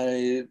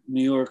guy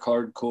New York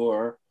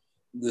hardcore.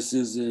 This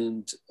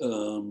isn't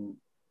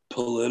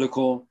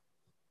political.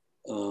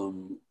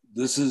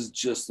 This is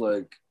just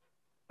like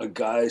a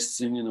guy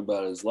singing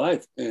about his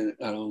life. And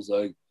I was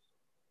like,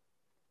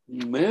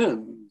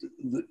 man,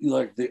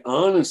 like the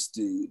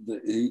honesty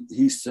that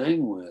he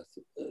sang with,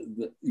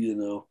 you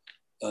know,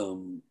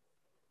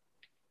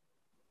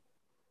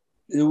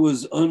 it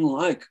was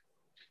unlike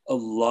a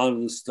lot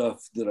of the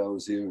stuff that I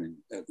was hearing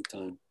at the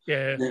time.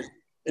 Yeah.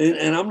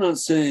 And I'm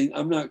not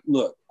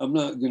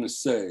going to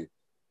say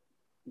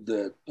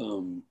that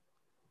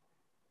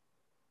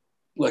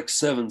like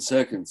 7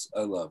 Seconds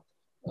I loved.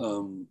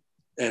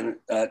 And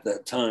at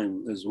that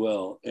time as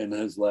well, and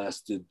has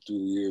lasted through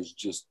the years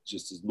just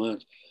as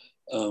much.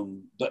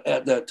 But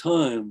at that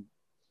time,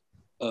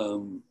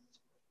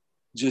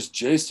 just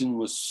Jason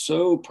was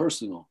so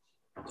personal.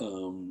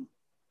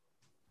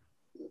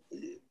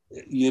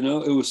 You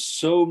know, it was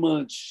so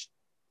much.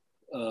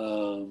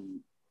 I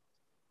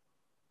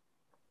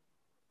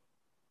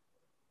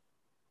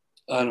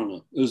don't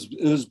know. It was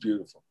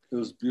beautiful. It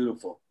was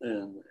beautiful,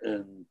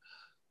 and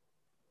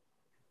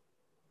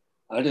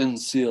I didn't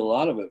see a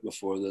lot of it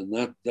before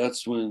then.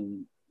 That's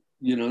when,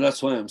 you know,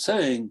 that's why I'm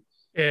saying,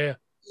 yeah,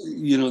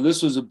 you know,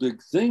 this was a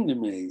big thing to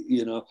me.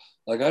 You know,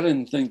 like I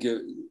didn't think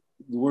the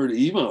word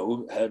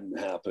emo hadn't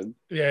happened.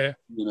 Yeah,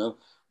 you know,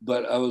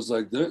 but I was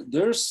like,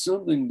 there's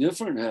something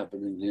different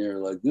happening here.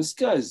 Like this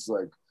guy's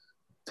like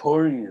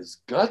pouring his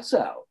guts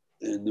out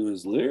into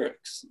his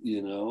lyrics,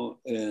 you know,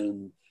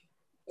 and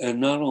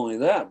not only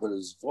that, but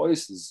his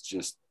voice is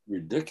just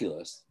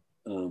ridiculous.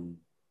 You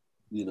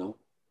know,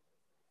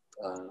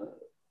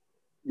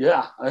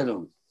 yeah, I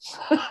don't.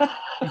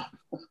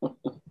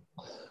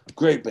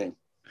 Great band.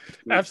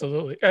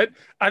 Absolutely. I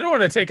don't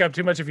want to take up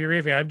too much of your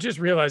evening. I'm just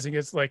realizing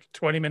it's like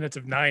 20 minutes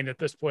of 9 at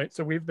this point.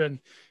 So we've been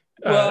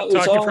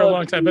talking for a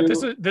long time, but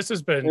this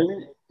has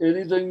been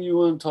anything you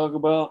want to talk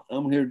about.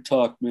 I'm here to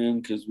talk, man,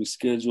 because we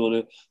scheduled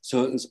it.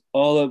 So it's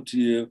all up to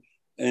you.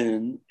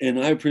 And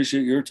I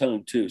appreciate your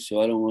time too.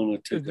 So I don't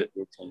want to take up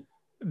your time.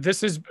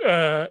 This is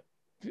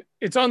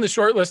it's on the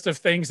short list of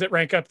things that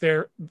rank up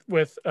there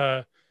with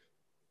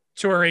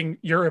touring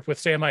Europe with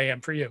Sam I Am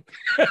for you.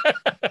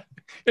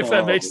 If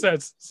that makes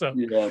sense. So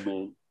yeah,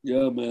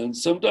 man.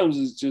 Sometimes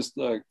it's just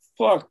like,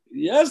 fuck,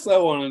 yes, I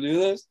want to do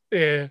this.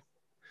 Yeah.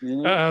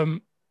 You know?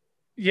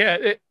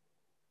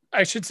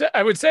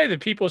 I would say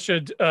that people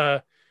should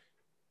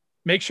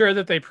make sure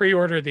that they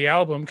pre-order the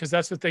album, because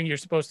that's the thing you're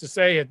supposed to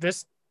say at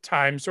this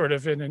time, sort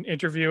of in an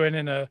interview and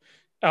in a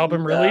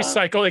album release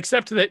cycle,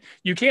 except that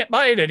you can't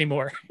buy it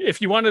anymore.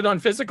 If you want it on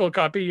physical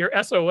copy, you're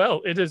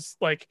SOL. It is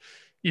like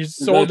you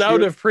sold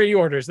out of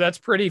pre-orders. That's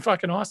pretty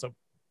fucking awesome.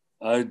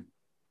 I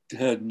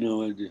had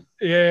no idea.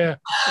 Yeah.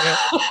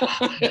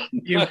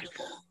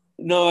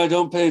 No, I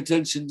don't pay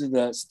attention to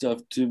that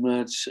stuff too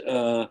much.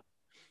 That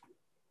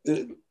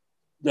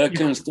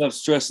kind of stuff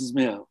stresses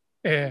me out.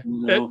 Yeah.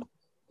 You know?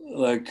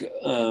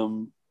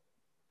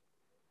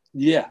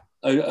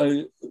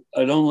 I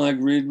don't like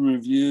reading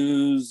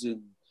reviews,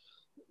 and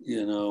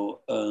you know,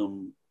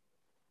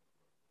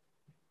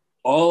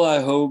 all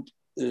I hope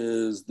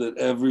is that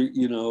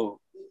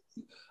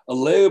a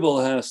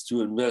label has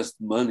to invest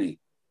money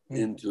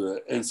into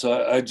it, and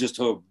so I just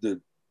hope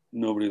that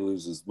nobody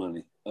loses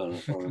money on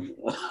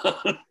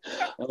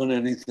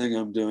anything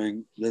I'm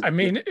doing.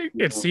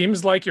 It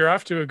seems like you're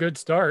off to a good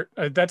start.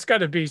 That's got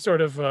to be sort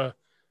of a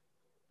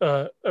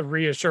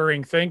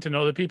reassuring thing to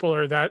know that people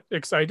are that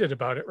excited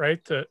about it,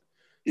 right? To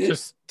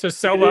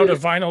sell out of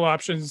vinyl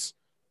options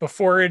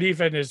before it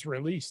even is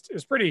released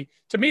is pretty.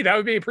 To me, that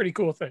would be a pretty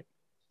cool thing.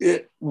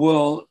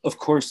 Well, of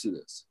course it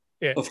is.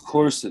 Yeah. Of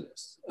course it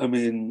is. I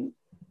mean,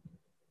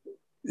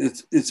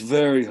 it's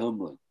very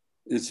humbling.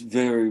 It's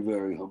very,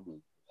 very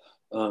humbling.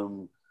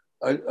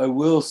 I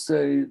will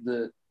say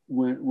that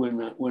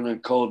when I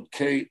called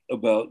Kate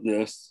about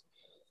this,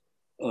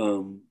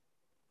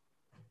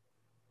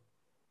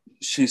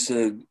 she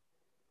said,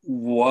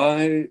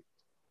 why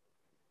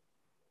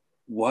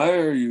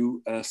are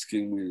you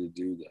asking me to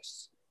do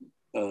this?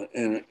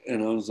 And I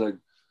was like,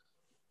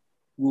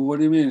 well, what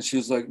do you mean? She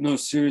was like, no,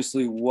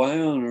 seriously, why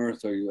on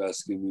earth are you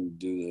asking me to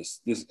do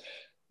this?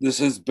 This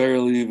is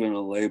barely even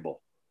a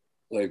label.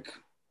 Like,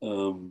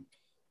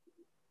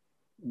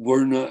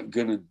 we're not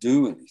gonna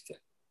do anything.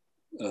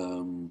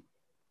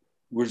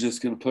 We're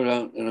just gonna put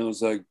out. And I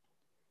was like,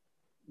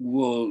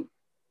 well,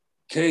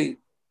 Kate,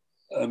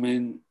 I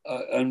mean,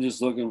 I'm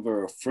just looking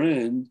for a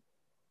friend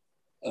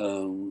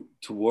to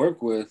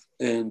work with,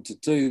 and to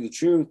tell you the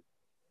truth,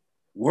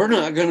 we're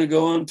not going to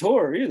go on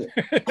tour either.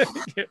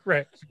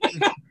 Right.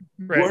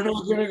 We're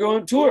not going to go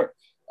on tour.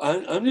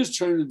 I'm just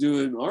trying to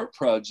do an art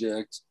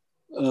project,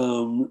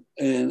 and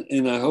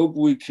I hope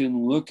we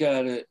can look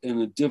at it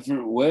in a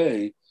different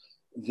way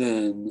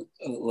than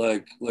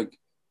like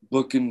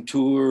booking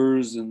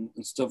tours and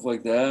stuff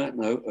like that.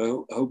 And I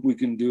hope we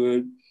can do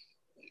it,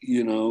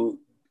 you know,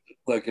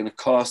 like in a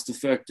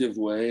cost-effective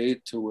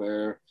way, to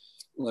where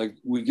like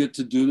we get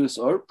to do this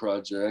art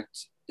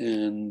project.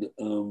 And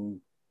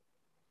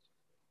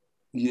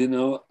you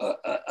know,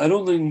 I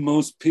don't think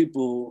most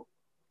people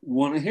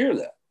want to hear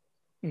that,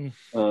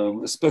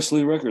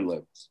 especially record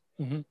labels.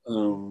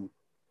 Mm-hmm.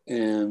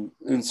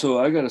 And so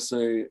I gotta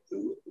say,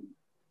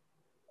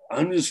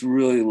 I'm just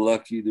really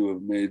lucky to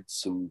have made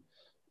some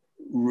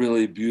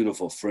really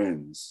beautiful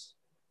friends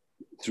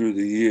through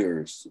the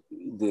years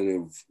that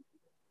have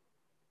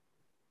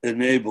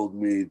enabled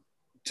me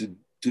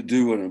to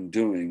do what I'm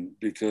doing,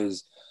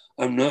 because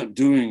I'm not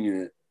doing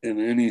it in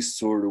any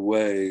sort of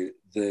way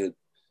that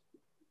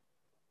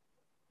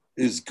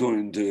is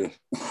going to,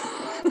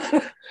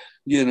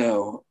 you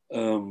know, I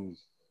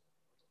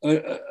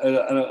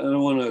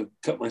don't want to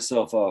cut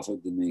myself off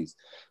at the knees,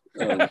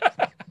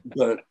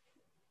 but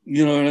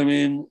you know what I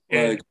mean?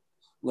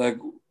 Like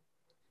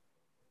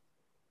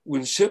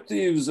when Ship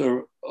Thieves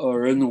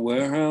are in the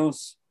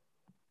warehouse,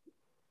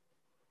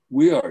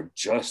 we are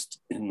just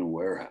in the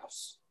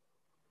warehouse.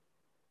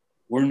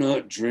 We're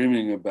not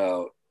dreaming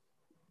about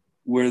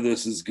where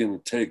this is going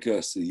to take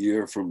us a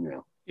year from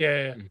now.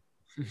 Yeah.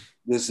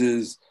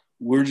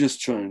 We're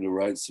just trying to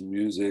write some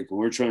music, and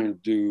we're trying to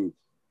do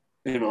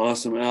an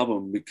awesome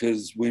album,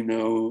 because we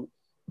know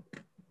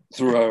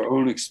through our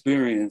own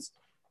experience,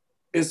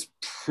 it's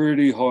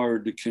pretty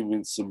hard to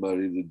convince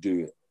somebody to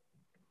do it,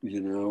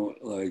 you know,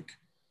 like,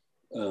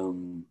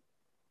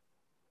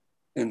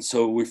 and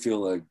so we feel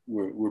like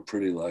we're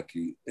pretty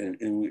lucky, and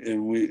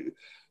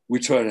we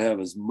try to have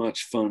as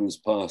much fun as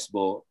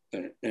possible,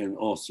 and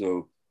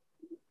also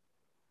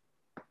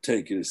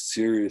take it as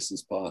serious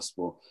as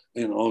possible.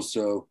 And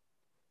also,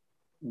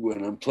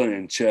 when I'm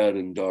playing Chad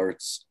and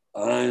darts,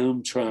 I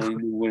am trying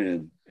to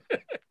win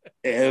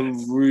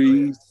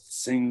every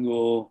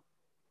single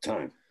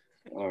time.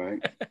 All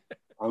right,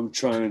 I'm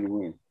trying to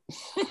win.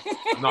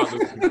 I'm not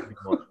losing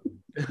anymore.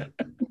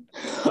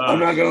 I'm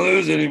not gonna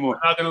lose anymore.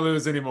 I'm not gonna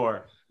lose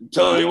anymore. I'm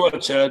telling you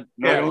what, Chad,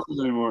 not gonna lose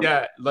anymore.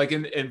 Yeah, like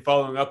in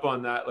following up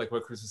on that, like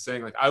what Chris was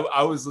saying, like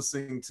I was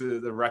listening to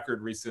the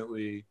record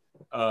recently.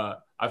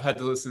 I've had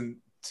to listen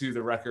to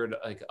the record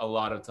like a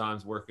lot of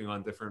times, working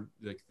on different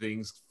like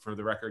things for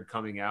the record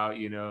coming out,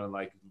 you know, and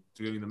like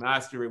doing the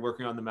mastering,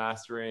 working on the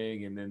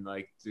mastering, and then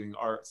like doing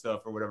art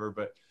stuff or whatever.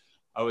 But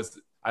I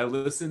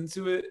listened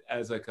to it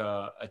as like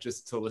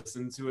just to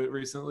listen to it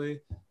recently,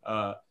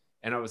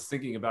 and I was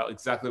thinking about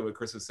exactly what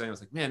Chris was saying. I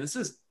was like, man, this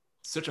is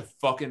such a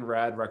fucking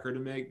rad record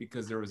to make,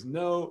 because this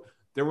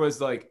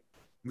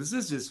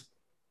is just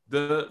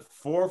the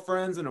four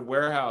friends in a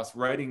warehouse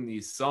writing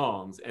these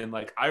songs. And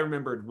like, I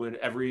remembered when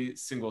every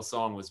single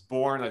song was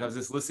born, like I was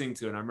just listening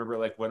to it. And I remember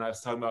like when I was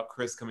talking about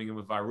Chris coming in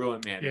with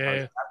Virulent Man,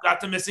 I've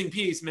got the missing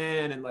piece,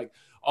 man. And like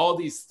all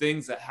these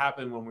things that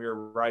happened when we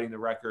were writing the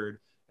record.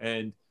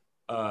 And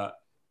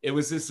it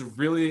was just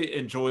really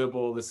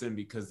enjoyable listen,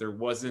 because there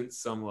wasn't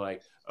some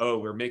like, oh,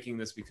 we're making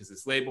this because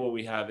this label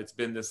it's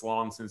been this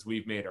long since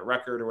we've made a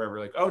record, or whatever.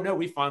 Like, oh no,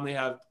 we finally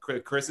have.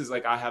 Chris is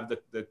like, I have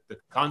the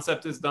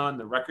concept is done,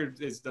 the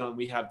record is done,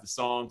 we have the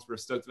songs, we're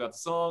stoked about the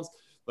songs,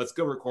 let's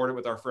go record it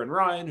with our friend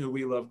Ryan, who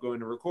we love going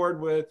to record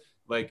with.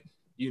 Like,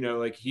 you know,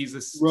 like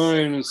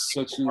Ryan is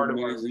such an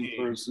amazing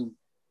person.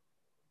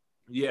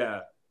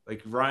 Yeah,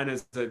 like Ryan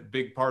is a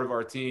big part of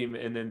our team.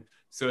 And then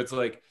so it's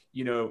like,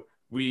 you know,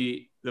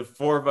 the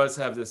four of us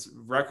have this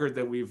record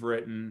that we've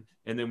written,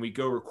 and then we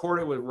go record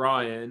it with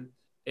Ryan,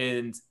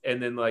 and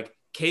then like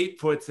Kate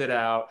puts it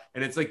out,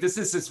 and it's like, this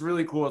is this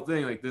really cool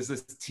thing. Like there's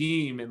this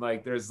team, and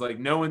like there's like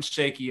no one's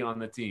shaky on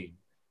the team.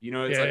 You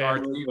know, it's like our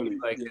team.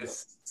 Like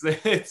it's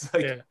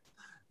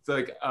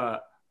like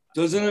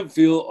doesn't it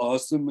feel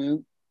awesome,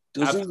 man?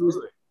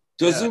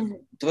 Doesn't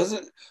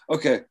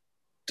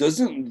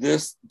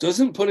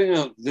putting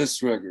out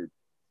this record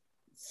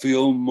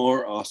feel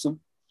more awesome?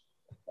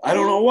 I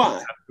don't know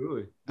why.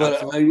 Absolutely.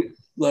 But I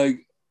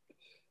like,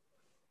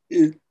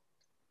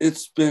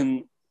 it's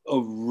been a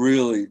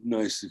really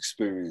nice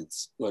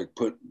experience, like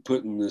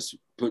putting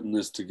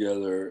this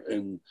together,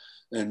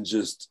 and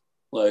just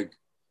like,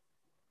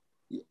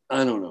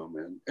 I don't know,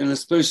 man. And I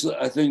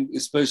think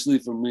especially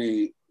for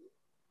me,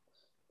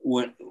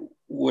 when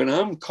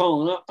I'm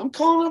calling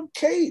up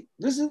Kate.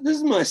 This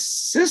is my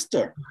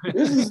sister.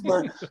 This is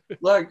my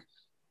like,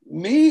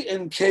 me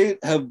and Kate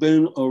have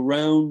been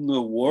around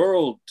the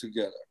world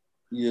together.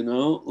 You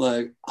know,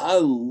 like, I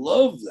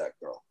love that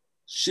girl.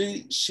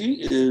 She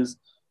is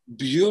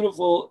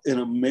beautiful and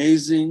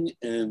amazing,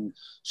 and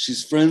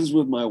she's friends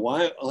with my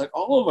wife. Like,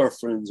 all of our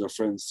friends are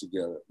friends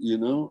together, you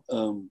know.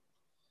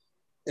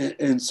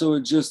 And so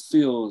it just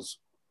feels,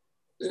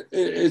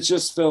 it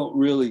just felt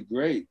really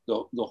great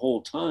the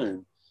whole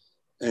time.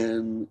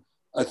 And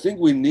I think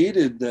we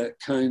needed that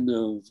kind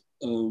of,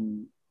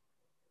 you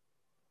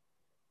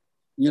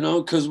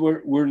know, because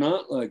we're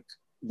not like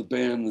the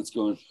band that's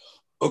going,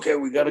 okay,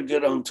 we got to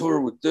get on tour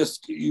with this.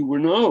 We're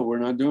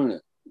not doing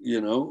it. You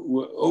know,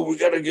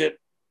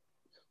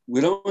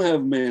 we don't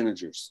have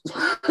managers.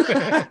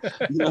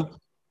 You know,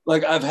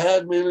 like, I've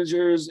had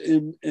managers,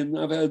 and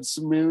I've had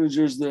some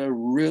managers that I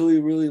really,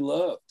 really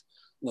loved,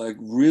 like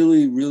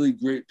really, really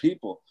great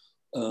people.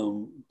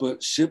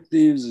 But Ship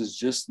Thieves is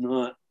just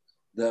not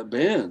that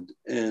band.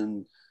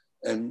 And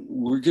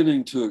we're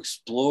getting to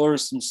explore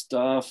some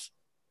stuff,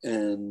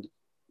 and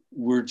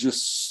we're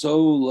just so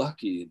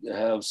lucky to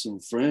have some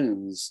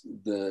friends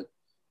that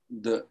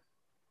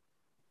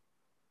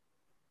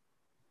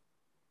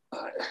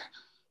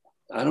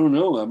I don't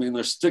know. I mean,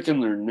 they're sticking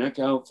their neck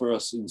out for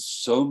us in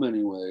so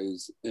many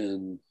ways,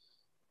 and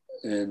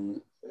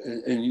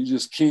you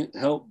just can't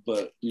help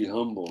but be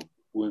humbled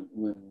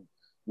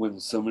when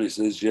somebody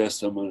says,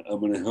 yes, I'm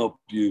gonna help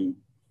you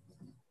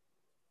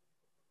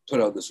put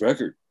out this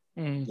record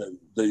that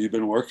you've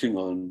been working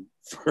on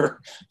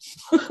for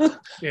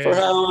for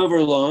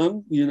however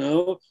long, you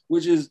know,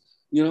 which is,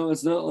 you know,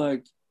 it's not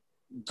like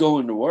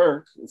going to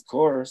work, of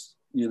course,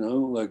 you know,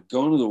 like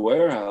going to the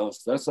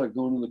warehouse, that's like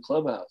going to the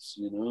clubhouse,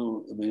 you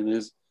know. I mean,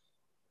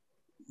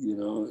 you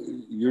know,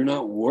 you're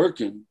not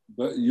working,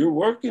 but you're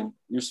working,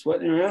 you're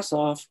sweating your ass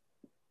off.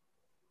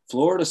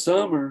 Florida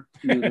summer,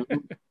 you know.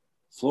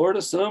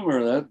 Florida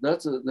summer,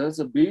 that's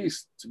a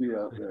beast to be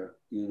out there,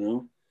 you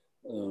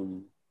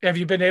know. Have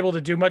you been able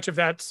to do much of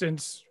that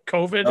since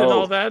COVID and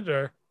all that,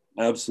 or?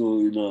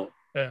 Absolutely not.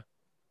 Yeah,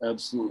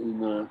 absolutely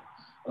not.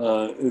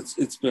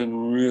 It's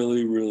been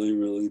really, really,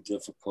 really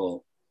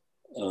difficult.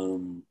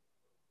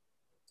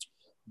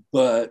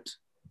 But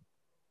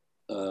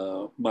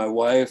my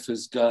wife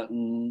has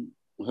gotten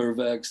her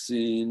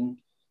vaccine.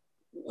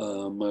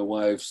 My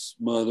wife's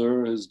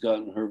mother has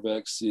gotten her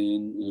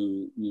vaccine,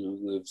 who, you know,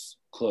 lives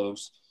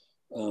close.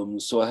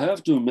 So I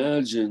have to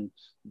imagine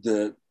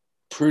that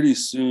pretty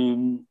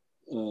soon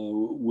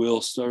we'll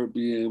start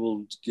being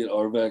able to get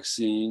our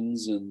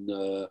vaccines and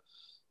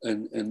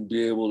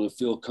be able to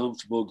feel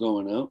comfortable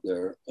going out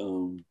there.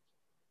 You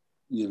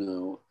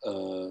know,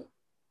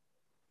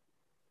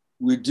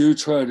 we do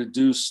try to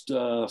do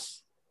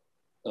stuff,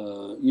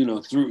 you know,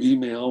 through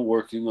email,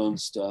 working on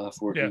stuff,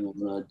 working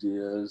on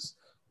ideas.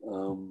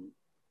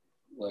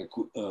 Like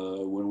when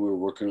we were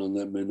working on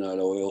that Midnight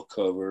Oil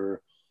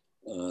cover,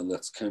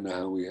 that's kind of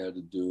how we had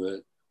to do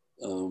it.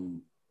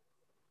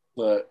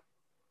 But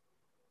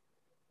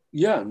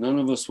yeah, none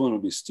of us want to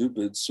be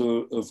stupid.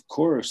 So of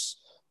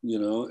course, you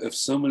know, if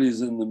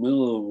somebody's in the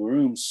middle of a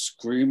room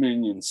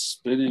screaming and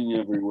spitting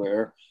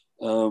everywhere,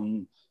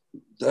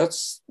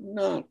 that's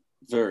not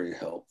very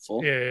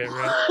helpful. Yeah,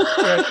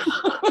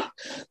 right.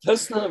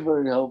 That's not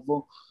very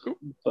helpful.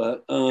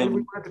 But and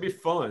we want it to be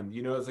fun,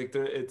 you know.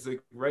 It's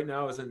like right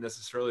now isn't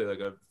necessarily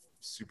like a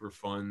super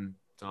fun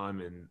time,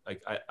 and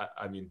like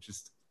I mean,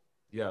 just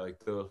like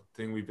the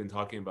thing we've been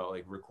talking about,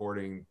 like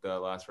recording the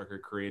last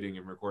record, creating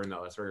and recording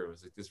that last record,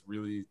 was like this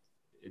really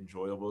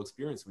enjoyable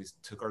experience. We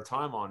took our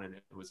time on it,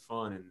 it was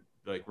fun. And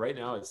like right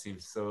now it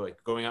seems so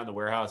like going out in the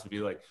warehouse would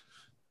be like,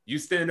 you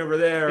stand over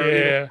there.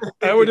 Yeah, you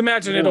know? I would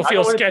imagine it'll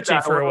feel sketchy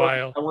for a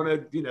while. I want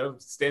to, you know,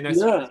 stand next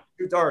to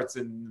two darts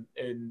and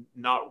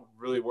not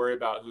really worry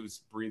about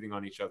who's breathing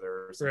on each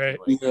other or something.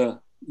 Right.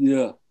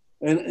 Yeah.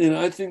 And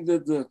I think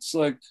that's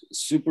like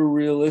super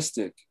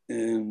realistic.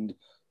 And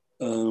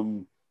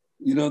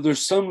you know,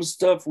 there's some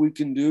stuff we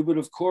can do, but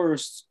of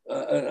course,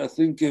 I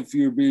think if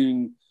you're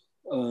being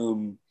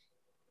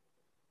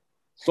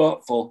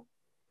thoughtful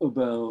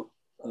about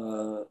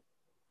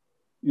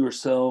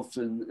yourself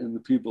and the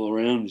people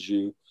around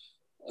you,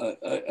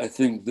 I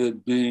think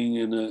that being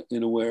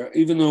in a warehouse,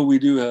 even though we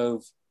do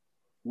have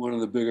one of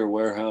the bigger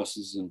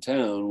warehouses in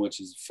town, which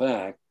is a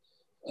fact,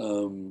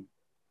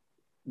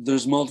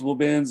 there's multiple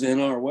bands in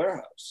our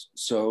warehouse.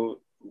 So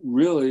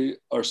really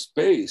our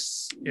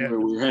space where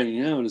we're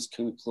hanging out is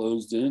kind of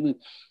closed in,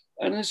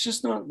 and it's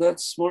just not that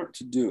smart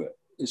to do it.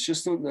 It's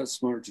just not that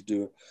smart to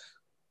do it.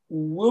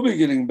 We'll be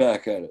getting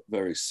back at it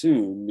very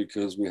soon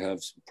because we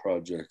have some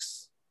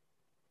projects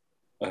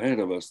ahead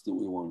of us that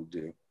we want to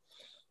do.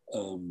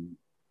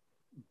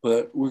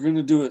 But we're going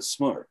to do it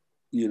smart,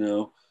 you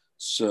know?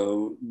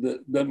 So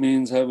that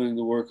means having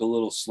to work a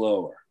little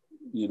slower,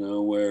 you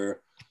know, where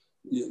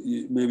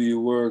maybe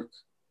you work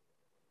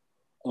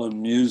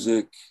on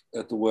music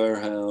at the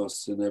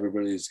warehouse and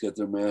everybody's got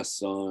their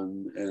masks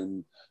on,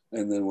 and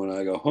then when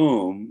I go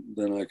home,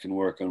 then I can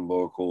work on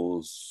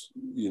vocals,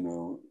 you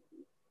know,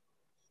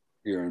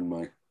 here in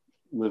my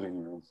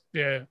living room,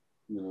 Yeah,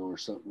 you know, or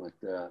something like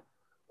that.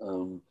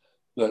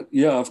 But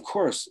yeah, of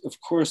course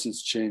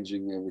it's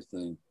changing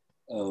everything.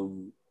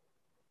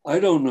 I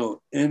don't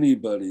know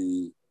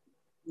anybody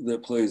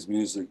that plays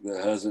music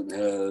that hasn't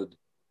had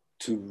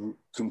to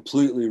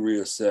completely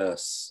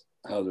reassess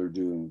how they're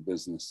doing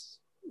business.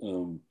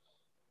 And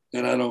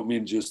I don't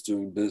mean just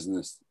doing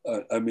business.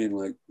 I mean,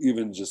 like,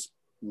 even just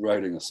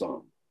writing a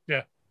song.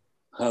 Yeah.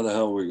 How the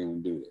hell are we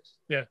going to do this?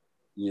 Yeah.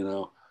 You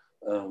know,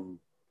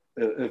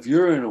 if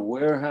you're in a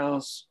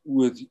warehouse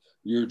with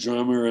your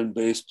drummer and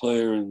bass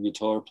player and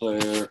guitar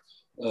player,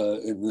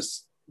 and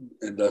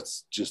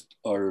that's just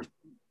our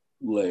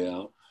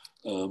layout,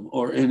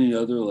 or any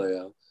other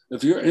layout.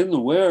 If you're in the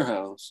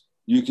warehouse,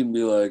 you can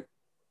be like,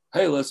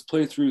 hey, let's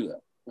play through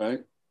that,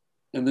 right?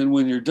 And then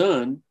when you're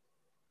done,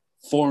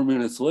 4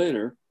 minutes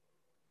later,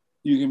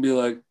 you can be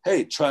like,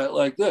 hey, try it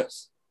like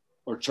this,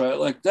 or try it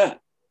like that,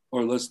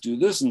 or let's do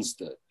this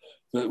instead.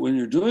 But when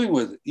you're doing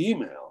with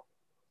email,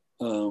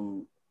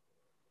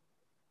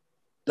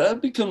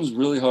 that becomes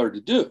really hard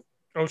to do.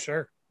 Oh,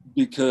 sure.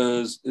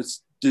 Because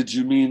it's, did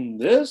you mean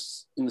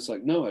this? And it's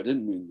like, no, I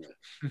didn't mean that.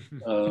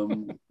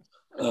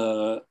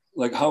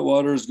 Like Hot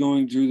Water is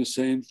going through the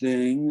same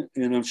thing,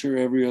 and I'm sure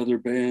every other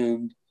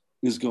band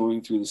is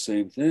going through the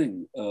same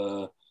thing,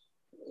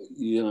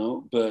 you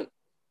know, but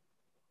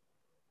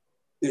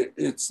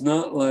it's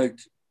not like,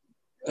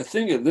 I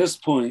think at this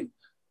point,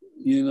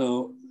 you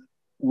know,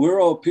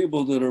 we're all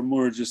people that are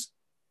more just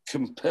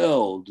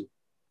compelled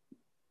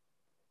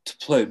to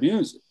play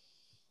music.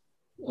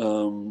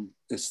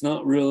 It's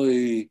not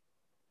really,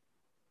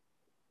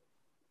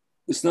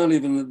 it's not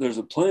even that there's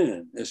a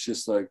plan. It's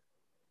just like,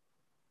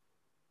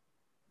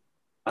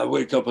 I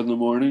wake up in the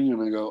morning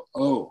and I go,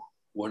 oh,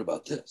 what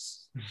about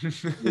this?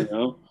 You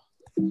know,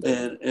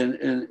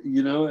 and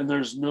you know, and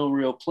there's no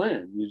real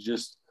plan. You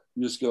just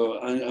go,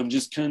 I'm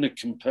just kind of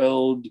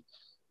compelled.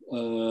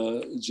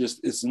 Just,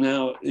 it's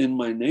now in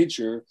my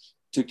nature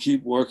to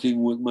keep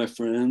working with my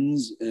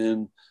friends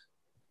and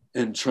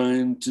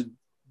trying to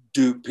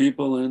dupe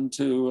people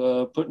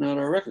into putting out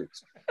our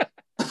records.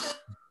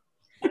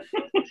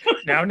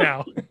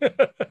 now.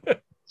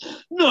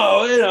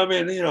 No, I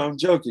mean, you know, I'm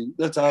joking.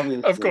 That's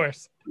obvious. Of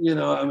course. You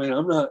know, I mean,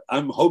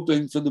 I'm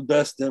hoping for the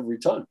best every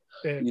time.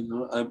 Yeah. You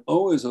know, I'm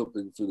always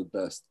hoping for the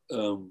best.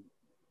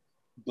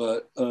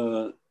 But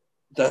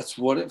that's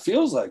what it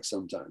feels like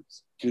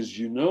sometimes, because,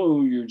 you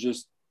know, you're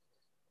just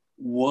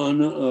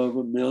one of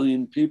a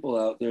million people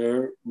out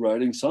there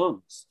writing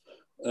songs.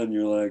 And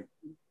you're like,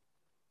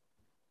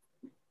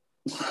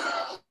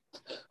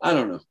 I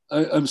don't know.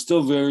 I'm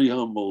still very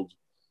humbled.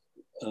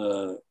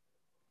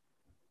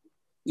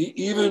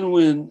 Even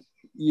when,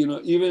 you know,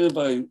 even if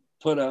I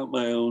put out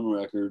my own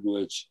record,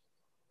 which,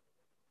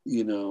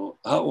 you know,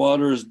 Hot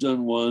Water's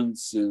done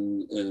once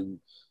and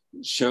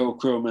Sheryl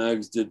Crow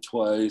Mags did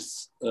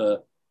twice.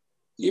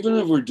 Even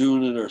if we're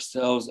doing it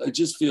ourselves, I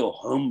just feel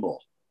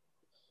humble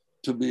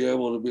to be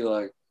able to be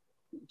like,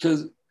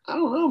 because I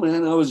don't know,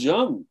 man, I was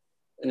young.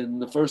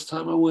 And the first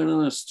time I went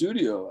in a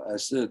studio, I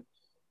said,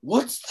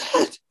 what's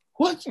that?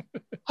 What?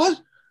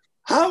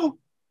 How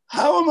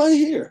am I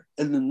here?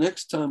 And the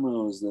next time I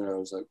was there, I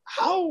was like,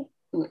 how?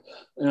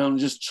 And I'm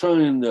just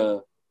trying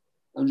to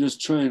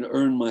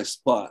earn my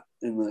spot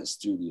in that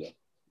studio.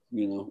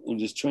 You know, I'm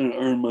just trying to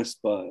earn my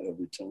spot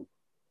every time.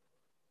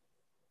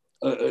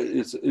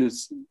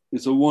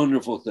 It's a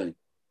wonderful thing,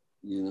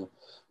 you know,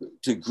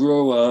 to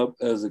grow up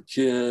as a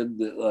kid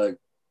that, like,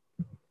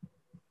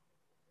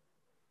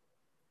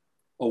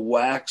 a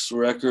Wax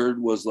record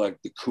was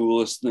like the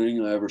coolest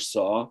thing I ever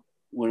saw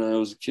when I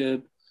was a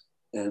kid,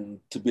 and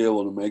to be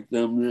able to make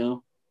them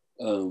now,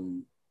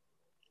 you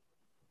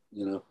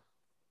know,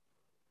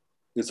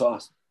 it's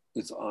awesome.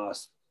 It's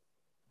awesome.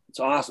 It's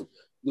awesome.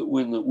 That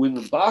when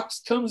the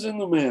box comes in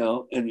the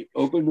mail and you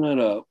open that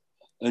up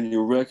and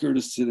your record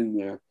is sitting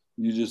there,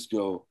 you just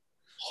go,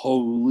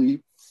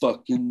 holy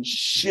fucking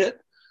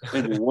shit.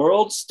 And the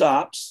world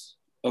stops.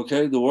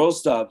 Okay, the world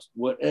stops.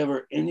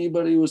 Whatever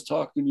anybody was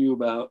talking to you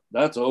about,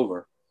 that's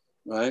over,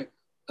 right?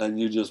 And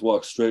you just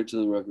walk straight to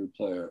the record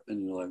player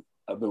and you're like,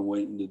 I've been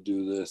waiting to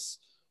do this.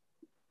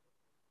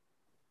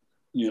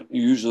 You know,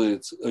 usually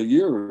it's a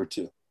year or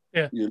two.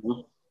 Yeah. You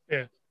know?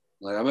 Yeah.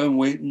 Like, I've been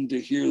waiting to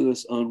hear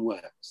this on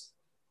Wax,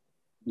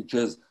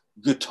 because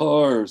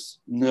guitars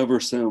never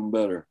sound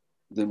better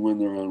than when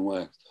they're on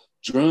Wax.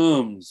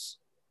 Drums,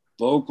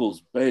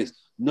 vocals, bass,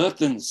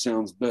 nothing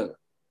sounds better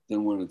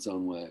than when it's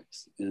on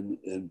Wax. And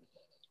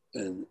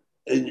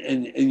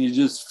you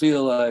just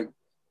feel like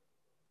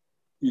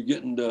you're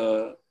getting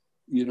to,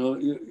 you know,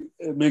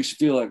 it makes you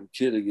feel like a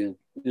kid again.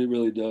 It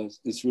really does.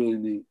 It's really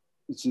neat.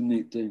 It's a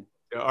neat thing.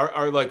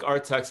 Our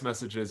text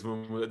messages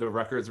when the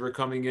records were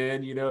coming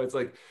in, you know, it's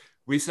like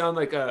we sound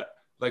like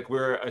like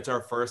it's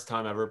our first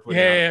time ever putting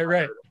yeah,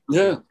 right.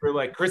 Yeah. We're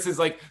like, Chris is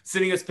like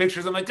sending us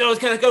pictures. I'm like, oh,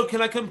 can I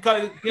come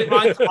get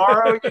mine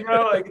tomorrow? You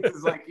know, like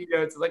it's like, you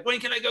know, it's like, when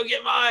can I go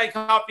get my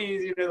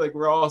copies? You know, like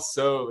we're all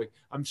so like,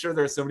 I'm sure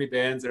there are so many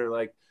bands that are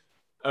like,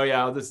 oh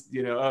yeah, I'll just,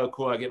 you know, oh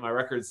cool, I get my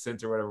records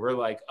sent or whatever. We're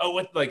like, oh,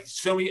 what, like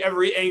show me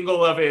every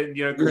angle of it. And,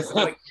 you know, Chris is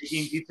like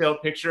taking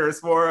detailed pictures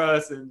for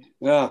us. And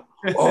yeah.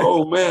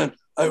 Oh man,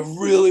 I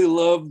really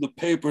love the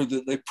paper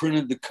that they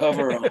printed the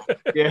cover on.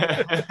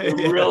 Yeah.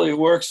 It really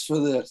works for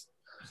this.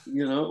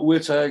 You know,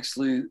 which I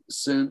actually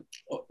sent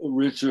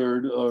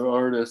Richard, our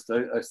artist,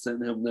 I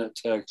sent him that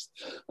text.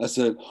 I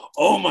said,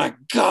 oh my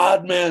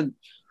God, man,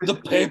 the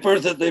paper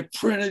that they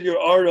printed your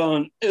art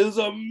on is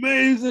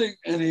amazing.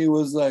 And he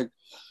was like,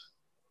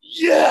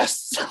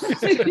 yes.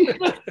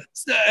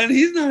 And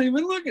he's not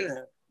even looking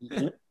at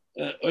it,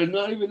 or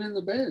not even in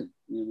the band,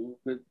 you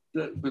know.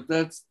 But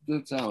that's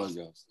how it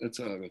goes. That's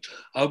how it goes.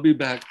 I'll be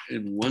back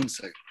in 1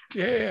 second.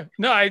 Yeah.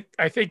 No, I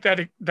think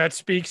that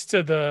speaks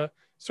to the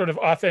sort of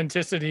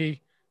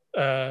authenticity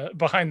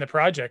behind the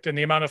project and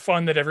the amount of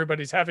fun that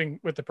everybody's having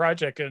with the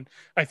project. And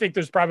I think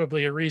there's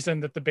probably a reason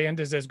that the band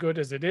is as good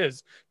as it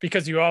is,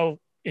 because you all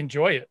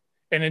enjoy it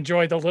and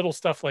enjoy the little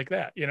stuff like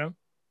that, you know?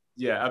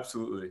 Yeah,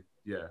 absolutely.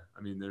 Yeah.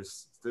 I mean,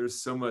 there's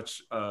so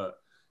much,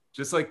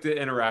 just like the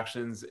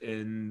interactions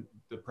in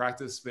the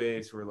practice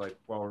space where like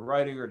while we're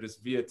writing or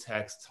just via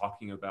text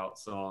talking about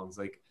songs,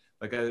 like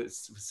I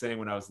was saying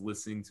when I was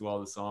listening to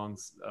all the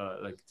songs,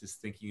 like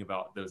just thinking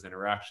about those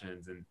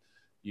interactions and,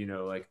 you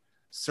know, like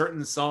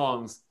certain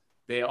songs,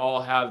 they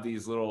all have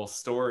these little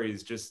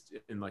stories just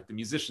in like the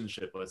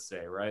musicianship, let's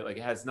say, right? Like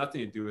it has nothing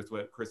to do with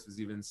what Chris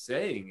was even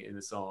saying in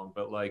the song,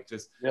 but like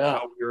just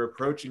how we were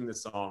approaching the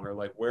song or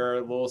like where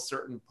a little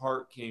certain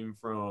part came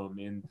from.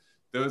 And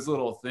those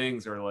little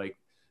things are like,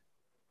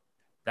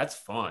 that's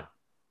fun.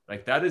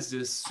 Like that is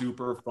just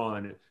super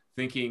fun,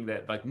 thinking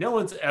that like no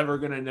one's ever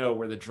going to know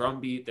where the drum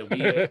beat that we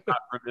got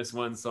from this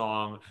one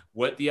song,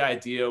 what the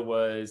idea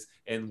was,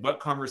 and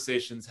what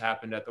conversations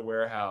happened at the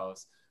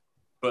warehouse.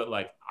 But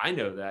like I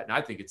know that, and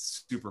I think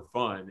it's super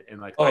fun, and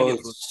like I get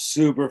it's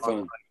super fun.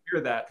 Like,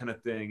 hear that kind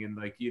of thing, and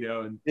like, you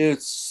know, and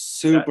it's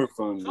super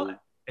fun.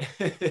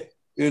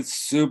 It's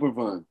super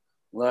fun.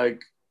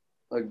 Like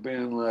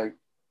being like,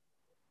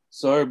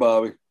 sorry,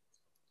 Bobby.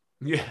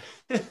 Yeah.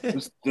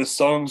 This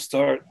song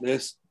starts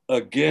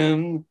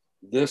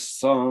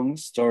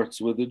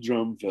with a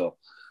drum fill.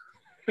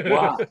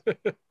 Wow.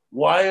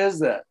 Why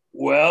is that?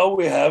 Well,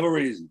 we have a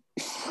reason.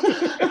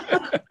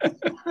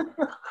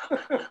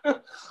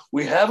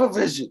 We have a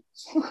vision.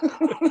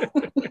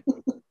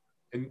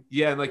 And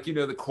yeah, and like, you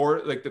know, the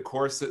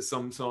course that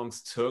some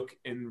songs took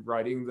in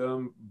writing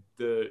them,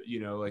 you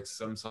know, like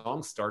some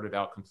songs started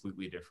out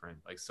completely different.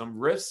 Like some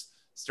riffs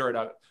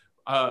started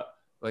out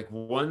like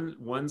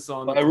one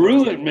song. My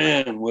Ruined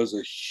Man was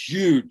a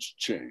huge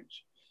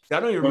change. I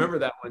don't even remember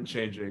that one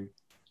changing.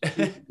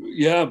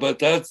 Yeah, but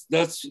that's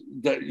that.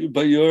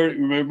 But you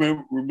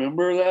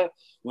remember that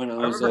when I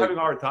was remember having a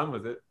hard time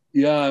with it.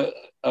 Yeah,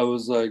 I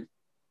was like,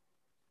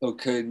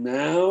 okay,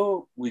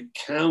 now we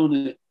count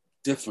it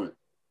different,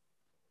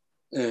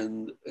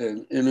 and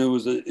it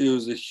was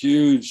a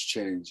huge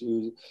change.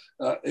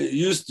 It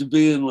used to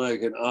be in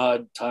like an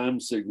odd time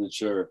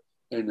signature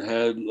and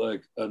had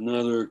like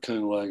another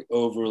kind of like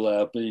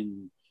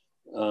overlapping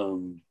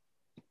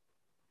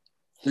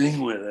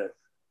thing with it,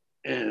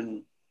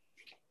 and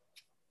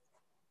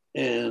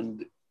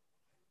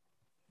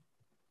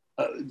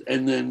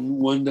then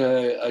one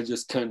day I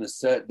just kind of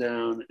sat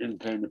down and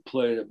kind of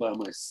played it by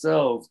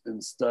myself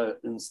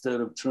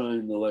instead of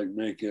trying to like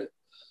make it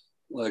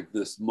like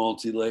this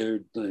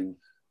multi-layered thing,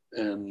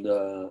 and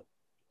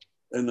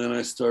then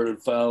I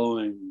started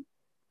following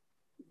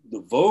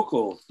the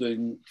vocal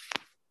thing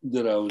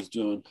that I was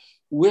doing,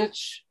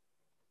 which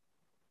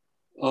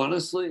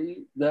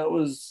honestly, that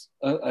was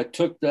I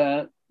took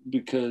that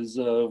because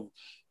of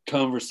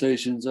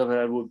conversations I've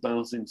had with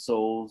Bouncing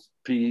Souls,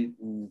 Pete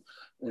and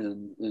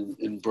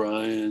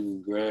Brian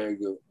and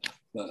Greg.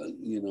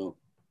 You know,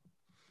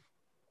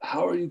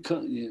 how are you?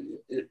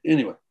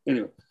 Anyway.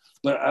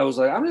 But I was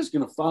like, I'm just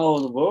gonna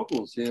follow the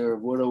vocals here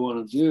of what I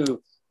want to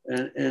do,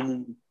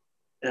 and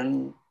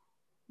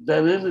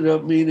that ended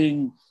up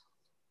meaning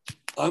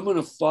I'm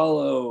gonna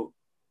follow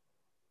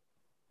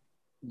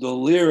the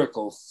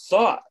lyrical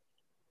thought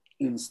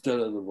instead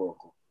of the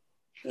vocal,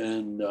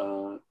 and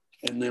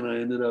then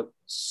I ended up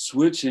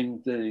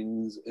switching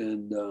things.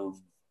 And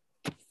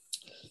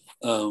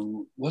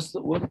what's the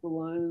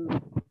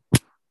line?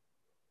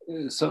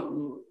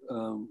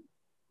 Something.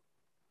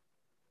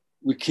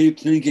 We keep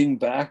thinking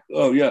back.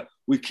 Oh yeah,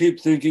 we keep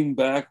thinking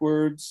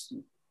backwards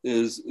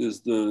is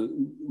the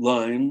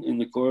line in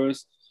the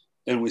chorus,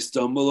 and we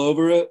stumble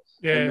over it.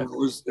 Yeah,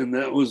 and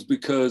that was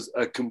because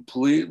I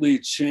completely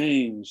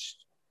changed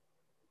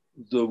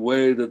the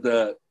way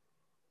that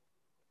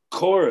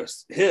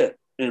chorus hit,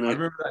 and I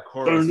remember that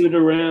chorus. I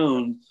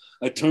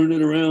turned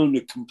it around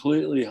to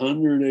completely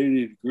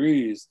 180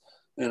 degrees,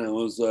 and I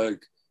was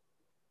like,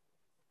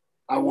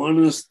 I want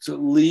us to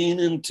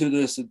lean into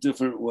this a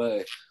different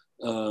way.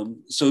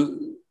 So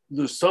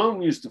the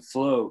song used to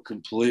flow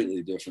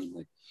completely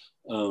differently.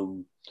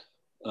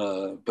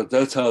 But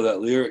that's how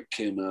that lyric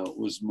came out,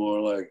 was more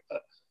like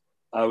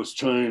I was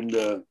trying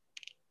to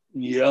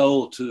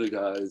yell to the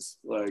guys,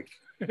 like,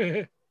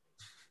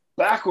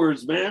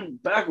 backwards, man,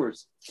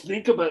 backwards.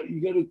 Think about it.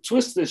 You got to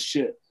twist this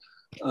shit.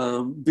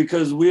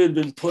 Because we had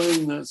been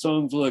playing that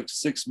song for like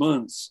 6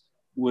 months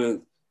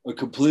with a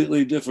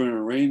completely different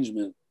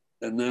arrangement.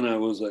 And then I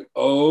was like,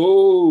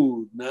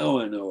 oh, now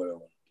I know what I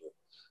want to do.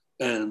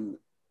 And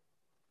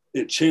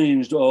it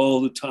changed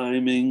all the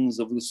timings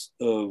of this,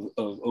 of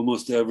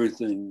almost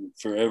everything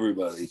for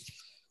everybody.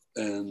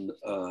 And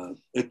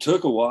it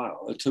took a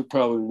while. It took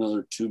probably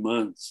another 2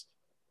 months.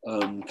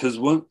 Because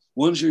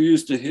once you're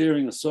used to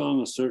hearing a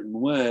song a certain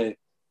way,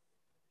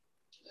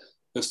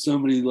 if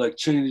somebody like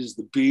changes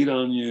the beat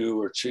on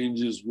you or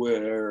changes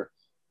where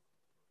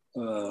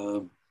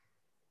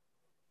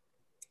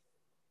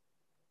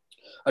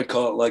I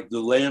call it like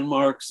the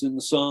landmarks in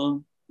the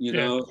song, you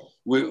know,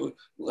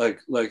 like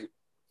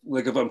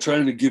if I'm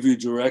trying to give you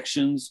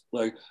directions,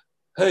 like,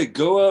 hey,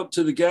 go up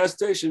to the gas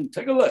station,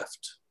 take a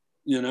left,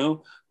 you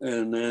know,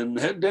 and then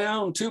head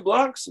down 2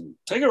 blocks and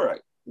take a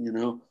right, you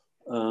know.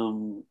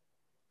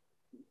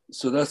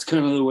 So that's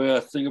kind of the way I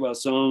think about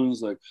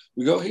songs. Like,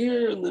 we go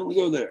here and then we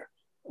go there.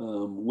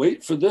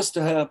 Wait for this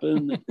to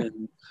happen.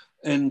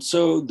 and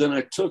so then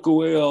I took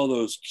away all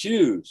those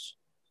cues.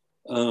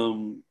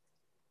 And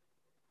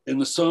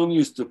the song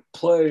used to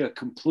play a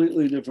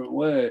completely different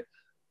way.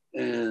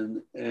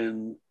 And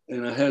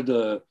I had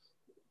to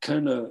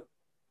kind of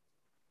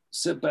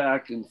sit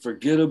back and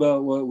forget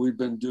about what we'd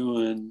been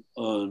doing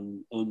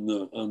on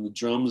the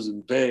drums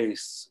and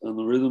bass, on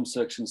the rhythm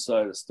section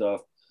side of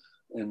stuff,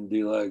 and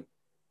be like,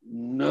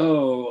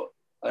 no,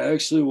 I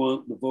actually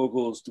want the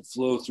vocals to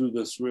flow through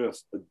this riff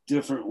a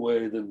different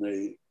way than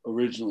they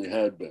originally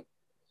had been,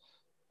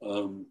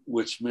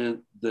 which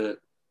meant that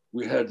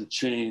we had to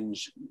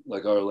change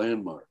like our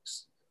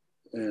landmarks,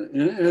 and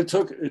it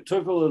took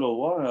a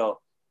little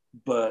while,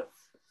 but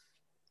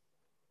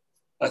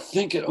I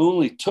think it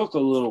only took a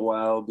little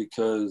while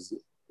because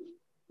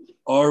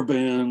our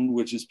band,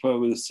 which is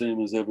probably the same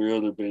as every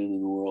other band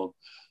in the world,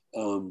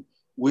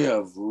 we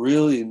have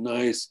really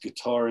nice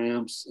guitar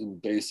amps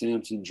and bass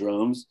amps and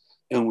drums,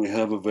 and we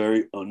have a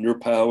very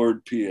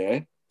underpowered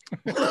PA.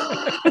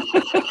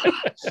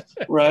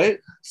 Right?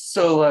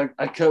 So like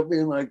I kept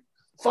being like,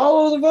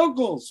 follow the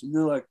vocals. And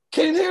they're like,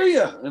 can't hear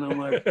you. And I'm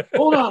like,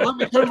 hold on, let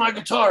me turn my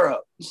guitar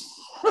up.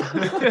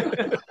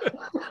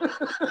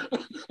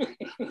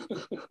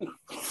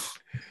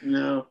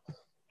 Yeah.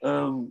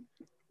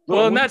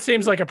 Well, and that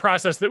seems like a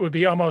process that would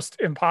be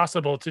almost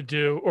impossible to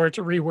do, or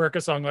to rework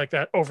a song like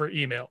that over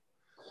email.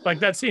 Like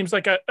that seems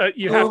like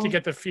you have to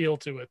get the feel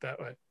to it that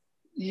way.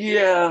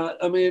 Yeah,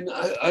 I mean,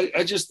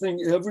 I just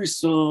think every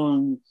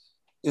song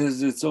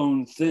is its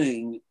own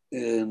thing,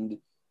 and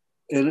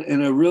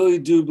I really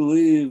do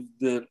believe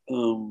that,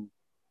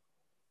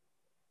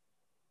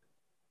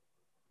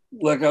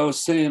 like I was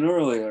saying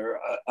earlier,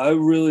 I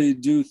really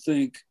do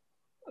think,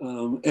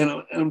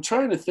 and I'm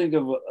trying to think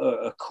of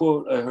a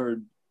quote I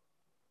heard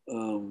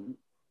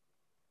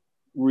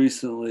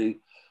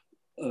recently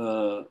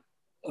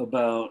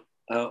about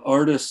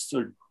artists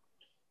are,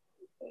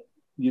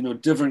 you know,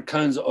 different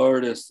kinds of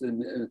artists,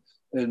 and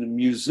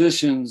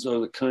musicians are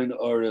the kind of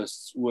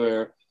artists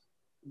where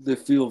they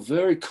feel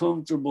very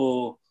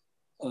comfortable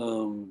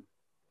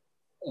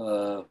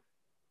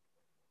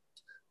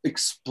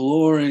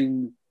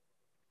exploring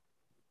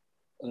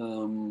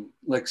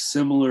like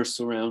similar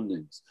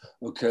surroundings.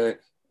 Okay,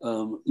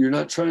 you're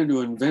not trying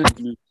to invent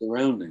new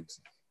surroundings.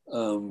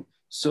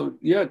 So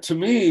yeah, to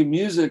me,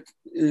 music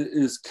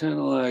is kind of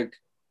like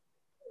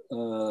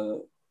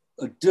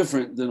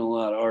different than a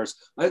lot of arts.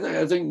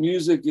 I think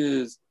music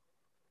is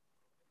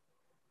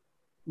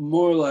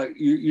more like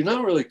you're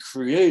not really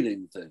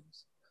creating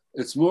things.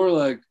 It's more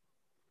like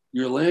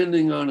you're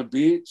landing on a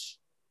beach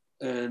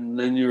and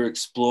then you're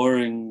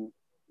exploring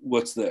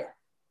what's there.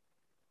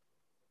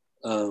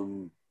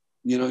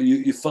 You know,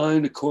 you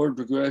find a chord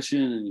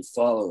progression and you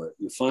follow it.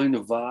 You find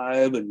a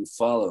vibe and you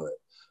follow it.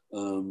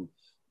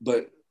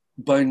 But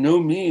by no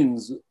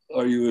means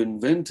are you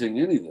inventing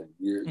anything.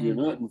 You're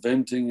not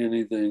inventing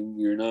anything.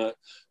 You're not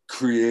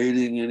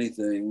creating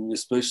anything,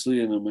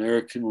 especially in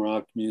American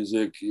rock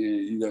music.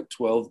 You got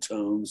 12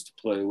 tones to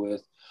play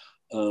with.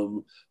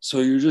 So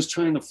you're just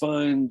trying to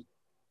find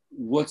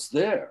what's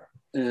there.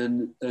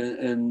 And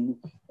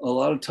a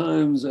lot of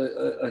times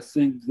I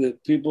think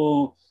that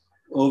people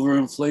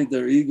overinflate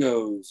their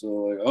egos. So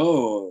like,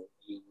 oh,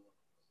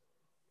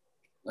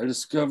 I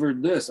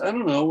discovered this. I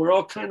don't know. We're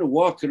all kind of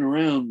walking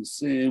around the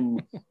same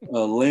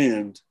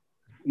land.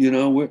 You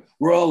know,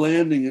 we're all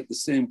landing at the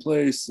same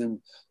place,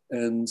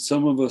 and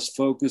some of us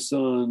focus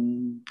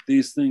on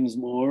these things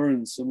more,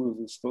 and some of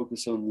us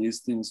focus on these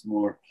things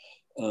more.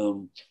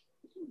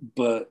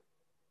 But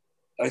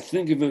I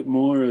think of it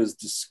more as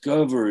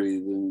discovery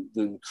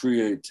than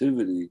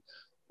creativity,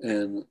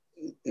 and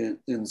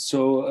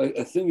so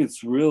I think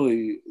it's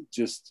really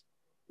just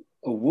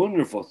a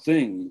wonderful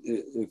thing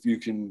if you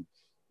can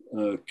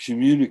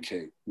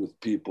communicate with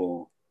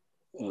people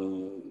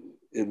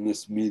in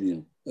this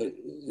medium.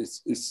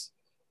 It's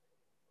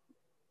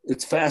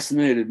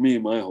fascinated me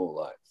my whole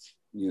life.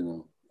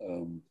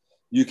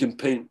 You can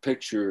paint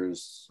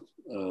pictures.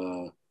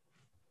 I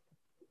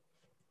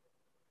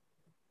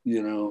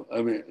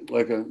mean,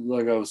 like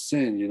I was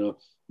saying,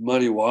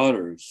 Muddy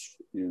Waters.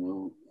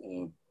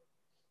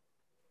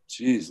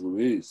 Geez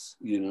Louise,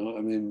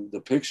 I mean, the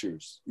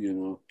pictures.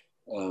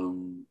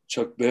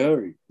 Chuck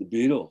Berry, the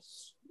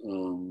Beatles,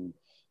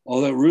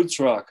 all that roots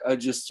rock. I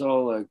just saw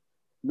like,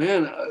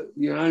 man,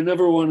 I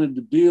never wanted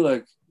to be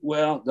like.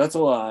 Well, that's a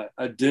lie.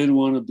 I did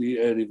want to be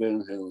Eddie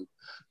Van Halen,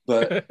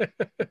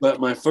 but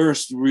my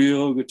first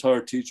real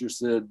guitar teacher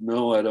said,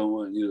 "No, I don't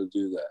want you to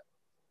do that."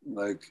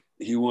 Like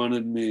he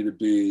wanted me to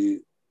be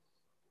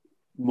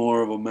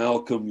more of a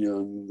Malcolm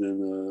Young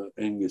than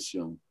a Angus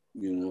Young,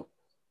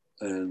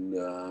 and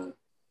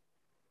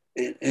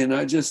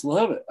I just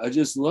love it. I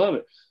just love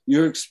it.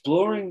 You're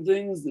exploring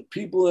things that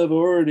people have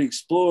already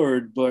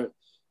explored, but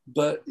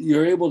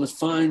you're able to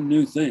find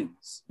new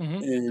things.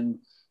 Mm-hmm. And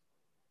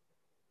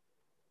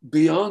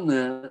beyond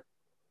that,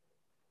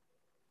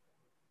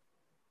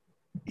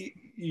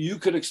 you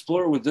could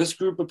explore with this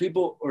group of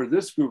people or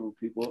this group of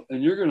people,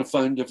 and you're going to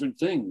find different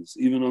things,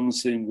 even on the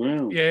same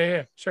ground.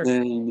 Yeah, sure.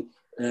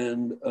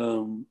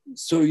 And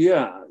so,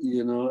 yeah,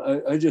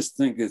 I just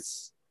think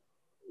it's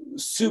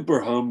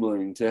super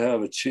humbling to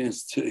have a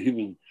chance to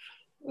even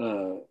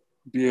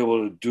be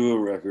able to do a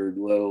record,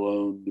 let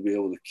alone to be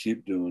able to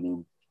keep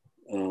doing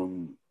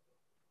them.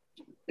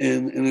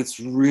 And it's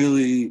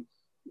really,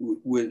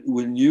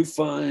 when you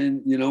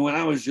find, when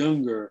I was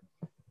younger,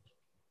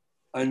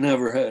 I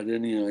never had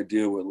any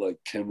idea what like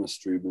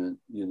chemistry meant,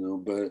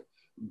 but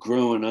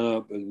growing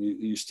up and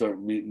you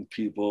start meeting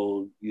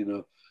people,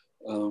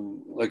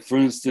 like for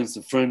instance,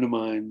 a friend of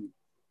mine,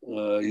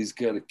 he's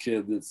got a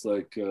kid that's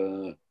like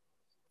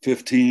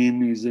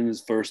 15, he's in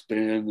his first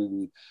band,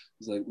 and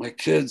he's like, my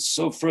kid's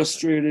so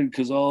frustrated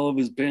because all of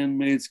his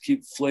bandmates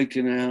keep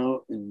flaking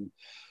out, and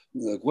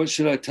like, what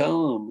should I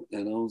tell him?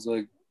 And I was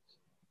like,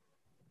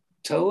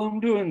 tell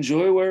him to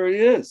enjoy where he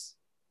is.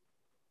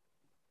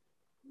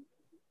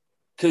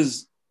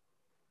 Because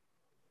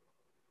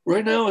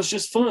right now it's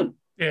just fun.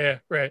 Yeah,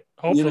 right.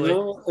 Hopefully.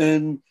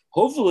 And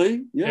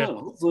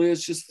hopefully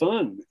it's just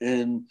fun.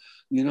 And,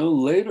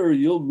 later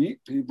you'll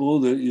meet people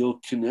that you'll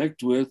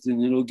connect with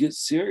and it'll get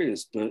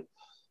serious, but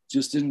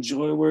just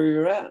enjoy where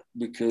you're at,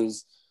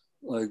 because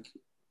like,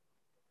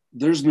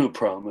 there's no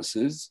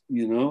promises,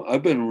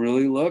 I've been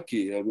really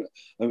lucky. I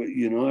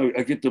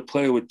get to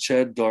play with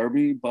Chad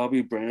Darby,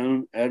 Bobby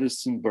Brown,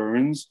 Addison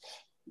Burns,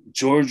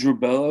 George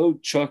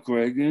Rebello, Chuck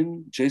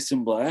Reagan,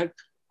 Jason Black.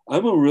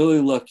 I'm a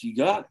really lucky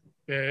guy.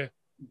 Yeah.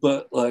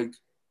 But like,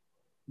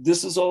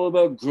 this is all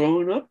about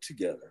growing up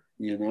together.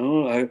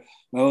 I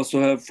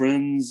also have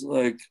friends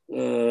like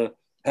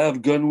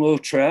Have Gun Will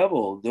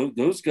Travel.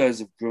 Those guys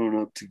have grown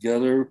up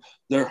together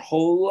their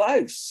whole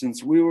life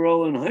since we were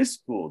all in high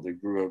school. They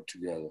grew up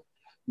together,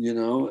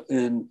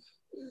 and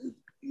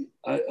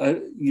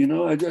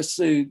I just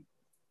say,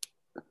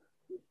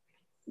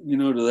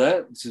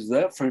 to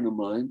that friend of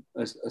mine,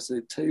 I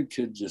say, tell your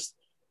kid, just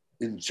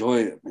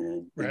enjoy it,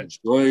 man. Right.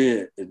 Enjoy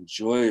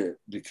it,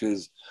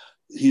 because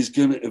he's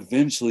going to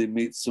eventually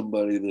meet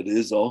somebody that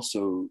is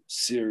also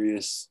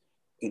serious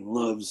and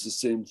loves the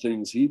same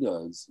things he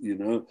does,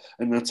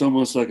 and that's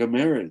almost like a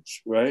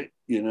marriage, right?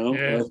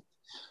 Yeah.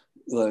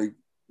 Like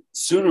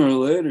sooner or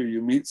later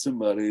you meet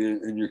somebody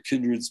and you're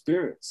kindred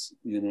spirits,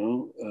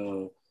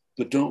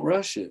 but don't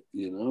rush it,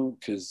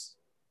 because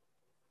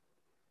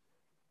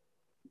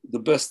the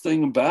best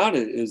thing about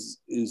it is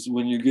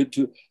when you get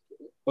to,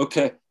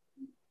 okay,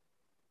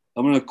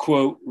 I'm going to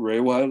quote Ray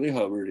Wiley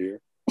Hubbard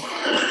here.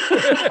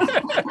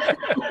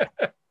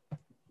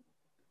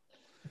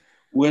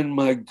 When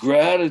my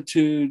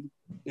gratitude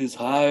is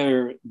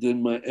higher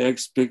than my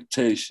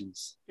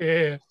expectations,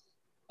 yeah,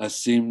 I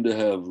seem to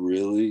have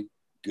really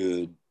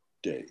good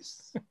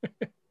days.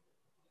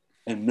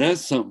 And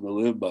that's something to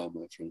live by,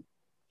 my friend.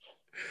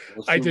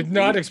 I did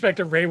not expect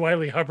a Ray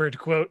Wiley Hubbard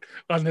quote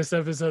on this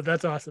episode.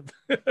 That's awesome.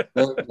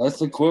 That's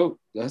the quote.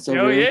 That's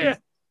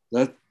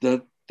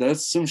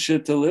that's some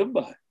shit to live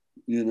by,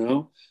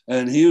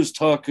 And he was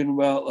talking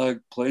about like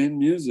playing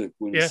music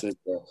when he said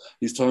that.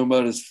 He's talking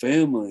about his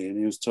family, and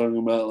he was talking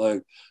about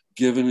like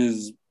giving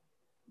his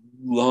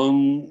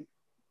long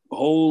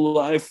whole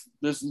life,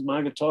 this is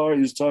my guitar.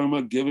 He's talking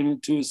about giving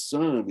it to his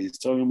son. He's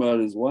talking about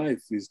his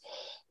wife.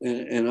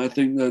 And I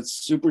think that's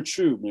super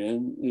true,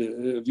 man.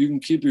 If you can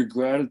keep your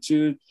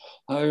gratitude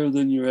higher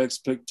than your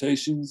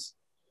expectations,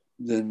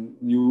 then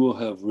you will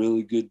have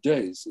really good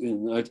days.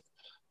 And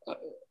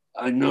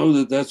I know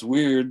that that's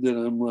weird that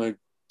I'm like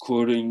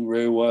quoting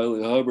Ray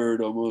Wiley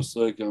Hubbard, almost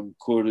like I'm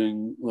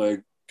quoting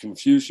like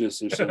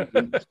Confucius or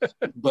something.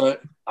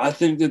 But I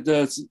think that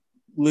that's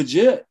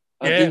legit.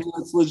 I think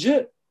that's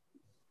legit.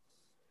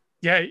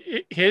 Yeah,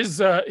 his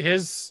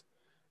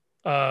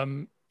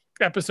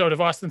episode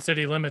of Austin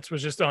City Limits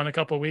was just on a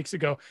couple of weeks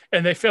ago,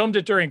 and they filmed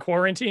it during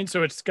quarantine,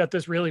 so it's got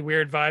this really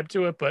weird vibe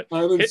to it. But I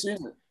haven't seen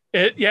it.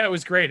 It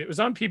was great. It was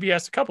on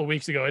PBS a couple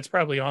weeks ago. It's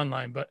probably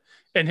online,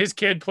 and his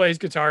kid plays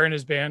guitar in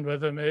his band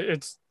with him.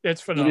 It's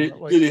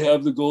phenomenal. Did he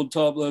have the gold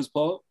top Les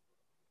Paul?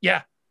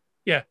 Yeah.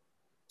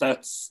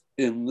 That's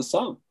in the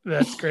song.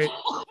 That's great.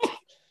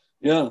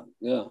 Yeah.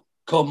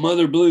 Called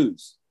Mother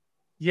Blues.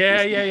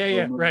 Yeah.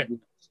 Right. Blues.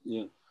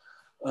 Yeah.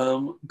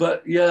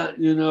 But yeah,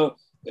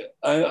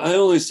 I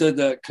only said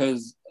that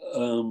because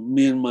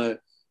me and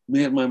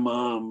my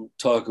mom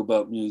talk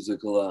about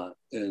music a lot,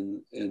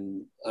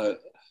 and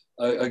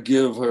I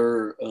give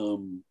her.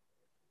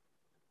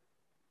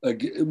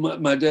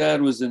 My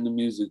dad was into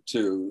music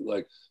too.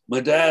 Like my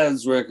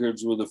dad's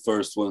records were the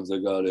first ones I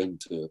got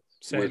into.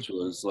 Same. Which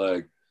was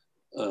like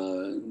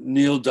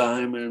Neil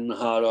Diamond,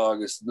 Hot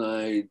August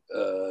Night,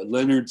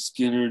 Leonard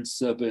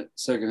Skinner's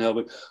second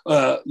album.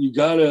 I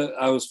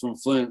was from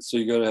Flint, so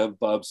you gotta have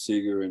Bob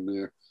Seger in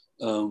there.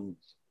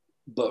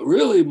 But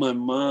really, my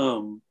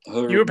mom.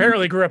 You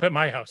apparently grew up at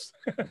my house.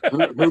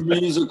 her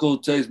musical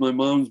taste, my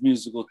mom's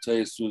musical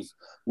taste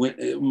went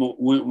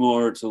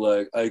more to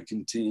like Ike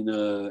and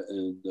Tina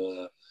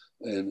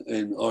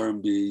and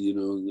R&B,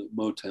 the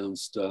Motown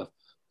stuff.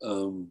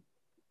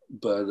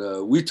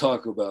 But we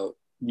talk about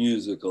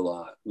music a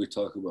lot.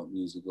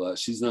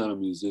 She's not a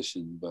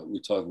musician, but we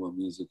talk about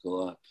music a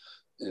lot.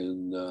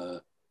 And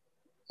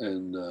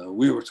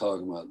we were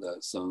talking about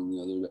that song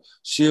the other day.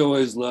 She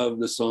always loved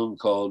the song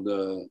called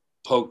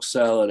Polk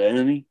Salad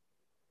Annie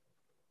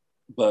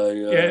by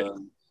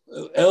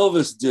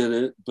Elvis did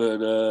it,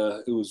 but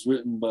it was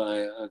written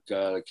by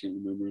God, I can't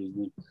remember his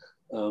name.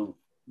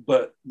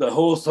 But the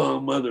whole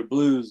song Mother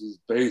Blues is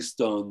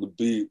based on the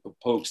beat of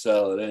Polk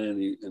Salad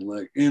Annie, and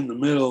like in the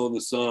middle of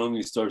the song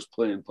he starts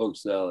playing Polk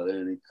Salad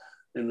Annie,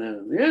 and then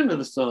at the end of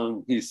the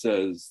song he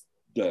says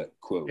that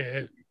quote.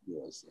 Yeah.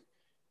 Yes.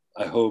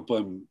 I hope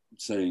I'm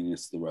saying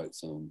it's the right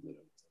song.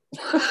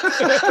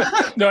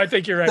 No, I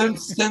think you're right.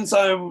 Since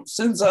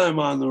I'm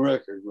on the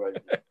record right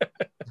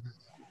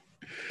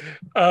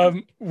now.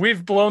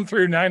 We've blown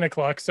through 9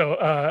 o'clock, so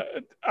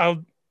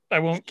I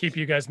won't keep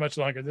you guys much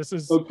longer. This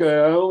is okay.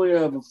 I only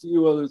have a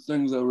few other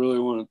things I really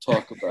want to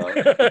talk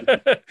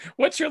about.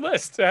 What's your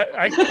list?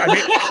 I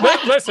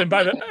mean, listen.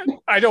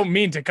 I don't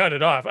mean to cut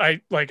it off.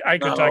 I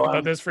could talk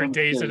about this for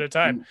days at a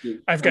time.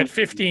 I've got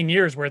 15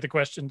 years worth of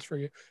questions for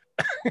you.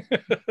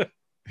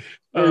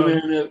 Hey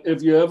man,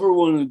 if you ever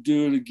want to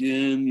do it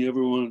again, you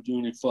ever want to do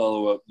any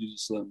follow up, you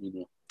just let me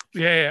know.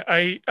 Yeah,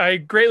 I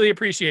greatly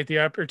appreciate the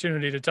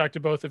opportunity to talk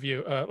to both of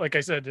you. Like I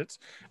said,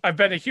 I've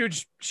been a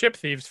huge Ship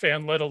Thieves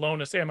fan, let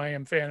alone a Sam I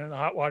Am fan and a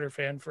Hot Water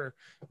fan for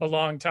a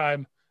long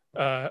time.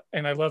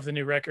 And I love the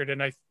new record,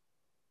 and I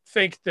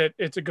think that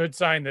it's a good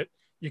sign that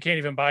you can't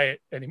even buy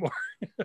it anymore.